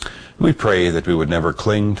prayer. We pray that we would never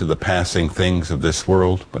cling to the passing things of this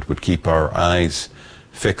world, but would keep our eyes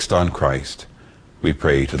fixed on Christ. We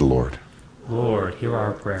pray to the Lord. Lord, hear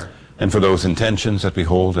our prayer. And for those intentions that we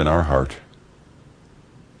hold in our heart,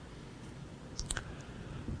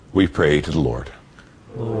 we pray to the Lord.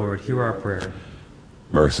 Lord, hear our prayer.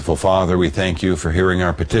 Merciful Father, we thank you for hearing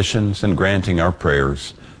our petitions and granting our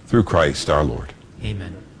prayers through Christ our Lord.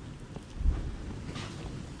 Amen.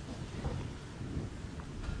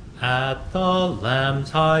 At the Lamb's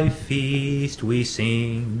high feast we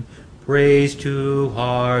sing praise to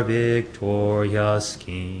our victorious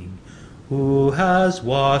King, who has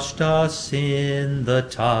washed us in the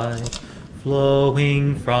tide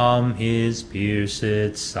flowing from his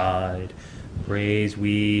pierced side. Praise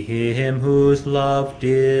we him whose love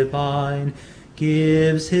divine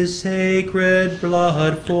gives his sacred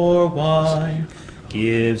blood for wine,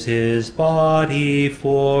 gives his body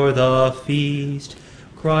for the feast,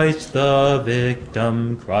 Christ the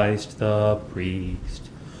victim, Christ the priest.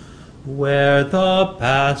 Where the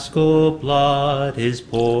paschal blood is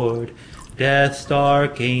poured, death's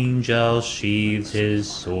dark angel sheathes his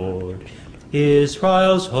sword.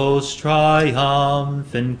 Israel's hosts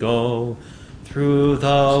triumphant go through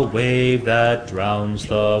the wave that drowns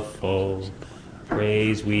the foe.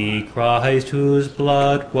 Praise we Christ whose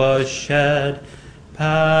blood was shed,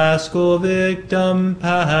 paschal victim,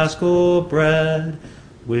 paschal bread.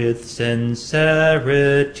 With sincerity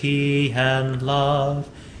and love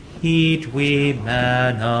eat we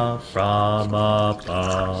manna from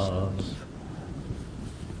above.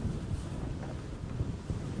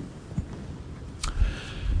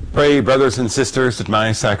 Pray, brothers and sisters, that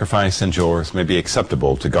my sacrifice and yours may be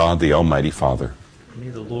acceptable to God the Almighty Father. May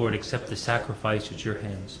the Lord accept the sacrifice at your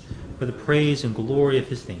hands for the praise and glory of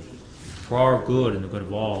his name, for our good and the good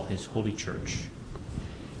of all his holy church.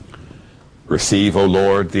 Receive, O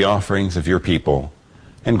Lord, the offerings of your people,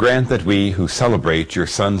 and grant that we who celebrate your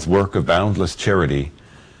Son's work of boundless charity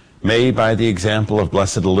may, by the example of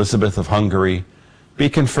Blessed Elizabeth of Hungary, be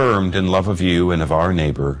confirmed in love of you and of our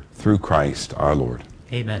neighbor, through Christ our Lord.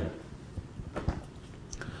 Amen.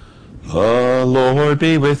 The Lord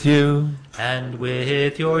be with you. And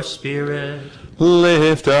with your spirit.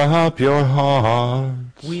 Lift up your heart.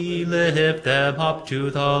 We lift them up to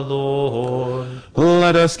the Lord.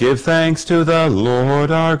 Let us give thanks to the Lord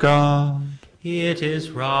our God. It is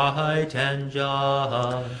right and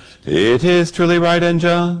just. It is truly right and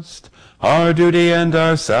just, our duty and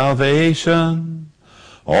our salvation,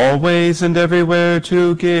 always and everywhere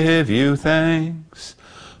to give you thanks,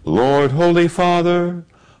 Lord, Holy Father,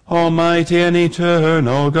 Almighty and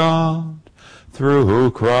eternal God, through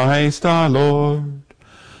Christ our Lord.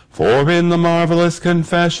 For in the marvelous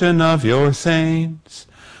confession of your saints,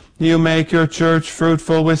 you make your church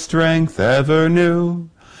fruitful with strength ever new,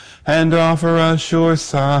 and offer us sure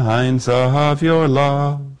signs of your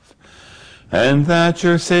love, and that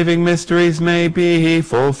your saving mysteries may be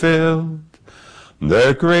fulfilled.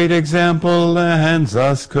 Their great example lends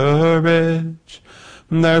us courage,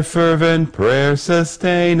 their fervent prayers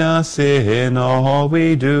sustain us in all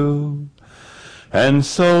we do. And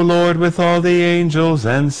so, Lord, with all the angels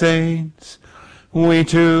and saints, we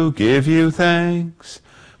too give you thanks,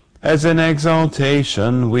 as in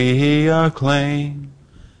exaltation we acclaim.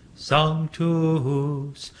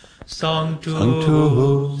 Sanctus, Sanctus,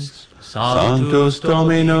 Sanctus, Sanctus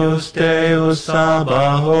Dominus Deus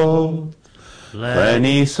Sabaoth,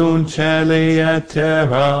 pleni sunt celi et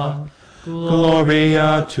terra,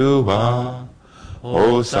 gloria tua,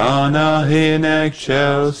 Hosanna in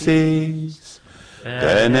excelsis,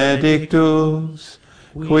 benedictus,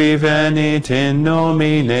 qui venit in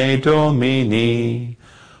nomine Domini,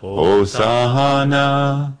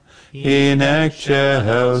 Hosanna in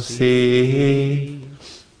excelsis.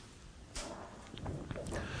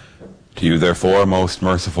 To you, therefore, most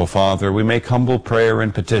merciful Father, we make humble prayer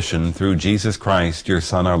and petition through Jesus Christ, your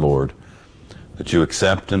Son, our Lord, that you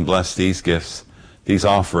accept and bless these gifts, these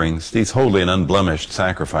offerings, these holy and unblemished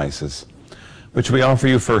sacrifices, which we offer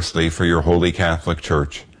you firstly for your holy Catholic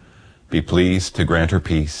Church. Be pleased to grant her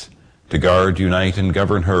peace, to guard, unite, and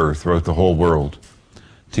govern her throughout the whole world,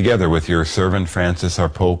 together with your servant Francis, our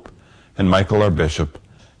Pope, and Michael, our Bishop,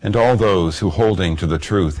 and all those who, holding to the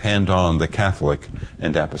truth, hand on the Catholic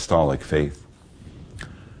and Apostolic faith.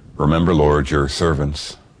 Remember, Lord, your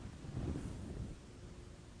servants,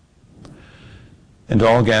 and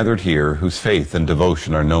all gathered here whose faith and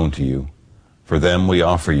devotion are known to you. For them we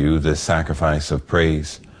offer you this sacrifice of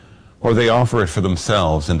praise, or they offer it for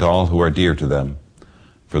themselves and all who are dear to them,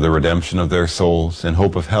 for the redemption of their souls in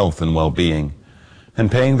hope of health and well-being, and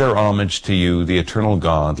paying their homage to you, the eternal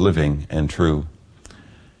God, living and true.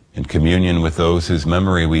 In communion with those whose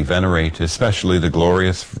memory we venerate, especially the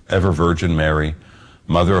glorious ever-Virgin Mary,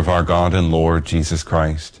 Mother of our God and Lord Jesus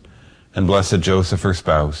Christ, and blessed Joseph, her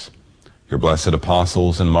spouse, your blessed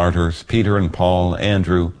apostles and martyrs, Peter and Paul,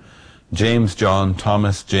 Andrew, James, John,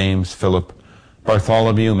 Thomas, James, Philip,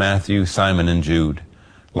 Bartholomew, Matthew, Simon, and Jude,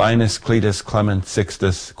 Linus, Cletus, Clement,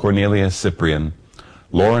 Sixtus, Cornelius, Cyprian,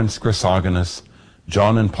 Lawrence, Chrysogonus,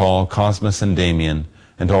 John and Paul, Cosmas and Damian,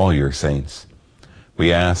 and all your saints.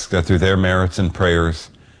 We ask that through their merits and prayers,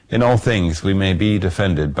 in all things we may be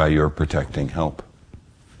defended by your protecting help.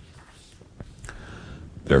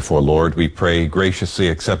 Therefore, Lord, we pray, graciously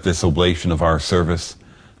accept this oblation of our service,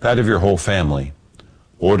 that of your whole family.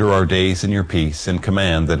 Order our days in your peace, and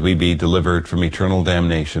command that we be delivered from eternal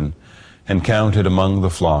damnation, and counted among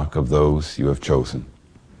the flock of those you have chosen.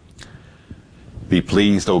 Be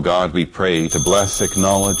pleased, O God, we pray, to bless,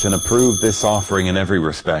 acknowledge, and approve this offering in every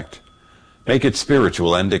respect. Make it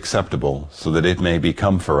spiritual and acceptable, so that it may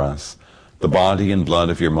become for us the body and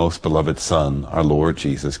blood of your most beloved Son, our Lord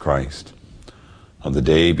Jesus Christ. On the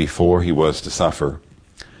day before he was to suffer,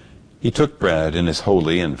 he took bread in his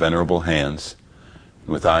holy and venerable hands,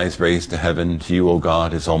 and with eyes raised to heaven, to you, O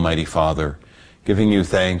God, his almighty Father, giving you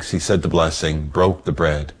thanks, he said the blessing, broke the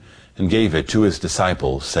bread, and gave it to his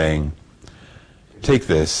disciples, saying, "Take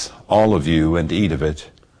this, all of you, and eat of it,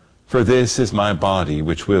 for this is my body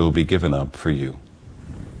which will be given up for you."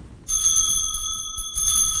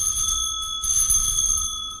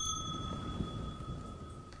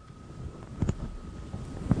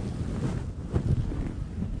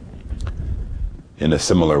 In a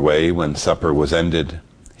similar way, when supper was ended,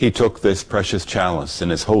 he took this precious chalice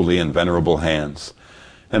in his holy and venerable hands,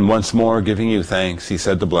 and once more giving you thanks, he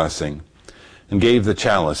said the blessing, and gave the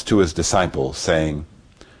chalice to his disciples, saying,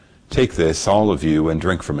 "Take this, all of you, and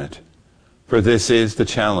drink from it. For this is the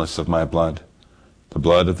chalice of my blood, the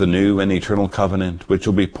blood of the new and eternal covenant, which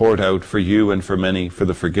will be poured out for you and for many for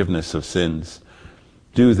the forgiveness of sins.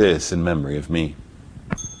 Do this in memory of me."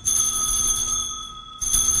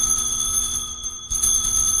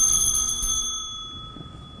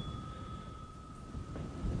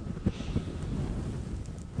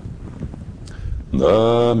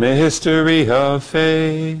 The mystery of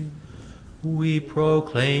faith. We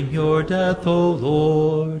proclaim your death, O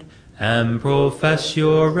Lord, and profess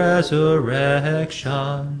your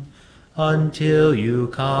resurrection until you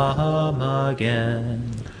come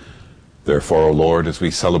again. Therefore, O Lord, as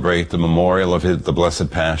we celebrate the memorial of the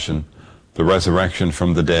Blessed Passion, the resurrection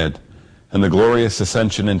from the dead, and the glorious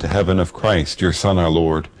ascension into heaven of Christ, your Son, our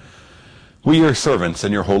Lord, we, your servants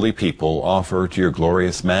and your holy people, offer to your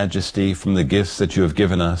glorious majesty from the gifts that you have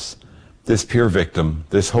given us, this pure victim,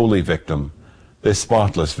 this holy victim, this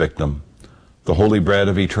spotless victim, the holy bread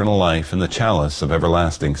of eternal life and the chalice of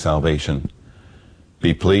everlasting salvation.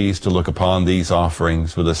 Be pleased to look upon these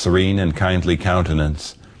offerings with a serene and kindly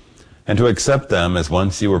countenance, and to accept them as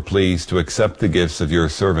once you were pleased to accept the gifts of your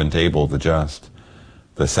servant Abel the just,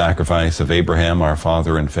 the sacrifice of Abraham our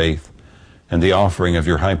father in faith, and the offering of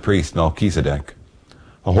your high priest Melchizedek,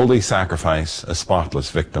 a holy sacrifice, a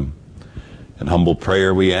spotless victim. In humble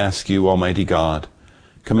prayer we ask you, Almighty God,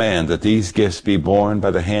 command that these gifts be borne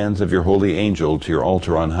by the hands of your holy angel to your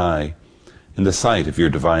altar on high, in the sight of your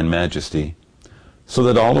divine majesty, so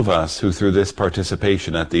that all of us who through this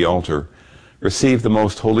participation at the altar receive the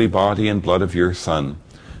most holy body and blood of your Son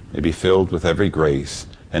may be filled with every grace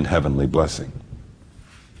and heavenly blessing.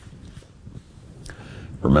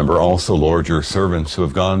 Remember also, Lord, your servants who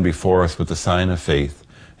have gone before us with the sign of faith,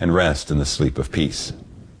 and rest in the sleep of peace.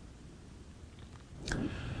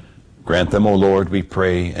 Grant them, O Lord, we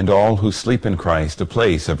pray, and all who sleep in Christ, a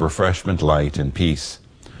place of refreshment, light, and peace.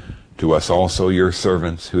 To us also, your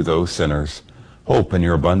servants, who though sinners, hope in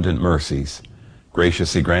your abundant mercies,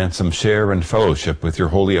 graciously grant some share and fellowship with your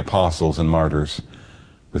holy apostles and martyrs,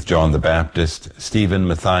 with John the Baptist, Stephen,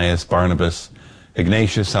 Matthias, Barnabas,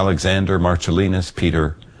 Ignatius, Alexander, Marcellinus,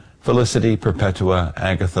 Peter, Felicity, Perpetua,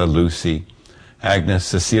 Agatha, Lucy, Agnes,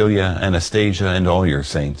 Cecilia, Anastasia, and all your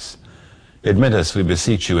saints. Admit us, we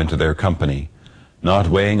beseech you, into their company, not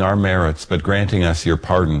weighing our merits, but granting us your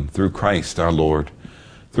pardon through Christ our Lord,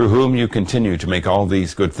 through whom you continue to make all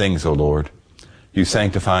these good things, O Lord. You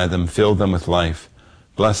sanctify them, fill them with life,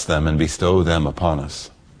 bless them, and bestow them upon us.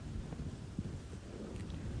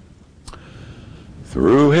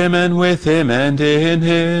 Through him and with him and in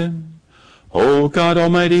him, O God,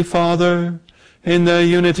 Almighty Father, in the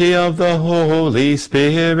unity of the Holy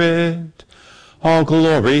Spirit, all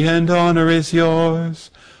glory and honor is yours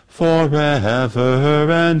forever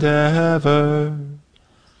and ever.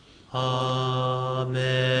 Amen.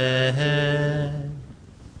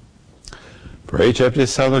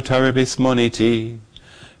 Preceptis salutaribus moniti,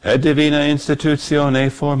 et divina institutione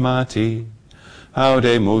formati,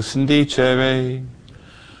 audemus dicere,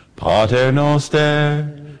 Pater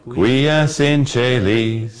noster, qui es in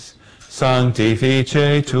celis,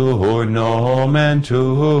 sanctificetur nomen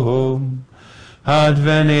tuum,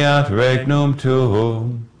 adveniat regnum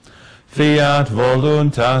tuum, fiat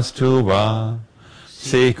voluntas tua,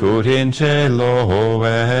 sicut in cielo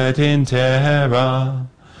et in terra.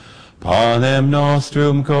 Panem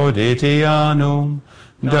nostrum quotidianum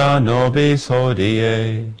da nobis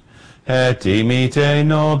hodie, et dimite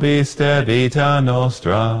nobis debita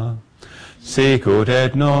nostra, sicut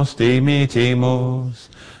et nos dimitimus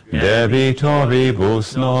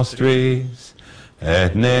debitoribus nostris,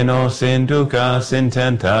 et ne nos inducas in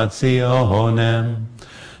tentationem,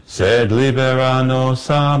 sed libera nos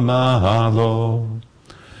a malo.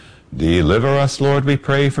 Deliver us, Lord, we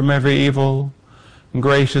pray, from every evil.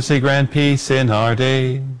 Graciously grant peace in our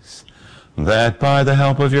days, that by the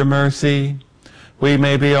help of your mercy we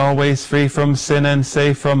may be always free from sin and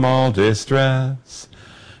safe from all distress,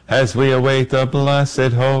 as we await the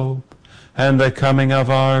blessed hope and the coming of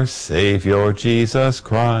our Savior Jesus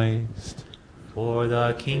Christ. For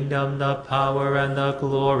the kingdom, the power, and the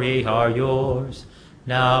glory are yours,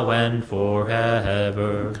 now and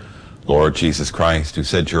forever. Lord Jesus Christ, who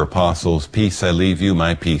said to your apostles, "Peace I leave you,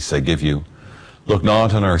 my peace I give you," look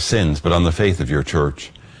not on our sins, but on the faith of your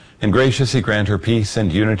church, and graciously grant her peace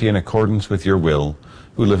and unity in accordance with your will,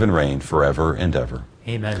 who live and reign forever and ever.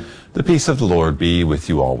 Amen. The peace of the Lord be with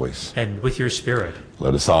you always. And with your spirit.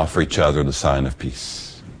 Let us offer each other the sign of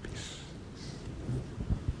peace.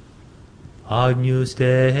 Agnus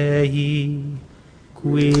Dei,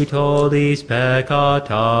 qui tollis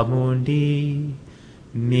peccata mundi,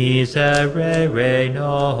 miserere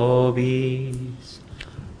nobis.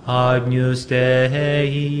 Agnus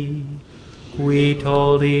Dei, qui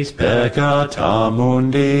tollis peccata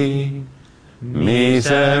mundi,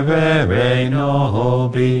 miserere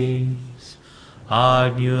nobis.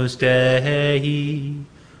 Agnus Dei,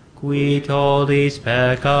 qui tollis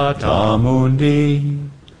peccata mundi,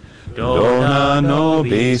 dona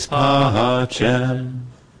nobis pacem.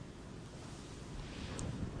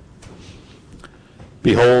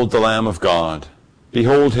 Behold the Lamb of God.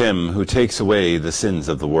 Behold him who takes away the sins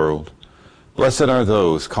of the world. Blessed are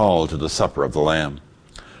those called to the supper of the Lamb.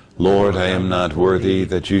 Lord, I am not worthy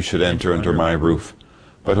that you should enter under my roof,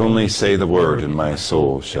 but only say the word, and my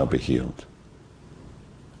soul shall be healed.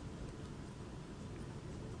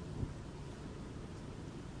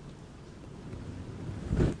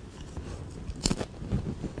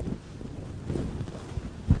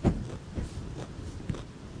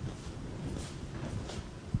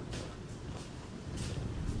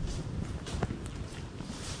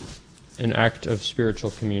 An act of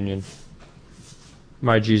spiritual communion.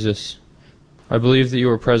 My Jesus, I believe that you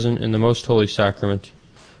are present in the most holy sacrament.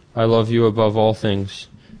 I love you above all things,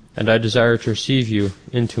 and I desire to receive you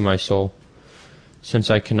into my soul.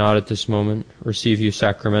 Since I cannot at this moment receive you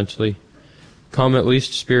sacramentally, come at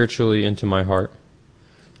least spiritually into my heart.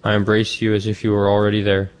 I embrace you as if you were already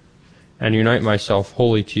there, and unite myself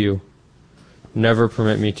wholly to you. Never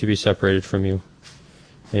permit me to be separated from you.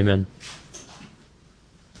 Amen.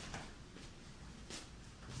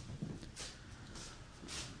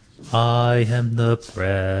 I am the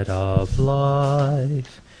bread of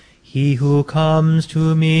life. He who comes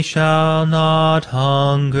to me shall not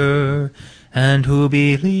hunger, and who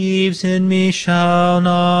believes in me shall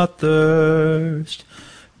not thirst.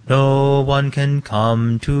 No one can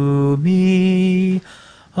come to me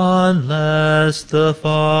unless the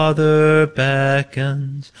Father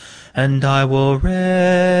beckons, and I will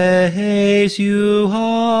raise you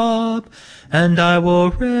up. And I will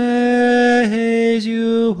raise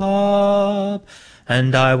you up,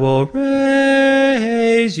 and I will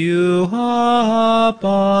raise you up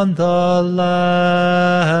on the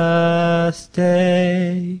last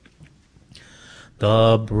day.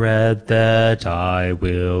 The bread that I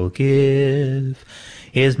will give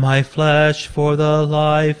is my flesh for the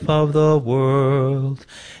life of the world,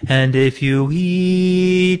 and if you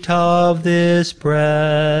eat of this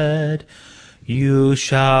bread, you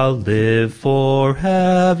shall live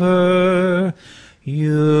forever.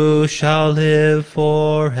 You shall live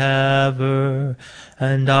forever.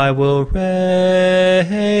 And I will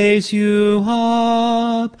raise you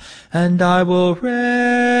up. And I will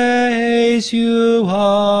raise you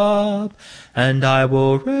up. And I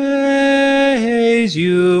will raise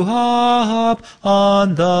you up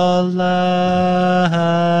on the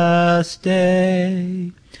last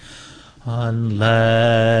day.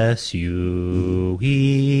 Unless you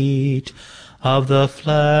eat of the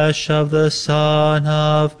flesh of the Son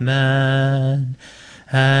of Man,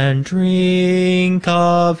 and drink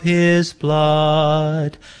of his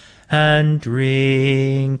blood, and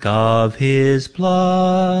drink of his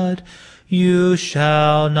blood, you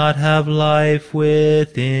shall not have life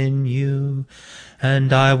within you.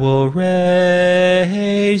 And I will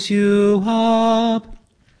raise you up.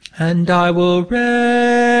 And I will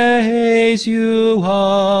raise you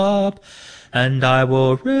up, and I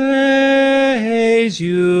will raise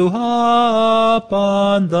you up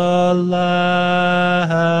on the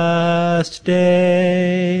last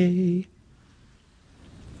day.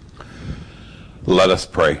 Let us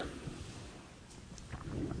pray.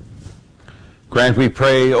 Grant, we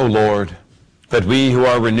pray, O Lord, that we who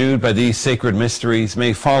are renewed by these sacred mysteries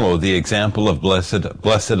may follow the example of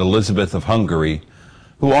Blessed Elizabeth of Hungary,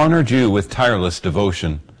 who honored you with tireless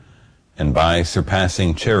devotion, and by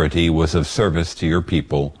surpassing charity was of service to your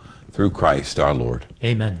people, through Christ our Lord.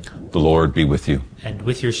 Amen. The Lord be with you. And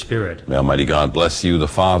with your spirit. May Almighty God bless you, the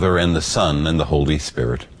Father, and the Son, and the Holy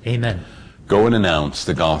Spirit. Amen. Go and announce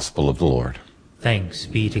the gospel of the Lord. Thanks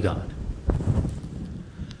be to God.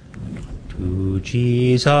 To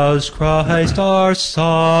Jesus Christ, our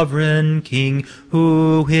sovereign King,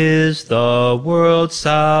 who is the world's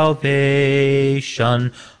salvation,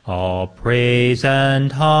 all praise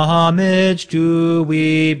and homage do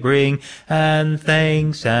we bring, and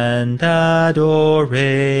thanks and adoration.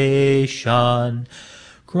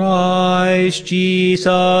 Christ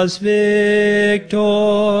Jesus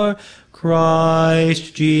Victor,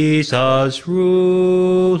 Christ Jesus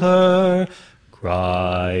Ruler,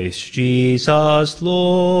 Christ Jesus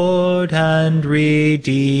Lord and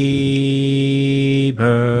Redeemer.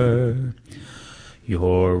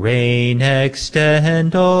 Your reign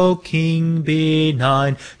extend, O King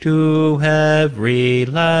benign, to every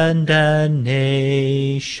land and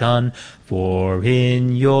nation. For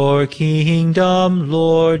in your kingdom,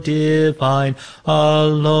 Lord divine,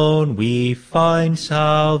 alone we find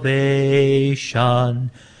salvation.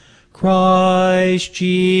 Christ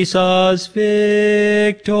Jesus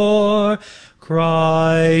Victor,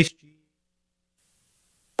 Christ.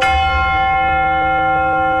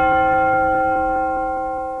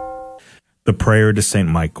 The prayer to Saint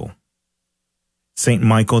Michael. Saint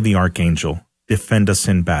Michael the Archangel, defend us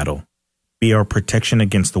in battle. Be our protection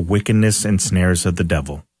against the wickedness and snares of the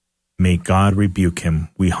devil. May God rebuke him,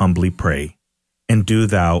 we humbly pray. And do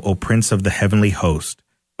thou, O Prince of the heavenly host,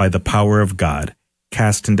 by the power of God,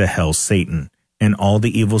 cast into hell Satan and all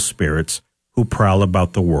the evil spirits who prowl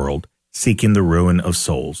about the world, seeking the ruin of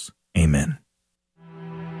souls. Amen.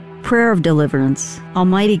 Prayer of Deliverance.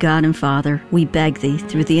 Almighty God and Father, we beg Thee,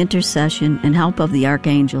 through the intercession and help of the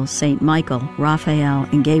archangels, Saint Michael, Raphael,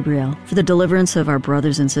 and Gabriel, for the deliverance of our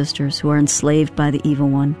brothers and sisters who are enslaved by the evil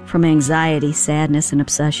one, from anxiety, sadness, and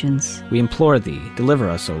obsessions. We implore Thee, deliver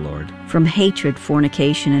us, O Lord. From hatred,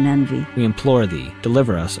 fornication, and envy. We implore Thee,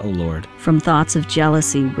 deliver us, O Lord. From thoughts of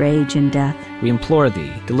jealousy, rage, and death. We implore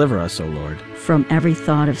Thee, deliver us, O Lord. From every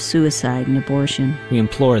thought of suicide and abortion. We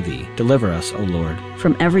implore Thee, deliver us, O Lord.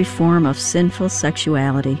 From every form of sinful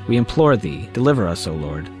sexuality. We implore Thee, deliver us, O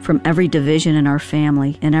Lord. From every division in our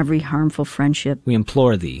family and every harmful friendship. We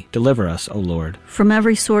implore Thee, deliver us, O Lord. From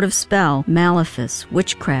every sort of spell, malefice,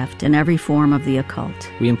 witchcraft, and every form of the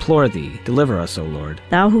occult. We implore Thee, deliver us, O Lord.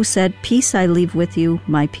 Thou who said, Peace I leave with you,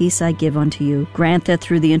 my peace I give unto you, grant that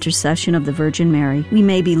through the intercession of the Virgin Mary, we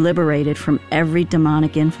may be liberated from every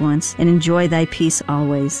demonic influence and enjoy Thy peace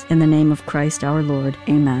always. In the name of Christ our Lord.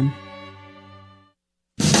 Amen.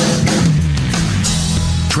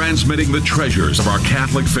 Transmitting the treasures of our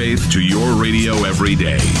Catholic faith to your radio every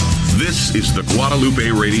day. This is the Guadalupe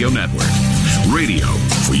Radio Network. Radio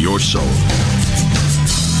for your soul.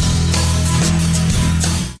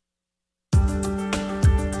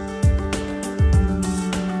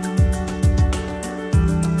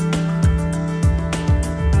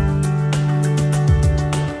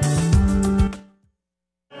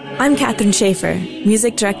 I'm Catherine Schaefer,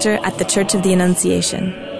 Music Director at the Church of the Annunciation.